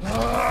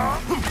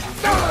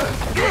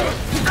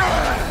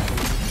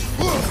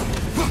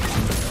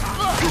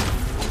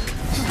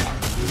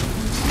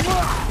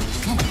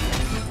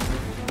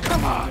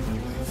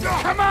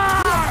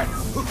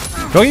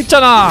 여기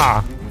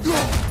있잖아.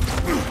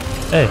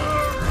 에이,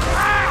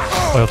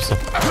 어이없어.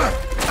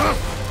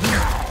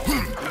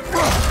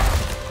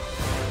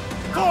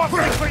 Thor,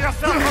 think for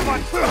yourself for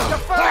once. The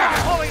fire's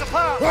falling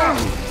apart.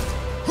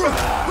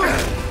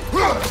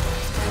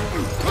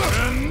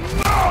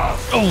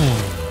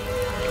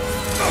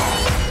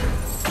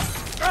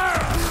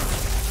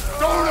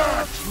 Don't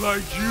act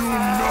like you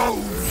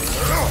know.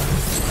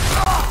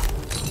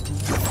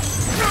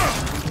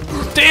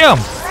 Damn!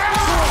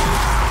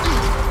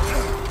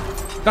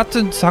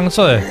 같은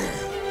상처에.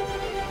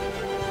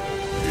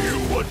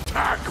 You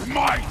attack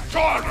my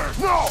daughter.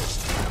 No,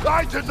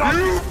 I did not.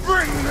 You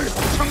bring this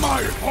to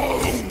my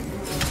home,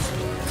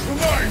 to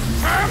my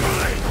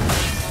family.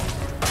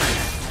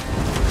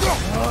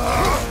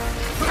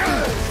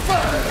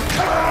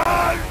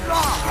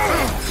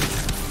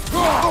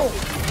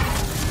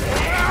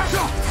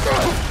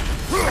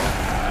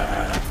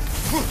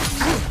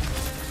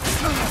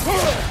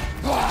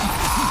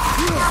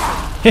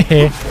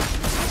 헤헤.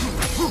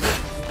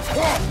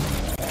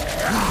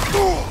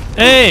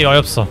 에이,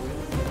 어이없어.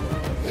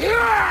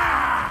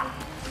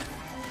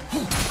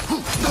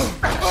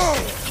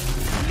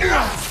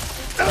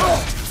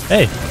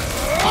 에이,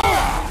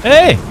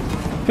 에이,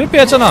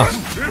 삐삐했잖아. If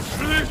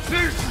this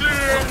is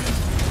it,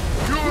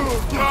 you'll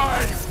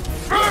die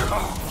first.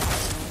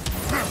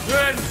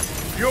 Then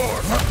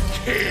you're a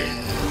king.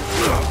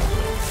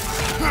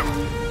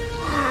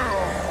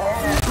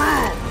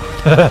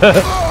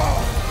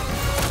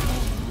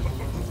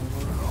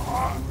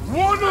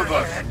 One of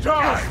us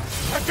died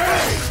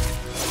today.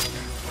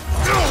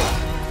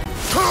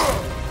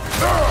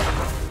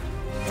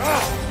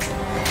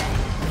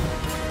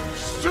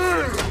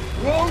 Still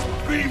won't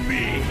be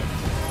me.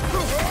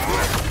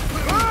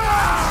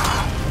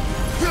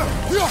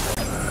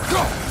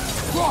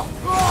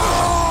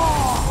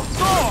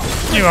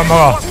 이거 안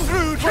먹어.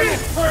 Keep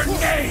her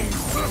name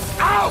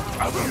out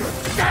of your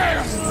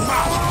damn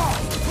mouth.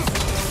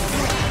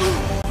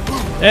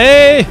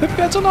 에이,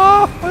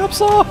 삐삐했잖아.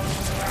 어이없어.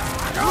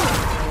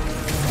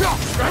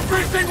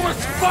 Everything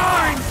was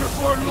fine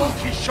before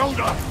Loki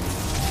showed up.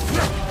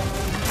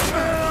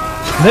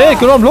 네,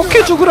 그럼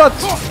로켓 죽으라.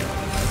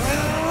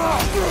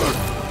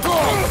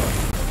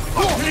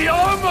 He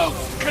almost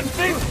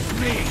convinced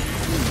me.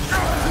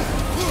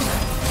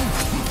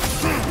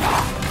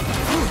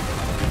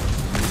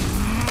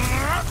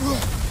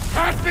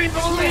 Had me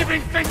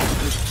believing things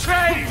would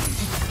change.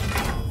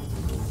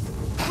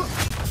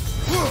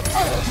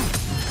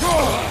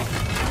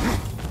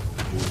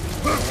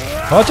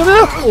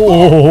 어쩌면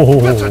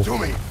오. Listen to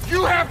me.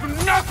 You have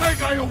nothing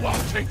I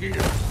want to hear.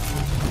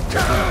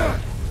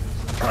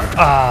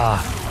 아.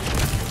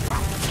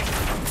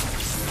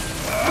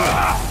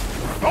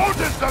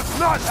 Odin does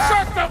not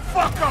shut the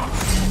fuck up.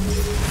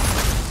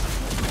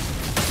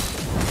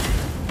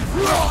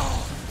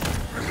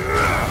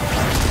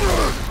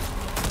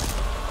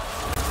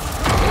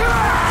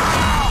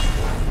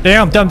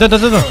 damn.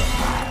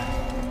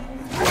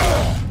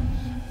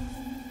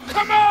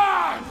 Come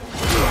on.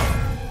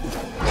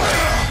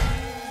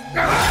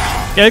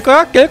 깰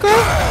거야? 깰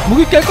거야?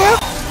 무기 깰 거야?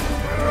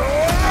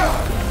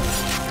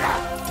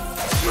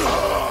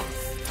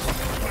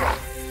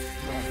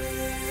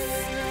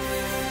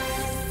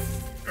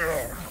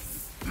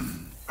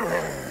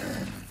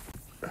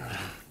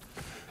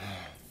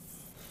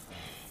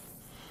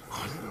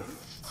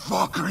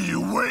 What are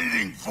you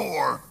waiting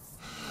for?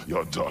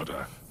 Your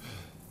daughter.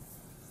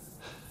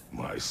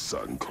 My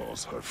son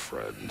calls her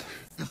friend.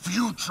 If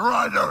you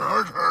try to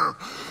hurt her...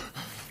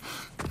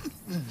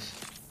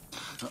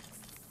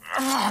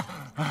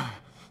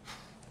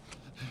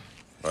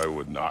 I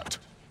would not.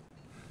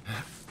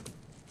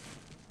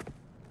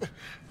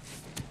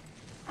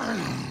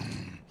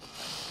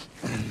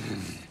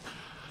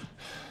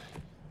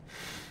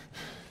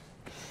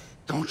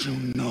 Don't you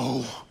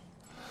know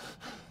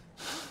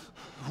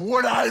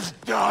what I've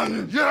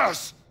done?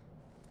 Yes!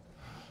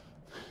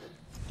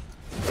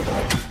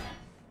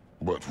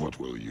 But what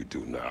will you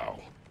do now?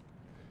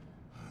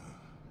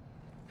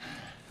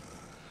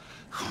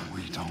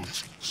 We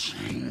don't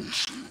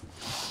change.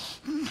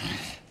 We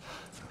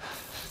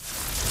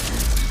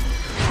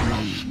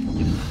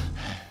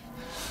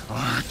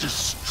are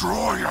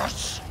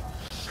destroyers.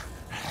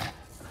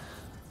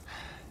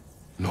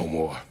 No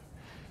more.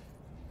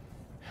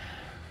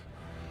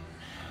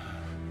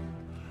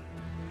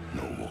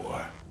 No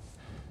more.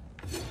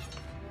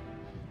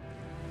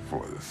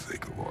 For the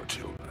sake of our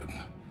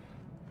children,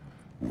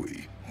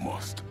 we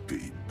must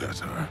be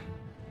better.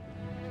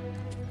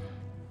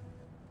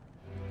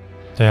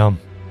 Damn.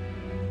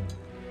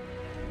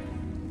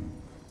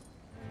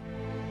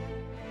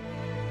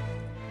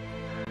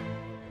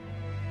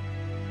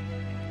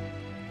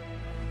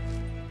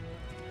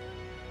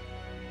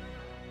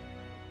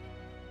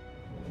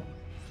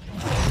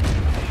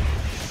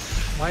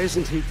 Why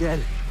isn't he dead?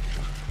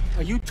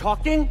 Are you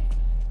talking?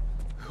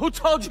 Who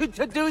told you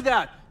to do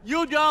that?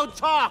 You don't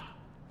talk.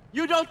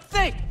 You don't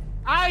think.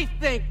 I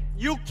think.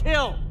 You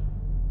kill.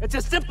 It's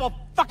a simple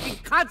fucking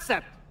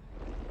concept.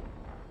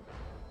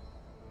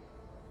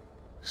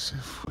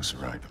 Sif was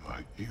right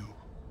about you.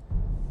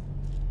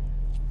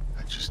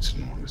 I just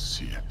didn't want to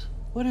see it.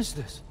 What is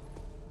this?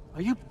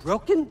 Are you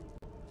broken?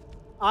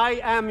 I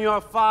am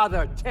your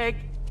father. Take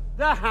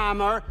the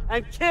hammer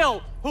and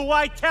kill who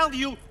I tell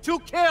you to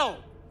kill.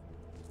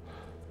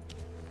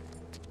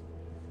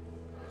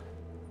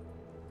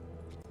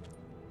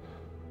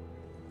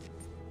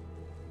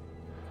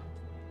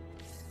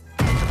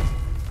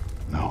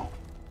 No.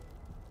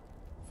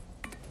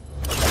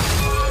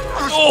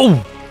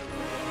 Oh!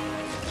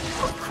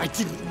 I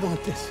didn't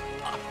want this.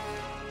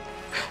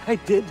 I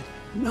did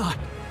not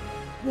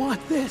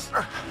want this.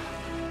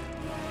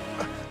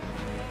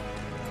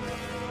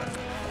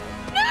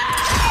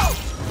 No!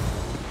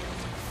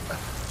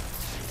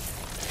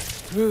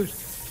 Dude,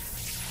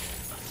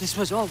 this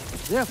was all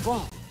their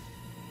fault.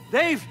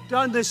 They've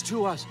done this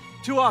to us,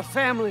 to our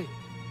family.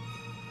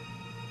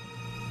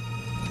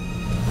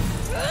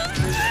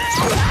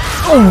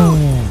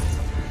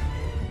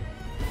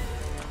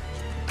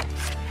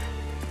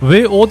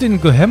 왜 어딘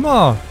그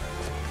해마?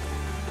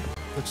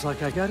 Looks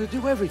like I gotta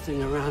do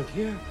everything around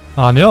here.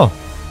 아니요.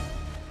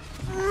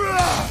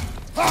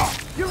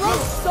 Your own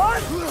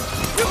son?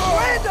 You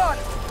planned on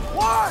it!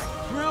 Why?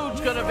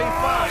 Rude's gonna be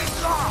fine.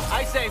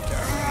 I saved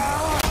her.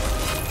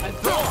 And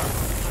Thor.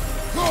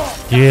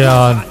 예,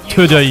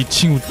 튀어져 이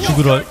친구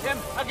죽으러.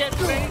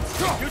 Against me.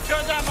 You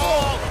turned them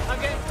all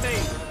against me.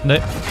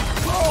 네.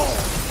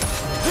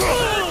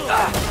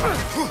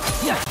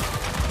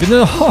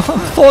 얘는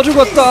써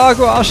죽었다.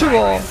 그거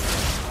아쉬워.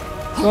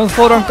 난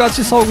서랑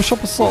같이 싸우고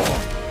싶었어.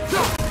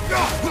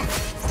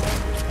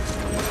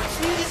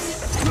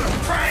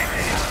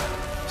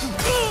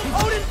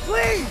 Odin,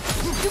 please!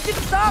 You can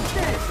stop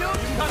this! You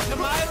come to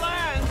my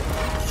land!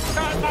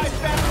 Turn my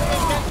family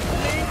against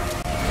me!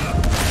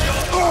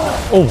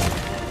 Oh!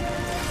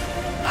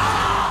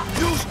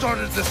 You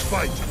started this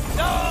fight!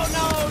 No!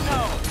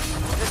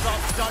 This all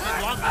started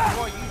long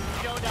before you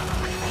showed up.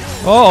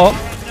 어어.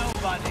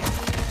 Nobody.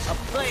 A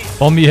place.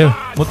 범위에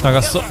못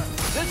나갔어.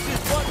 This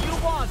is what you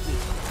wanted,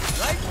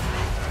 right?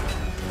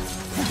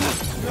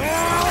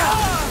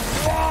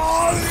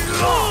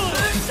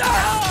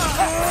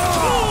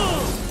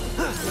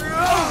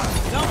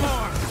 No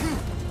more.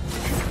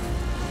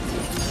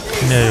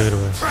 네, 여기로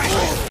가요.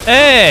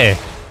 에이!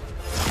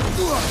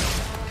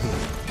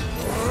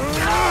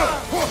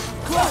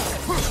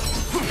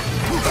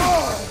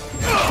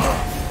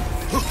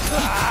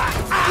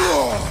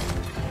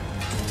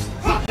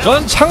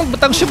 전 창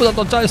당시보다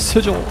더 잘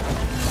쓰죠.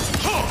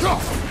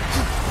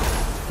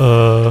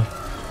 더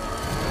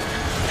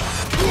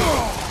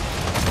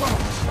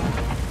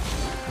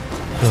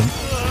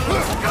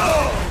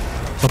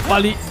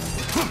빨리.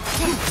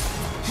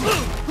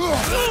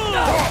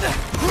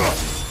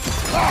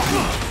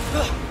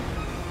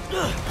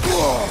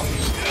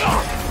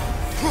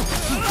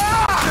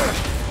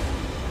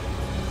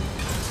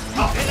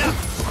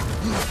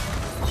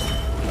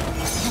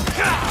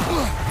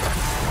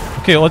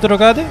 오케이, 어디로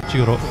가야 돼?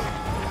 지구로.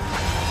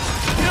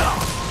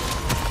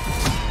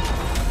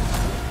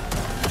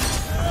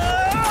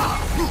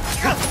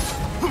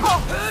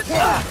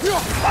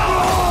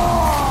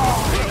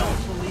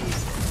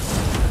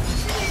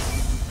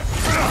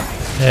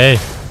 에이.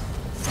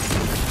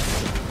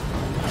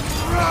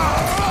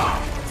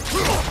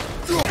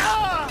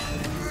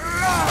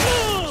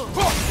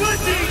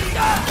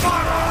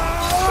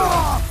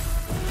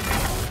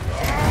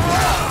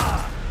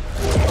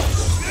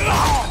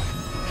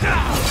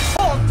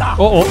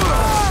 어어.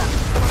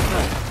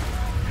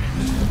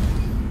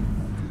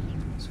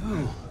 So,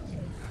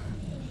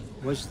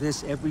 was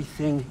this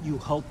everything you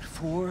hoped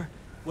for?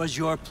 Was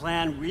your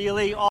plan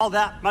really all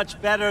that much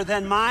better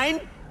than mine?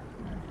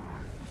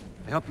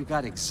 I hope you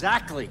got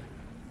exactly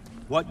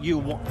what you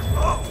want.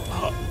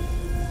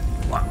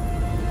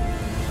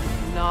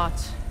 Not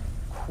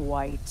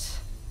quite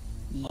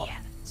yet.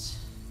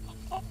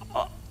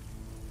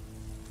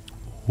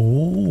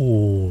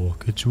 오,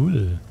 그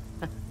줄.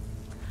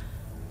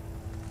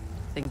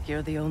 Think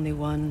you're the only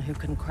one who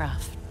can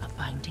craft a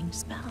binding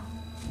spell?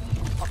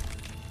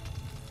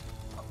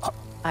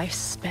 I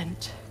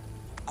spent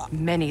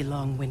many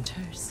long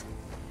winters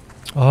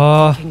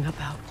아, thinking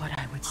about what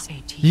I would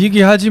say to you.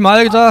 얘기하지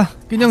말자.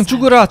 그냥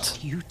죽으라.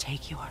 You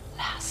take your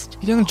last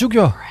그냥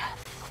죽여.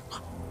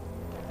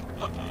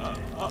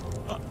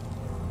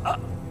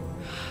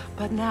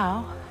 But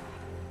now,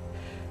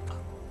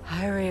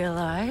 I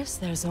realize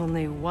there's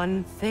only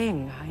one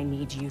thing I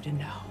need you to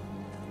know.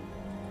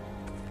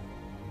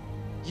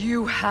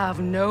 You have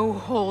no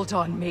hold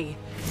on me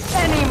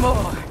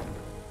anymore.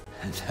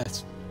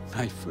 That's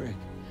my friend.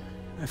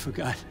 I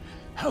forgot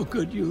how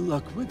good you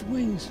look with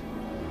wings.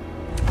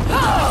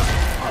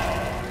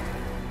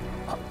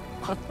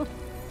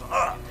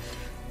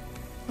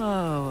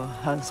 Oh,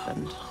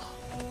 husband.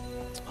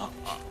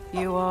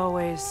 You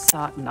always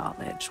sought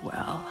knowledge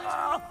well.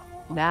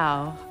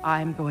 Now,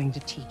 I'm going to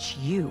teach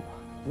you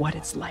what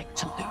it's like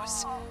to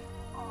lose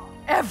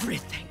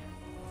everything.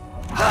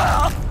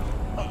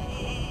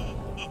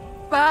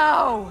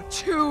 Bow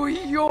to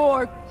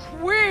your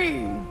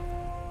queen!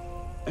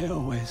 I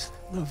always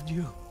loved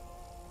you,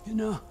 you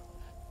know.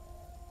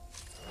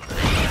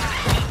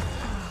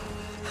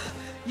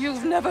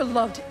 You've never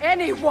loved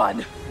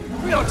anyone!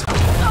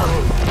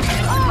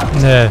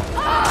 네.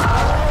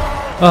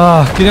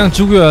 아, 그냥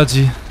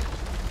죽여야지.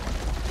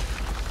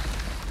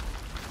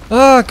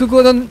 아,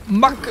 그거는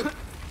막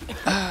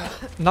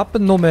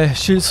나쁜 놈의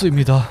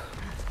실수입니다.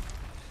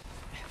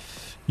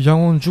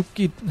 영혼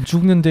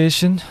죽는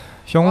대신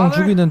영혼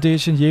죽이는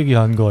대신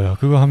얘기한 거야.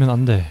 그거 하면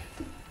안 돼.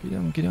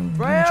 그냥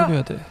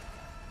죽여야 돼.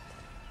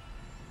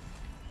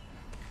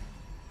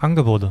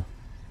 Angebot.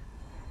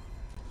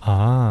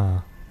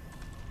 아.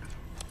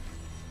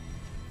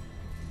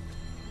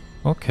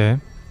 오케이.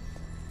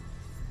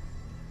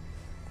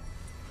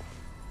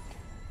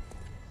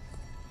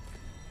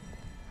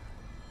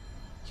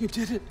 You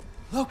did it,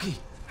 Loki.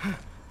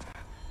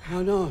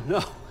 No,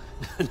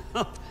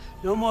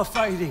 no more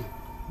fighting.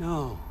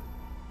 No,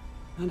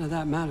 none of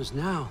that matters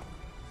now.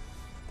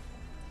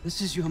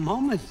 This is your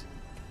moment,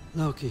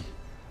 Loki.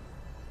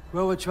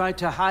 Groa tried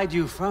to hide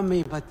you from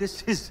me, but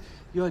this is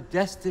your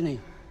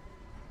destiny.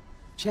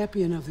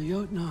 Champion of the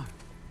Jotnar.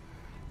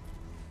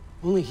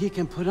 Only he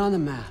can put on the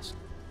mask.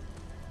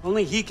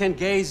 Only he can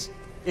gaze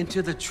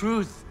into the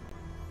truth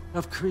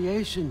of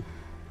creation.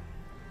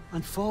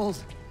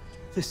 Unfold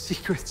the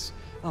secrets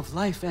of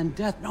life and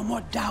death. No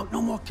more doubt,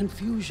 no more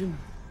confusion.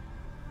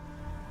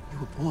 You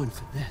were born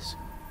for this.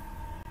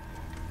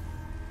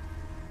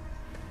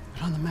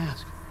 Put on the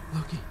mask,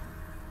 Loki.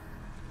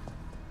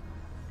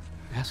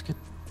 Ask it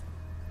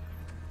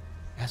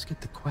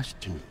the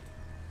question.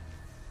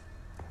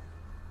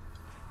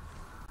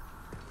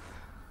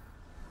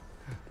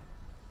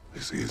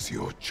 This is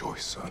your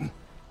choice, son.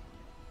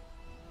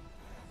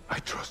 I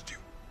trust you.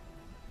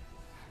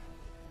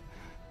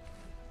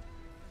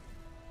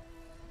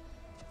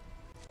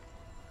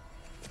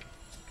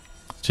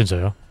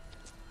 진짜요?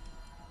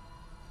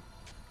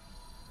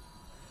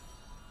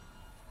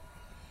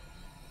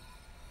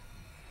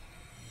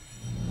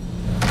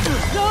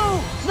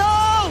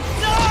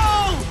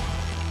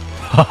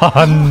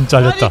 안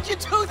잘렸다. How did you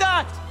do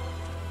that?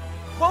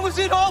 What was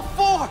it all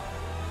for?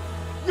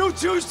 You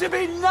choose to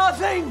be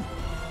nothing.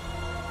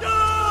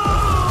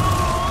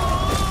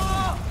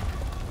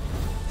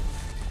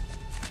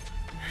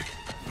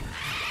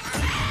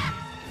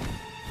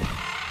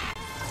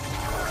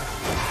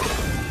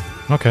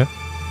 Okay.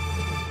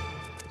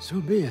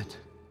 So be it.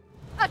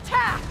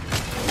 Attack!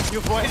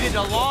 You've waited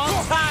a long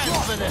time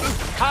for this,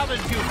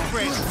 haven't you,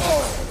 Chris?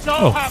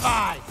 So have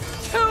I.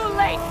 Too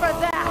late for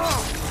that!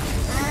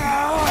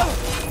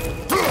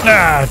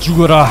 아,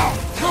 죽어라.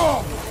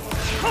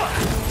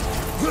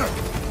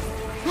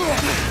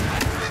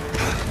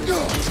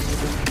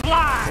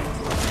 Fly!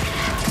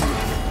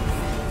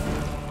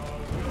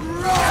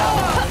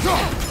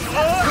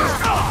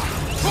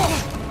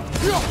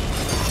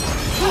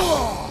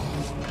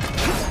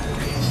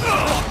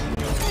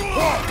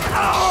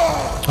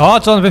 아,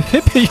 저는 왜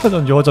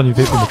페페이어는 여전히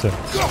페페 못해요.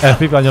 에,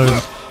 페페 아니라.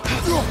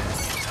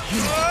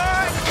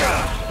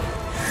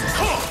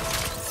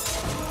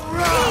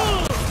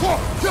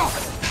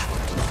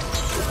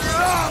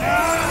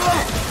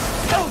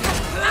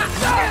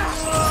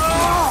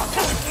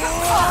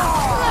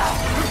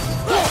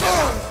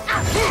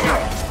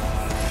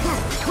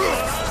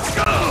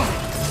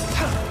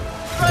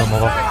 이거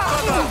먹어.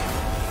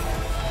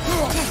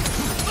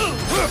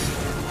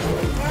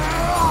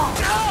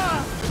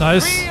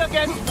 Nice. 3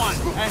 against 1.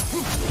 And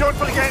don't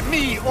forget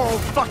me,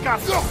 old fucker.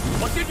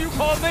 What did you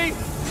call me?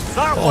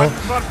 That one's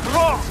for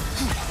Brock.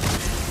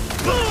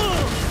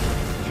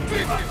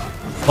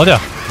 어디야?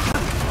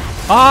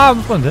 아,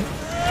 못 봤는데.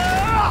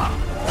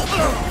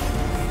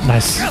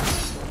 나이스.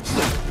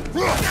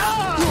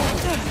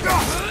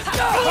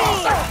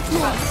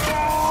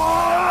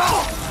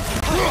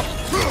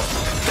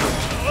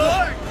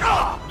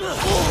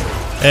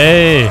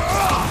 에이.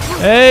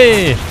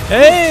 에이.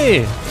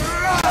 에이.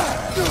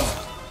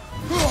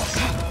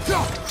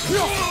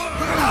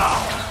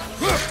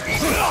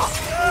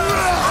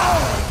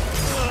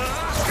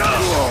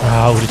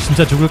 아, 우리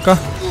진짜 죽을까?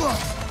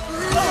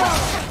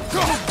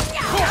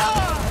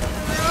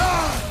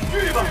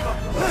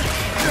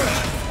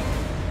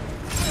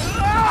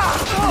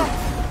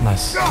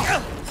 나이스.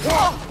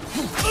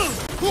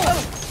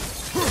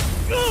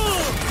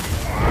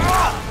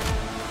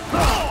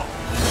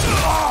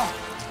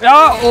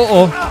 야,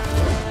 어.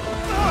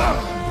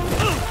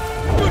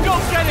 You don't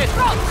get it.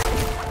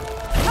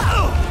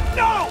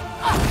 No.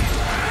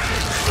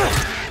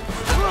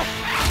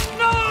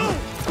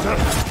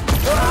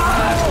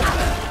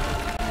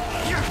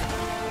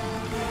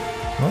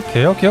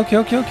 오케이.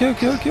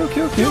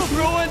 You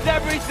ruined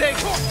everything.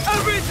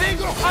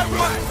 Everything I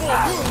worked for.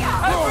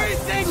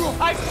 Everything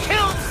I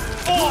killed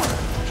for.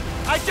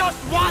 I just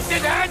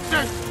wanted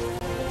answers.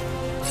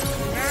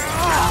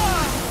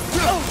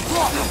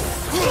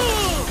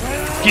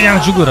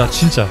 그냥 죽어라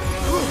진짜.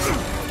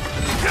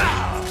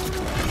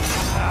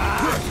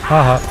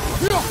 하하.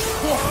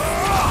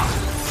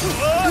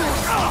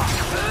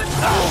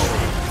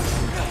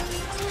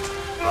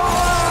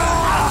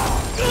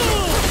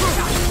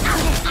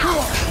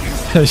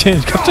 쟤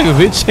갑자기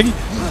왜 책이?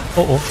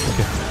 오케이.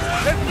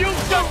 If you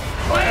just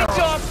played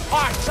your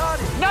part,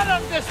 none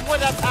of this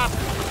would have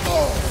happened.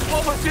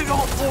 What was it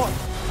all for?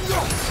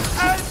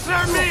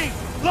 Answer me,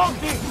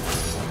 Loki.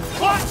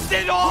 What's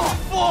it all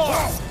for?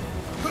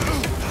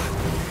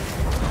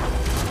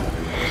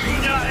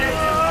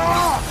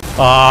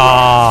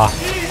 아.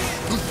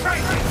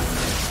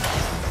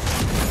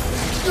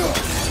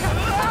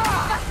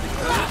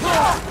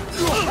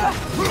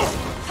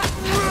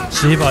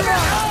 제발.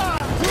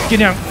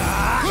 그냥.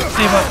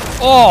 제발.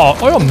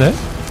 어렵네.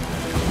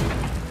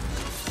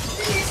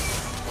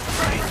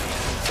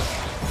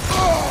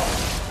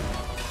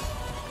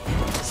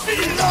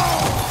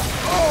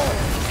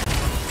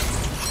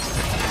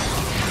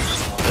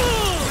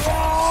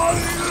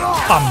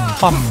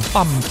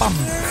 빰.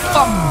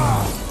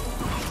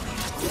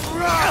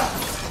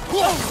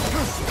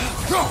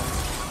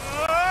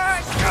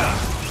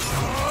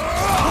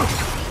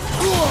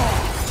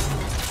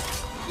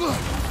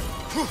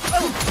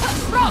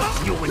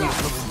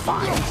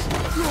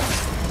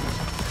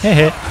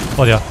 헤헤.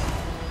 어디야?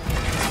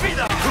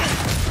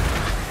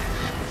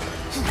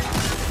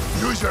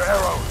 Use your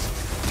arrows.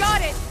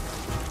 Got it.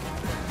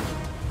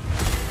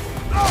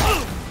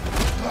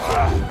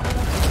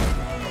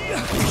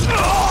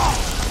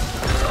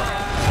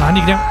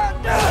 아니 그냥.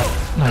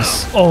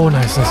 나이스. 오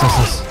나이스.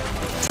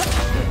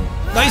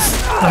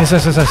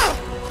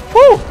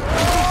 후.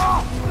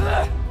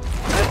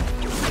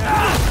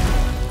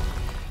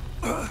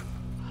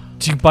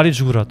 지금 빨리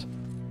죽으라.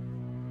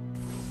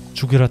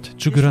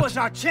 This was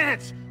our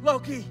chance,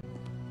 Loki.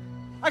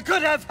 I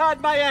could have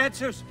had my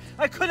answers.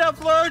 I could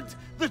have learned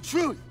the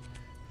truth.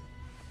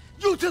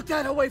 You took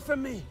that away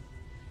from me.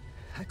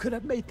 I could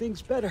have made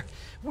things better.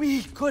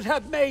 We could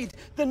have made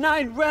the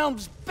 9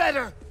 realms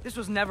better. This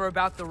was never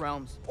about the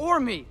realms or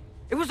me.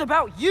 It was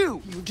about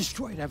you. You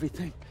destroyed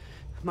everything.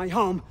 My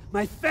home,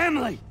 my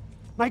family,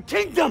 my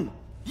kingdom.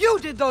 You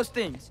did those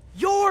things.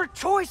 Your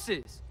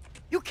choices.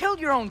 You killed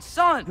your own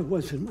son. It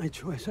wasn't my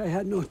choice. I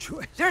had no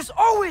choice. There's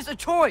always a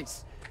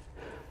choice.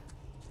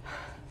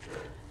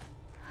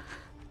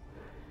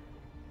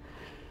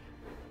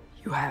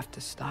 You have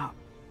to stop.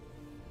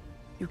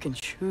 You can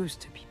choose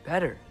to be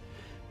better.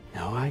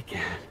 No, I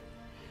can't.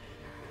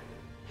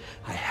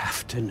 I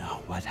have to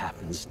know what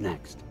happens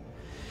next.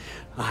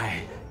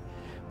 I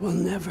will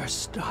never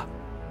stop.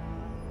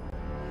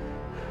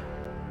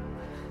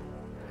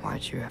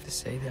 Why'd you have to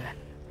say that?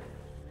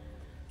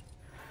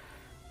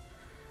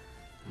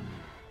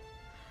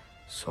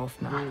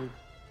 Sofna,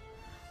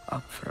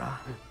 Apfra,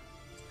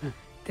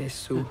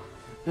 Desu,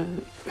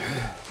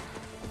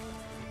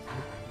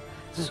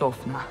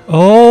 Sofna.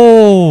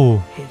 Oh.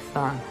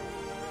 Hithan.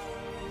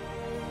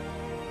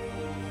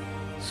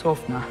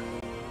 Sofna.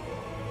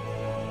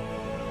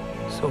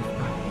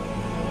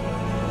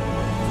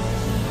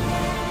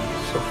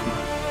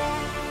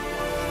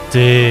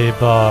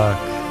 대박.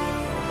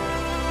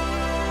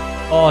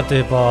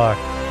 대박.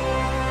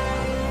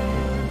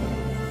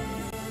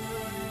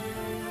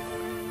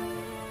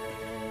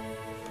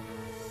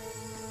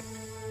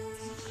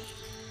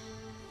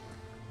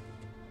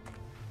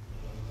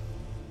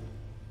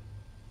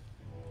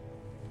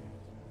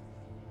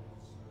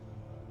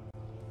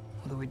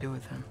 What do we do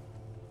with him?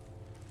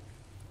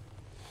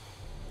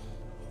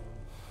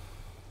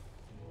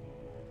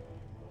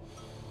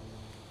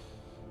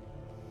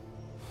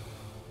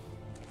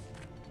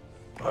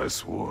 I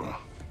swore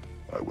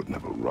I would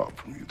never rob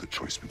from you the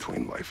choice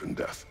between life and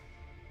death.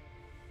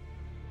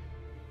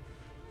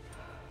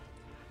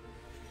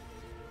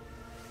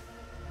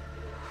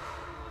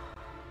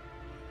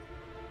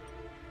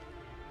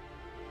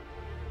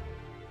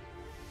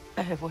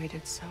 I have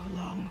waited so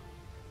long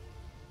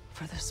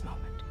for this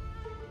moment.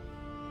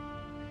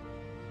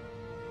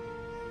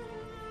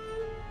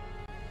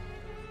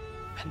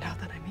 And now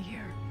that I'm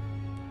here,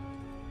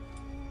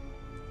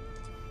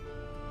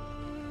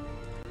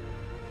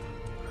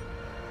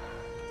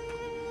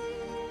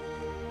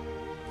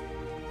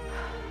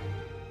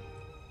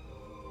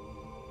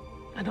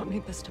 I don't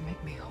need this to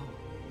make me whole.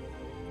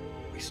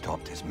 We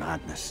stopped his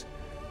madness.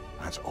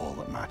 That's all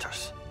that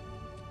matters.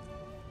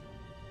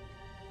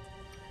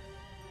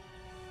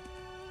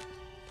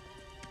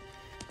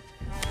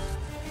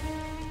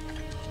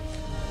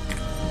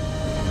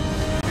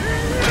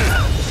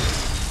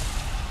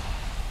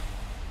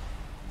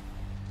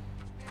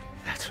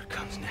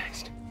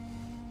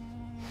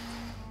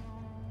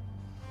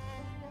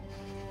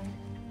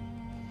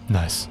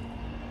 Nice.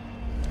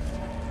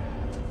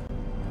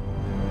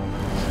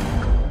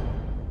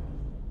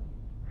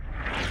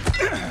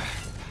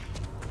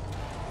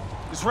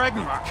 It's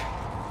Ragnarok.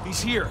 He's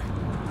here.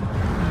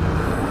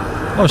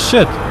 Oh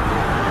shit.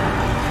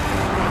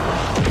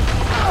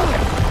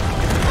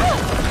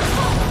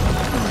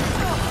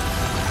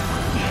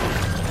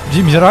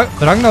 Jim, bize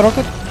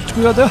Ragnarok'u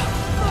çıkıyor da.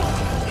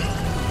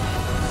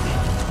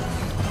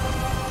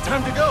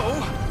 Time to go.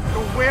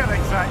 Go where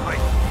exactly?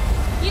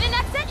 Need an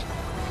exit?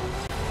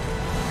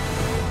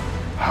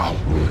 How?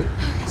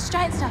 It's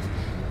giant stuff.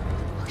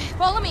 Okay,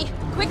 follow me,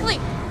 quickly.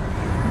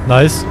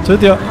 Nice.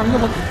 드디어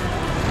Ragnarok.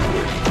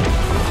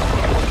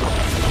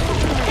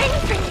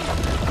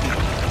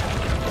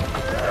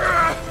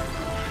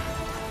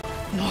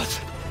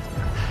 What?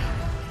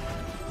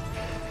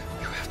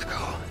 You have to go.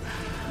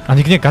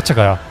 아니 그냥 같이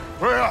가요.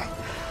 Where?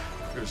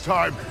 It's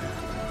time.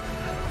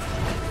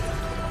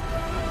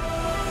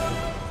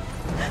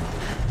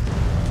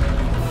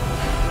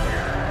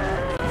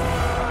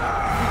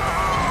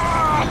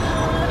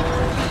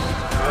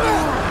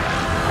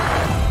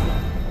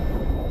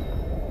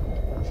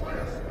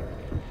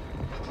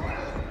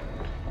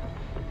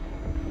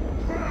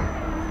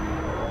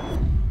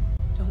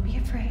 Don't be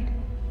afraid.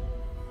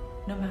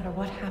 No matter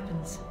what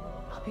happens,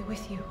 I'll be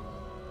with you.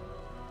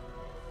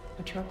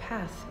 But your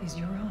path is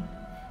your own.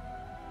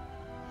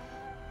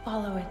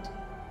 Follow it,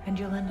 and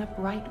you'll end up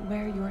right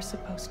where you're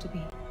supposed to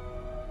be.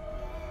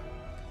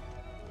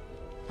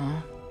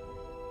 Huh?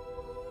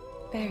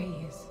 There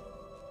he is.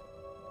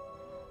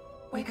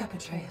 Wake up,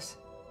 Atreus.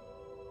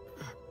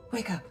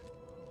 Wake up.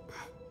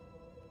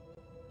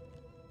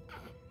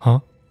 Huh?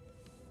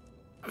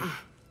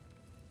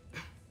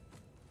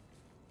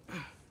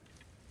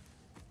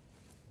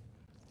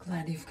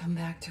 Glad you've come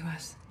back to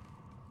us.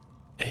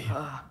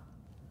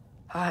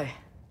 Hi.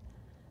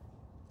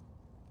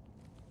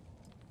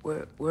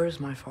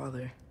 Where's my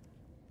father?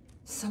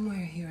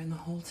 Somewhere here in the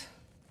Holt.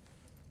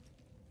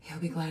 He'll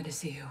be glad to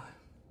see you.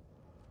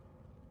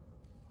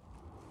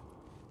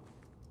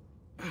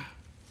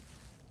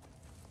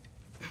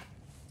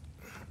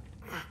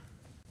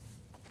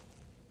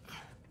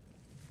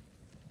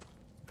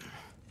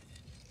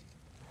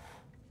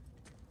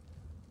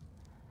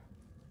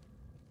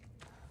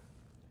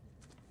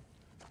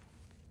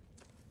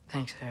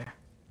 Thanks, Hare.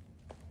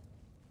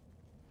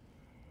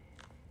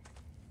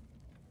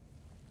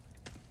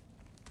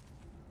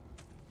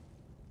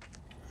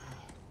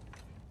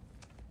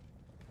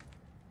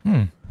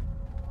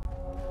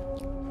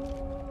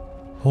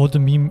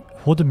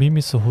 Horde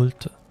Mimis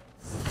Holt.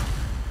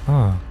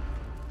 아.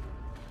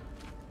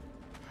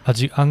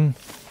 아직 안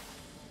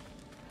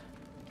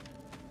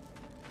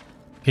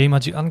게임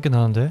아직 안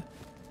끝나는데.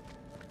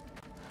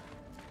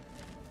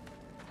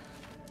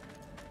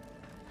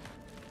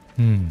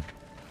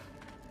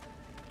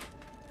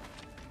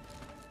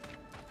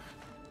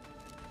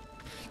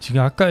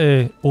 지금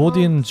아까의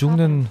오딘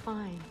죽는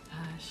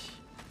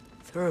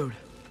Thrud.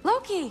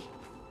 Loki!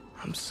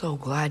 I'm so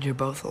glad you're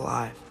both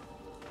alive.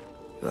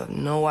 You have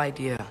no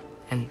idea,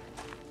 and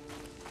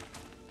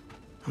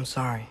I'm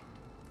sorry.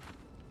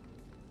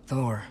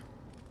 Thor.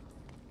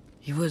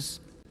 He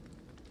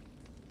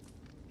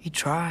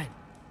tried,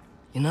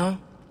 you know?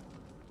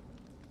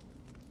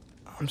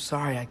 I'm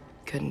sorry I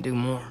couldn't do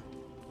more.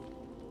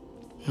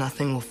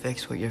 Nothing will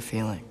fix what you're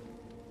feeling.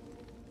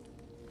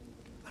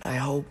 But I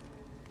hope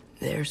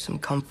there's some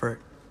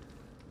comfort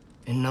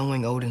in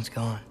knowing Odin's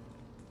gone.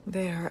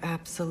 There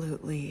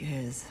absolutely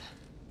is.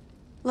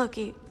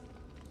 Loki,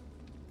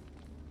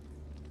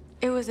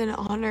 it was an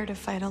honor to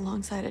fight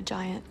alongside a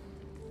giant.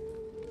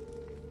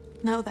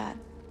 Know that.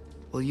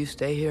 Will you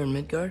stay here in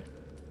Midgard?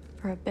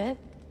 For a bit?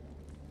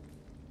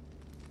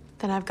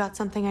 Then I've got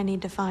something I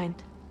need to find.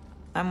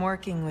 I'm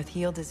working with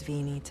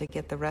Hildisvíni to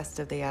get the rest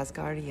of the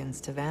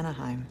Asgardians to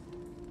Vanaheim.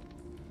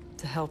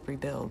 To help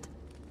rebuild.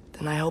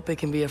 Then I hope it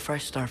can be a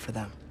fresh start for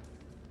them.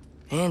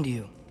 And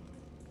you.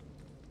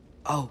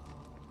 Oh,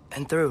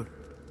 and Thrud.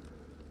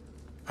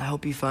 I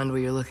hope you find what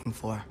you're looking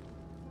for.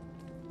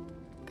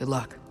 Good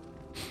luck.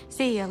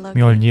 See ya, Loki.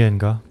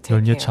 멸니엔가?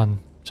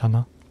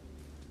 멸니찬잖아.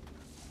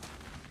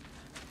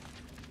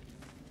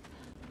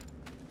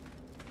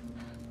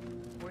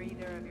 Were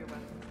either of your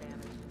weapons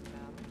damaged in the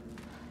battle?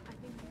 I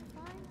think they're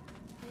fine.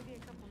 Maybe a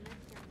couple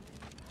nicked here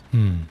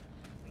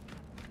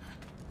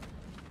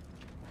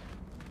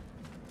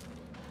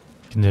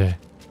and there. 근데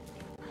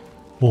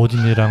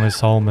오딘이랑을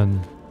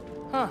싸우면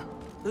Huh.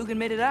 Lugan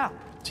made it out.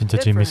 진짜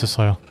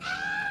재밌었어요.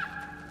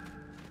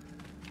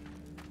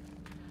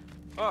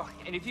 Oh,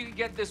 and if you could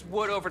get this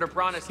wood over to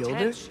Brana's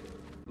tent.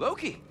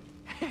 Loki!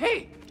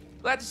 Hey!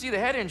 Glad to see the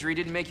head injury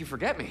didn't make you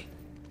forget me.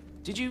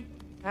 Did you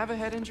have a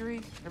head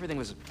injury? Everything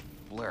was a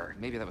blur.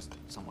 Maybe that was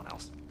someone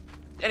else.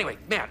 Anyway,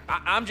 man,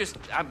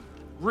 I'm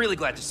really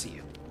glad to see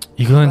you.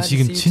 이건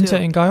지금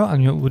진짜인가요?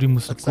 아니면 우리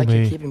무슨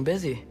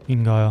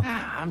꿈인가요?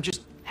 I'm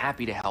just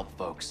happy to help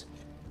folks.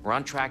 We're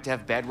on track to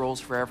have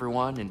bedrolls for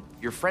everyone, and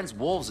your friend's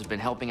wolves have been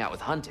helping out with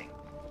hunting.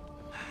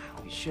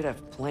 We should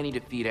have plenty to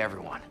feed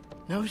everyone.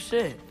 No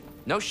shit.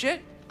 No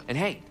shit? And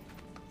hey,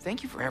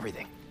 thank you for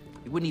everything.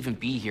 We wouldn't even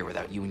be here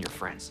without you and your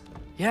friends.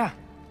 Yeah,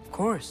 of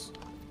course.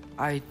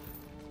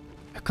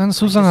 약간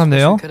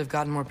수상하네요. Could have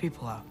gotten more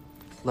people out.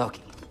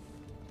 Loki,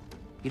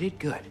 you did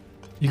good.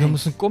 이거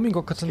무슨 꿈인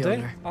것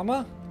같은데?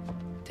 아마?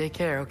 Take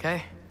care,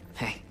 okay?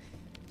 Hey,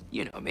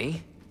 you know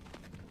me.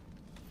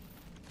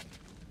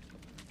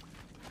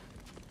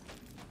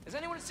 Has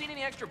anyone seen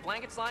any extra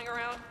blankets lying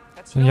around?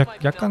 저는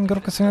약간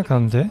그렇게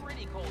생각하는데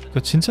이거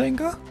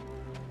진짜인가?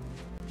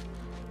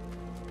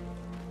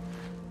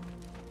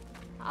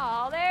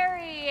 Oh, there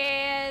he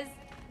is.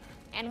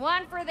 And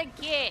one for the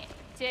kid,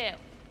 too.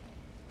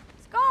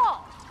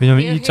 Skull!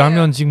 왜냐면 이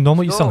장면 지금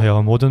너무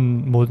이상해요.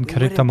 모든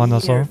캐릭터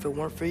만나서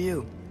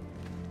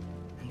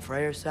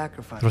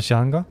그렇지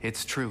않은가?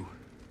 It's true.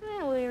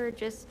 We were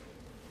just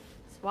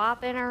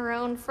swapping our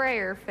own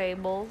Freyr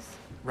fables.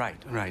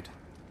 Right.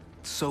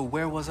 So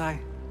where was I?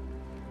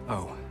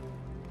 Oh.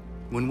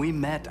 When we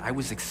met, I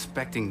was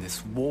expecting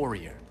this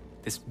warrior,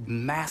 this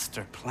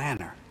master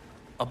planner,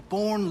 a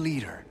born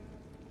leader.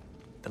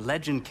 The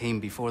legend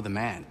came before the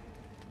man.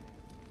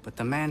 But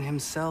the man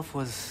himself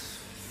was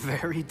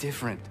very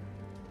different.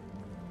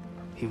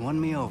 He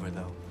won me over,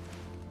 though.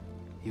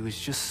 He was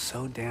just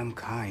so damn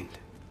kind.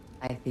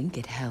 I think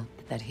it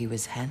helped that he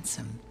was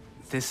handsome.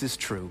 This is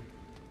true.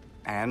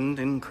 And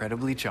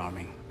incredibly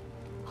charming.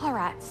 All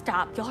right,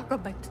 stop. Y'all are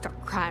gonna make me start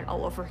crying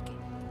all over again.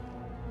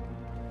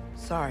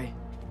 Sorry.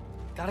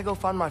 Gotta go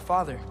find my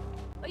father.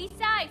 Be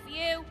safe,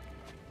 you.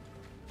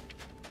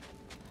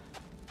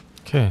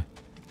 오케이.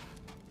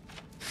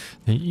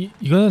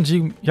 이거는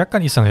지금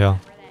약간 이상해요.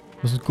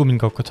 무슨 꿈인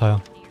것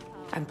같아요.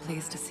 I'm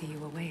pleased to see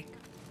you awake.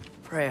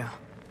 Freya.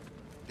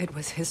 It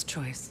was his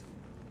choice.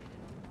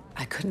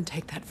 I couldn't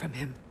take that from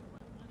him.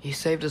 He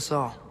saved us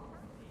all.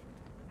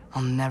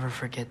 I'll never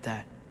forget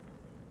that.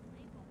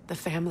 The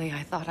family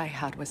I thought I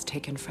had was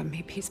taken from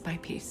me piece by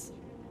piece.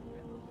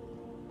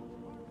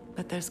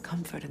 But there's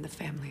comfort in the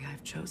family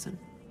I've chosen.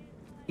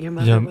 Your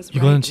mother was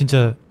이거는 right.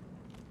 진짜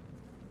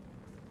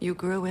You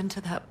grew into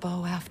that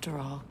bow after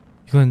all.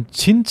 이건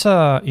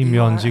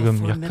진짜이면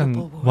지금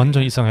약간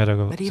완전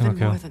이상하다고 But even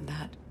생각해요. more than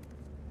that,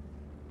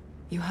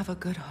 you have a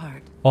good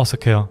heart.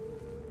 어색해요.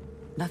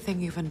 Nothing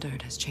you've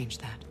endured has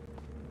changed that.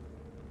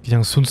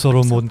 그냥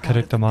순서로 모든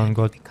캐릭터 많은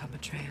것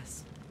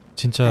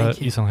진짜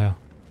이상해요.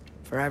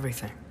 For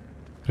everything.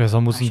 그래서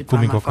무슨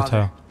꿈인 것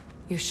같아요.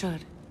 You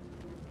should.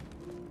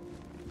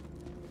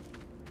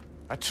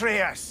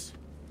 Atreus!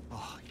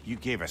 Oh, you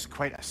gave us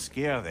quite a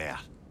scare there.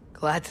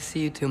 Glad to see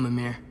you too,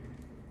 Mimir.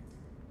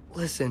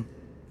 Listen,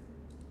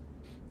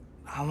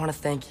 I want to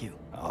thank you.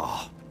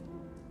 Oh,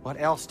 what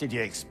else did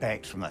you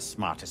expect from the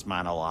smartest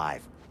man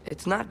alive?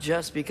 It's not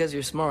just because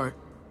you're smart.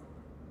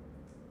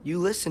 You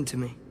listened to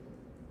me,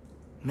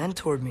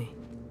 mentored me,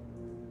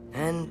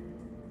 and,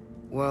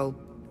 well,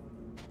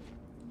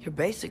 you're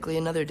basically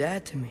another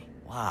dad to me.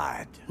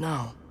 Lad.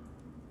 No,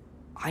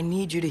 I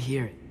need you to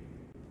hear it.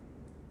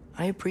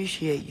 I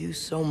appreciate you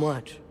so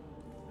much.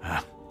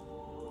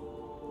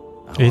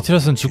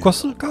 에이트레스는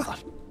죽었을까?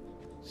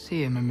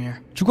 See you,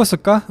 Mimir.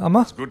 죽었을까?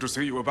 아마? It's good to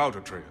see you about,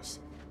 Atreus.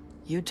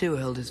 You too,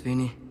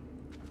 Hildisvini.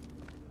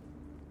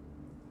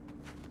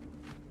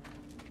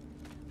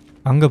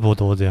 안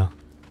가봐도 어디야?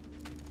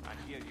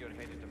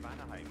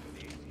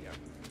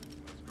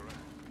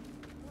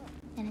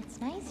 And it's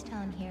nice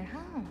down here,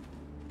 huh?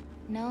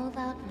 No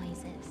loud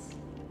noises.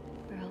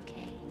 We're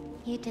okay.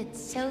 You did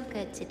so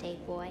good today,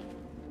 boy.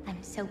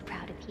 I'm so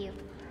proud of you.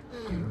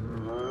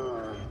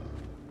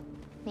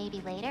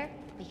 Maybe later,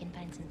 we can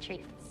find some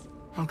treats.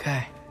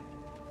 Okay.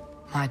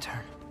 My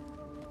turn.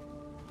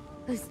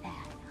 Who's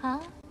that,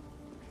 huh?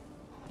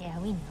 Yeah,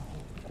 we know.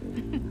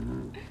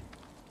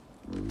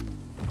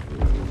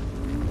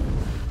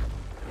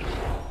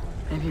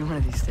 Maybe one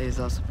of these days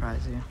I'll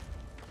surprise you.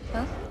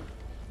 Well,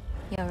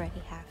 you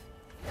already have.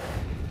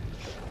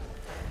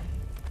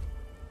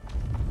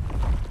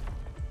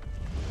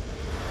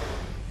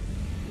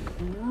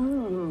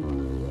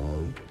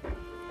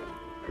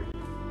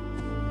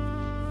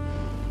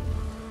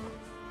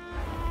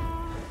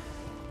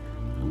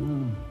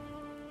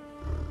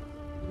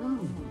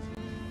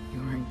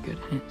 You're in good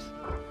hands.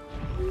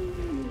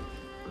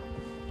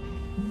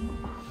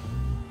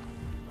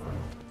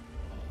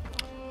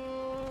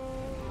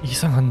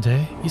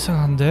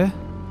 이상한데?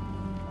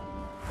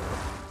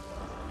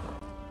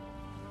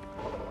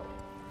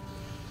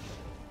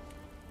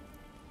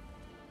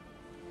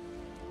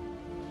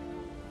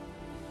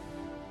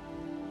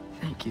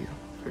 Thank you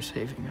for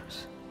saving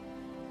us.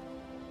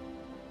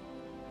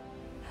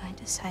 I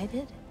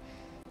decided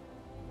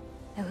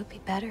it would be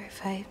better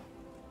if I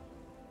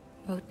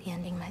wrote the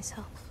ending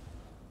myself.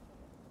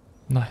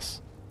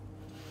 Nice.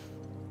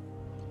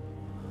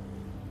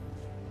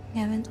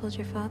 You haven't told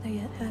your father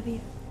yet, have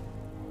you?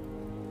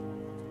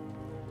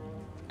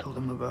 Told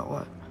him about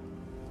what?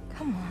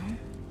 Come on.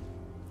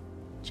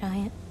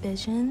 Giant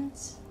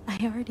visions? I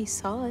already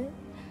saw it.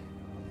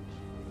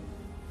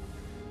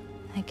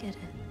 I get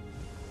it.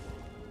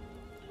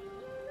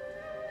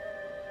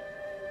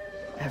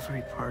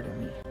 Every part of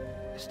me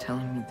is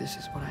telling me this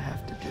is what I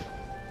have to do.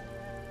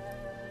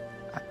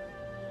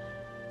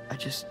 I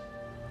just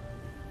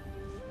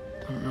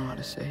don't know how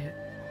to say it.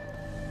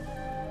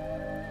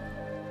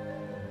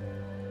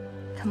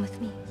 Come with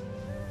me.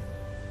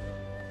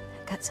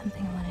 I've got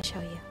something I want to show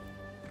you.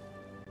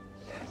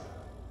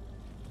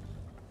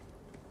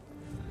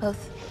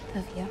 Both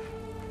of you.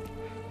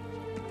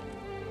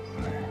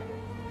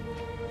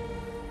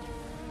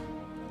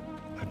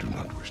 I do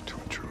not wish to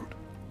intrude.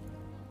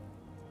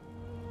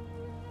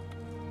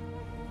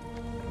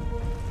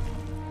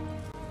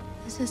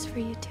 This is for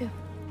you too.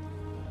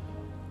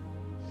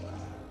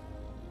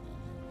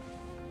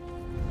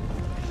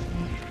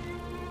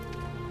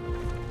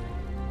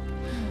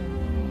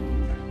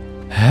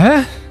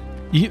 Hä?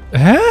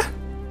 Hä?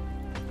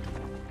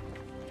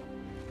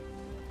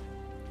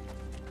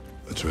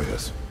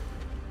 Atreus,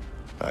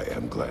 I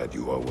am glad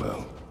you are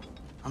well.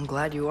 I'm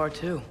glad you are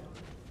too.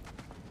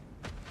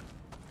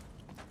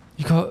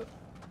 이거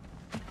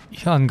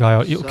안 가요.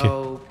 오케이.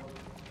 So,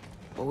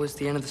 what was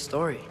the end of the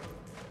story?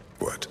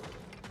 What?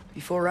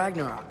 Before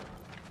Ragnarok,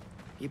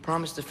 you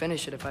promised to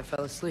finish it if I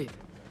fell asleep.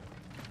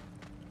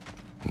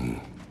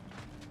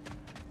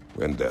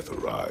 When death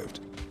arrived,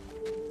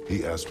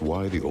 he asked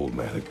why the old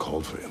man had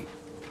called for him.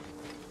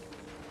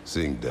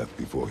 Seeing death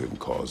before him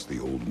caused the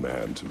old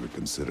man to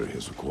reconsider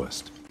his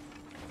request.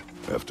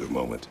 After a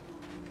moment,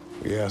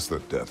 he asked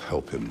that death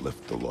help him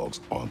lift the logs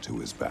onto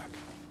his back,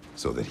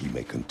 so that he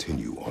may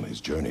continue on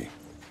his journey.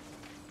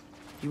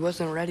 He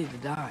wasn't ready to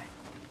die.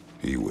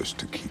 He wished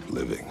to keep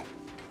living.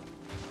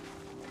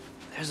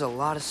 There's a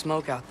lot of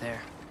smoke out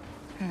there.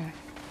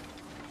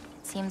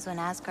 Seems when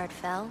Asgard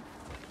fell,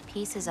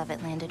 pieces of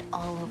it landed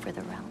all over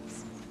the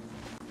realms.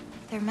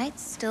 There might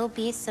still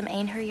be some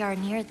Einherjar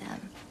near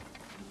them,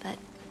 but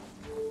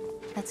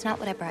that's not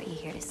what I brought you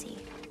here to see.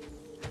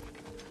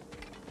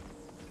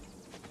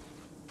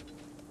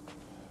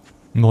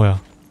 뭐야?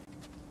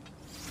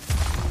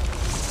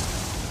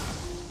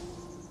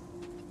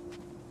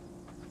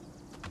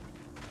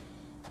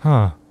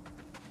 Huh.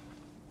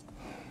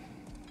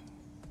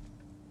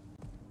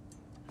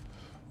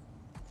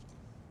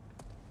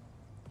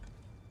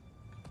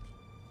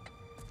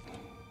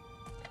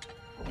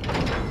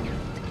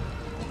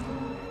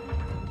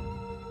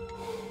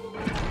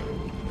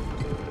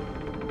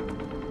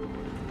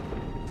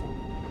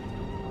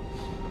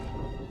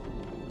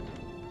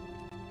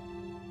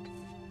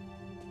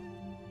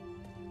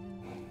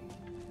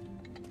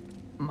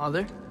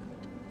 Mother?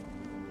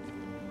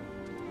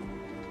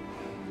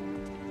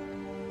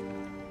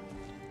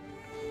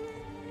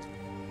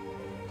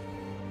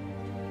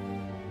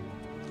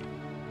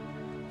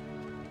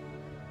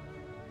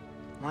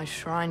 My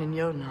shrine in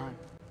Jotunheim.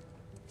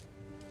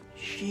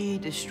 She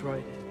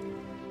destroyed it.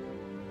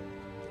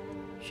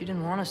 She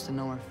didn't want us to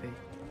know our fate.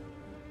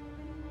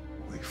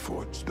 We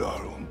forged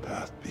our own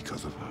path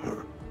because of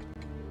her.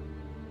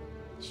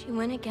 She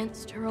went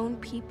against her own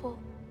people.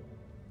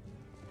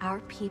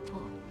 Our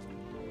people.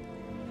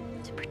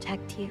 To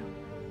protect you.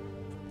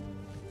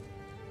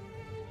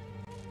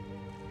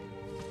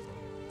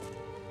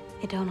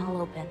 It don't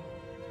all open.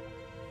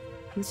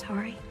 I'm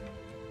sorry.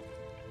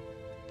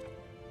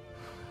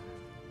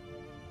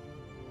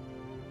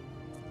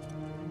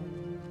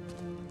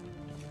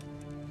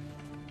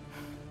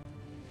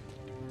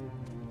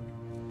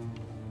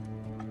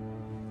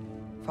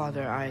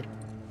 Father, I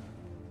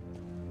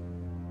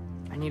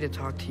need to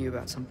talk to you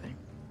about something.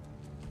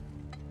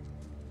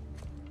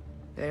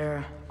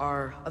 There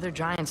are other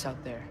giants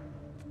out there,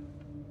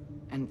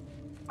 and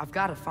I've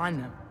got to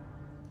find them.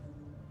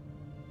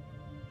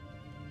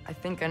 I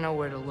think I know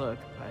where to look,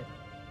 but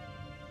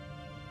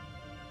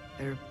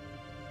they're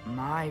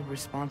my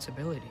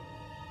responsibility.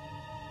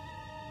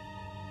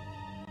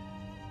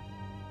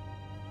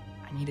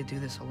 I need to do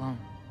this alone.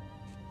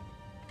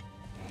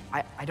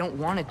 I don't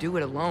want to do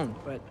it alone,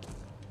 but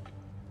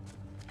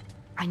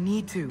I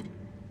need to.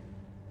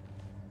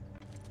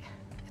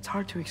 It's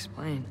hard to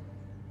explain.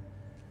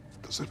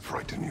 Does it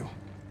frighten you?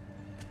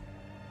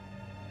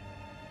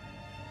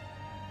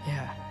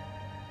 Yeah.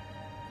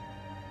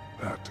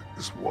 That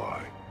is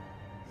why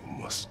you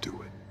must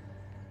do it.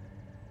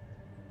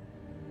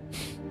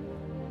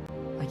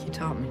 Like you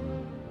taught me.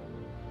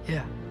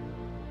 Yeah.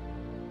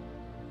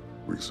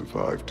 We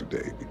survived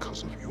today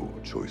because of your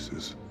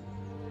choices.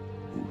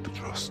 Who to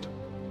trust,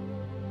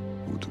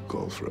 who to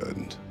call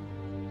friend.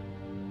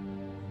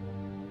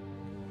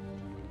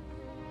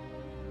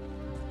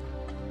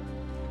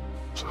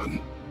 Son,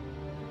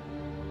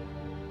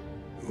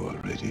 you are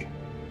ready.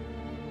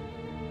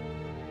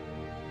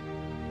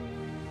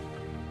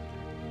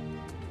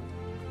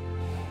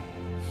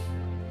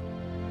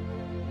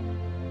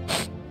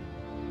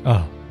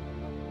 Ah.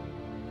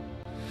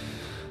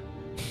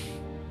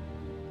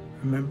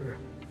 Remember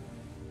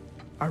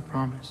our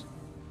promise.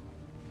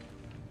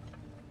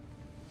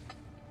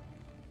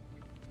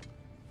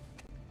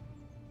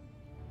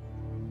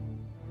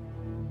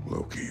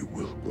 Loki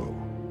will go.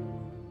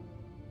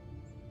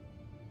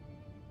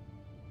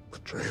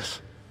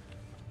 Atreus.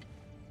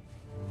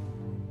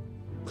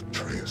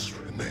 Atreus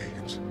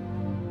remains.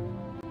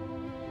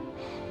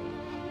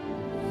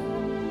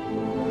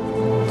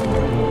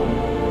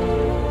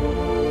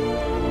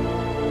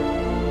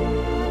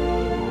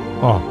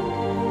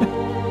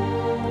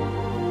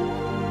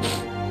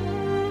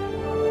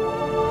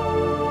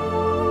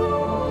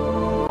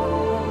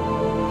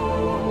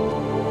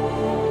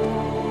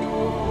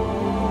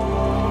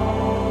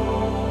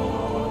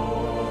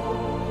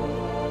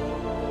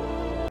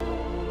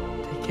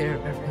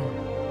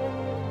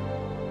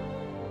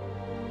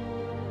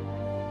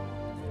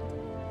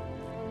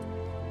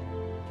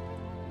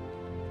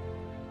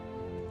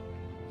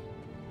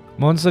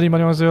 몬스터님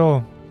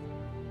안녕하세요.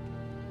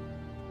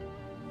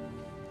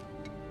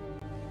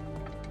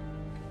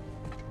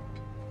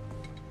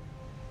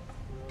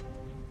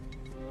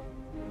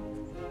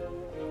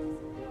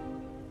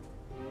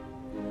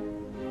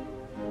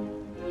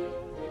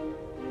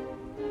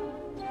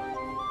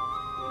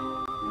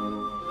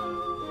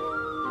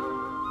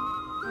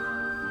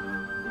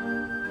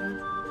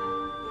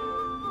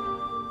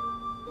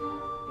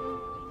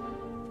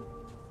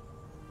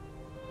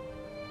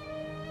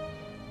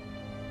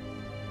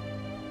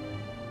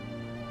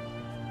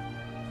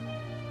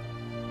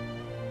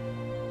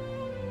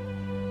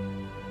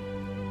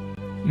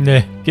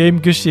 네,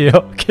 게임 끝이에요.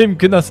 게임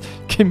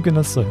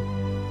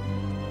끝났어요.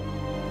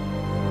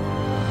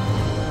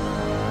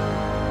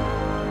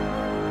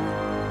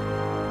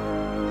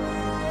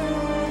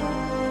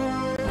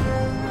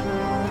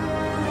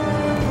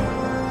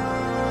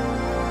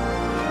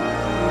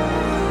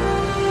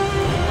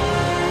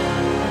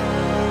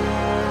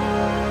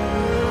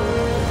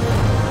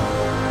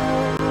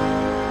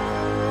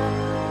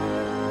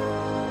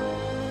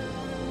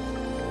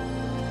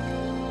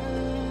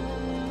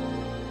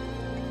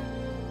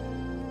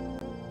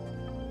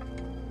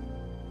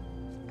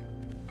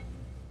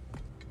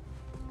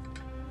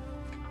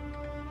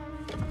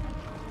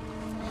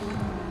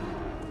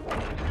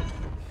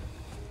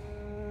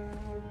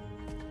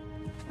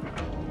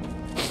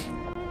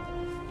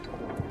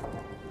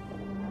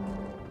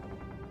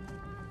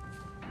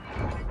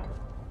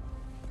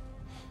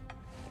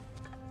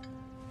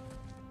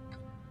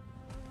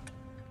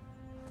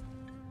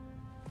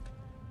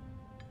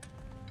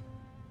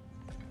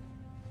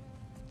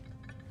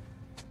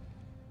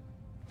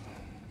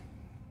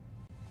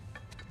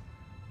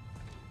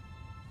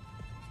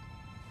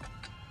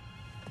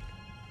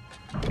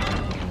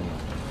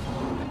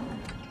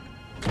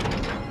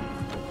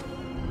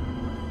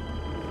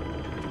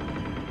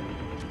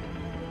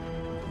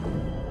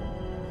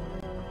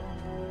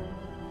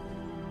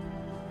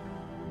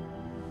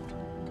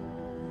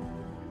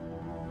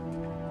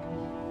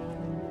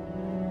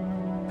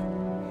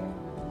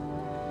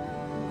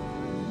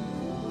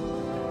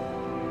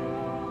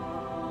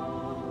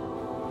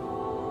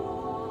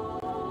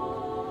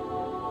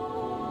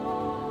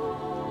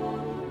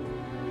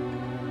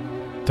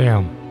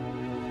 Damn.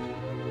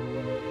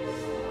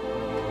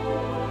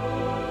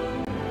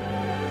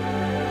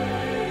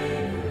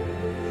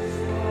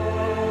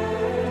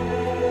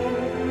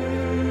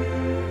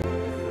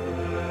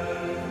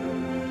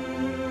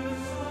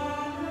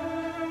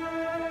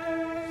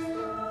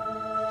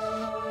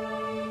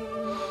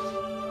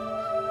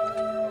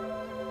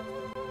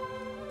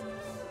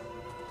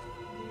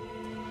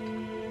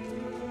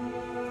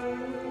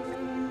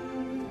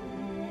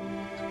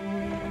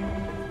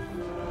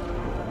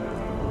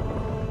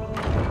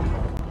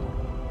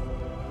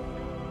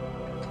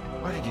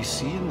 What did you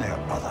see in there,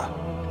 brother?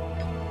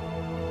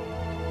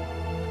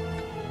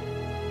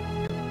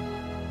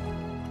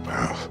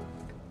 Path.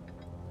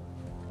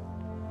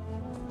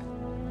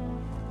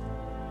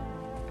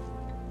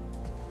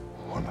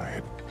 One I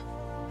had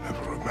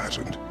never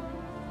imagined.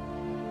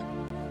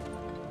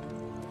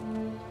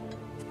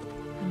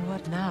 And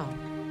what now?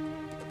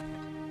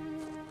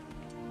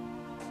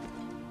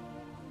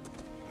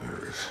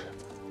 There is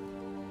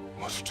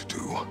much to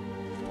do.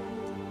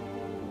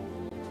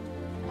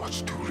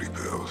 Much to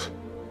rebuild.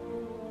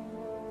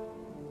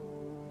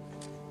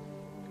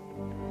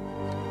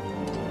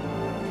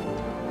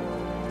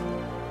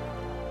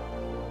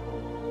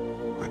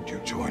 Would you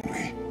join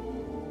me?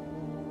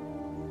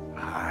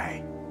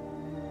 Aye.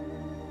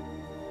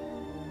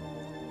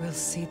 We'll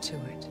see to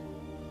it.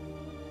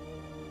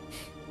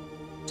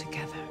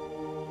 Together.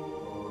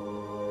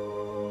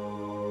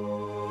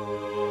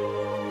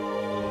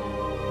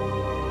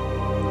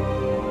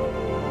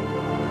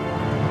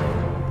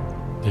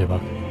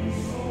 대박.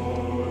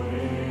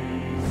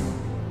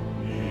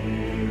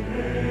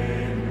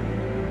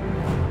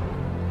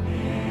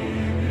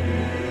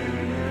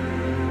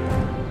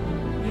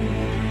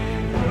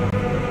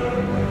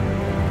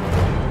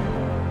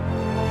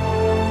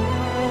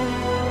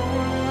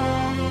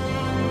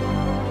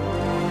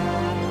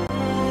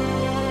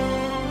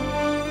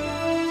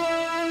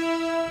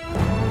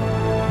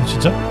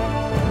 진짜?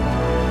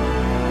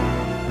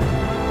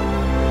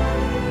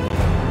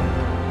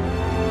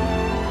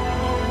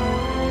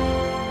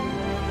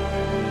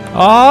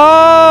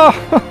 아!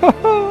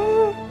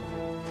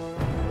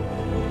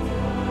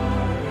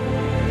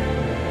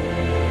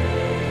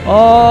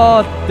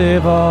 아,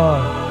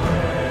 대박.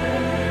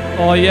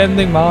 이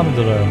엔딩 마음에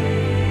들어요.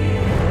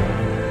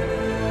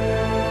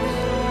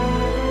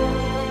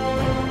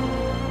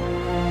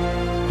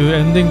 그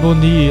엔딩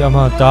본이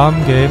아마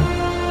다음 게임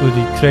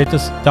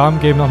다음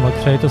게임은 아마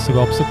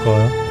크레이터스가 없을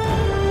거예요.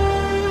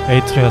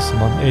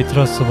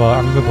 에이트레스가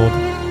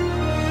angeboten.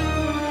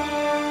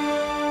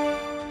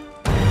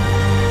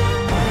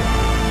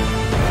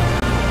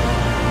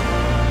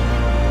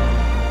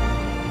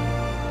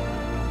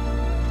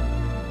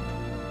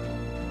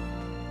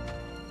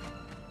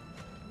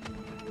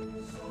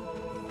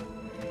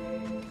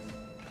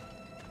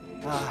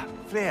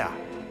 Freya,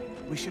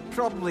 we should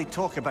probably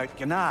talk about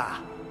Gná.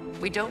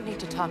 We don't need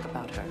to talk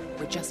about her.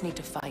 We just need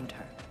to find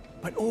her.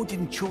 But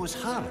Odin chose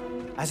her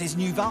as his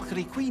new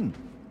Valkyrie queen.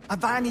 A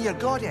Vanir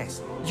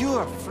goddess,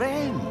 your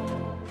friend.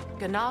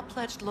 Gná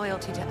pledged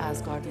loyalty to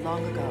Asgard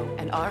long ago,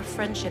 and our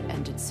friendship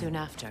ended soon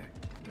after.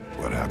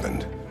 What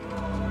happened?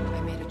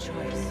 I made a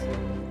choice.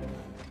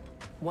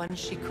 One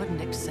she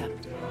couldn't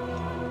accept.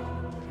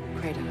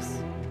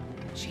 Kratos,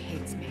 she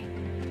hates me.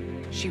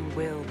 She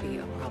will be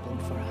a problem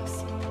for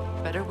us.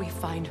 Better we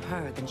find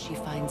her than she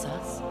finds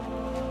us.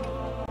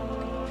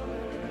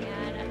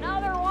 And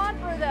another one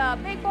for the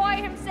big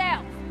boy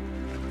himself.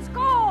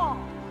 Skull!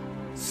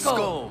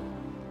 Skull!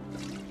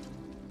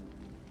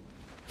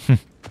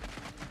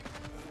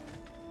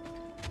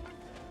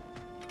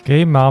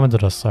 게임 마음에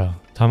들었어요.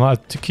 다만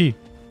특히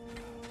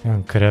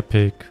그냥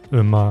그래픽,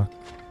 음악,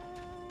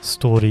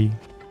 스토리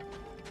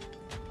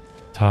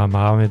다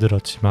마음에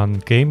들었지만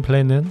게임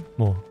플레이는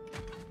뭐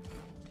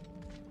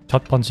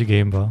첫 번째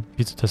게임과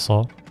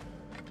비슷해서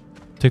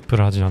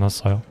특별하지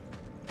않았어요.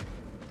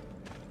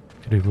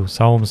 그리고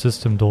싸움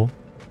시스템도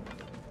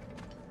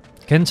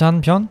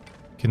괜찮은 편?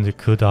 근데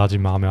그다지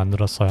마음에 안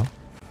들었어요.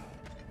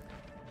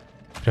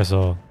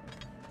 그래서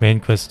메인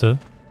퀘스트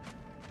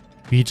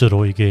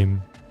위주로 이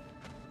게임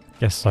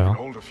깼어요.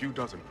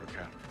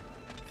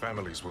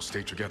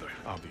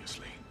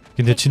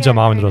 근데 진짜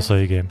마음에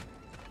들었어요 이 게임.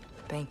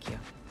 Thank you.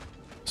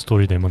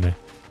 스토리 때문에.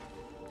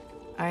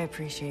 I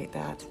appreciate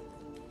that.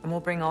 And we'll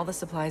bring all the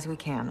supplies we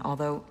can,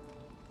 although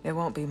it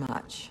won't be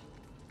much.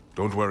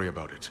 Don't worry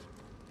about it.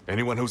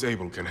 Anyone who's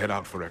able can head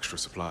out for extra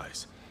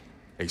supplies.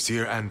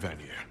 Aesir and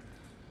Vanir.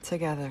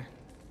 Together.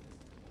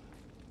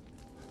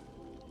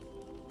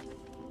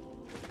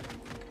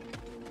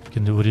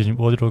 근데 우리 지금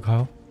어디로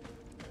가요?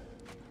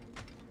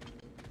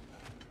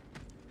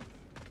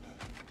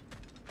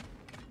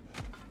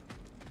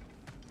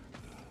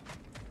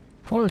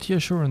 Quality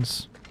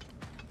assurance.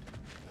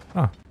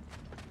 Ah.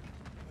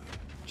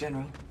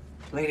 General,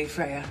 Lady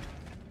Freya,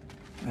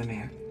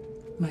 Mimir,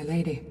 my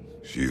lady.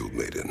 Shield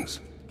maidens.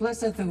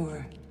 Blessed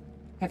Thor,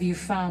 have you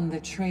found the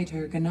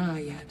traitor Gná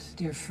yet,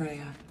 dear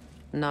Freya?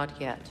 Not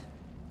yet.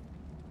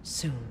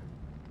 Soon.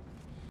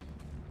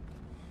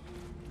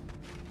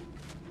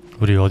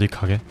 우리 어디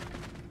가게?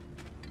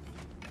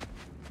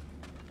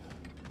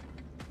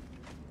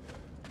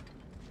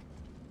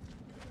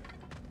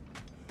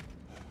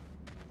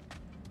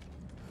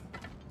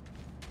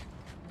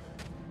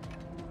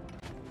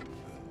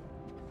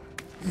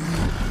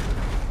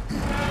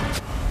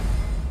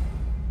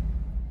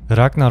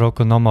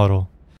 라그나로크 너머로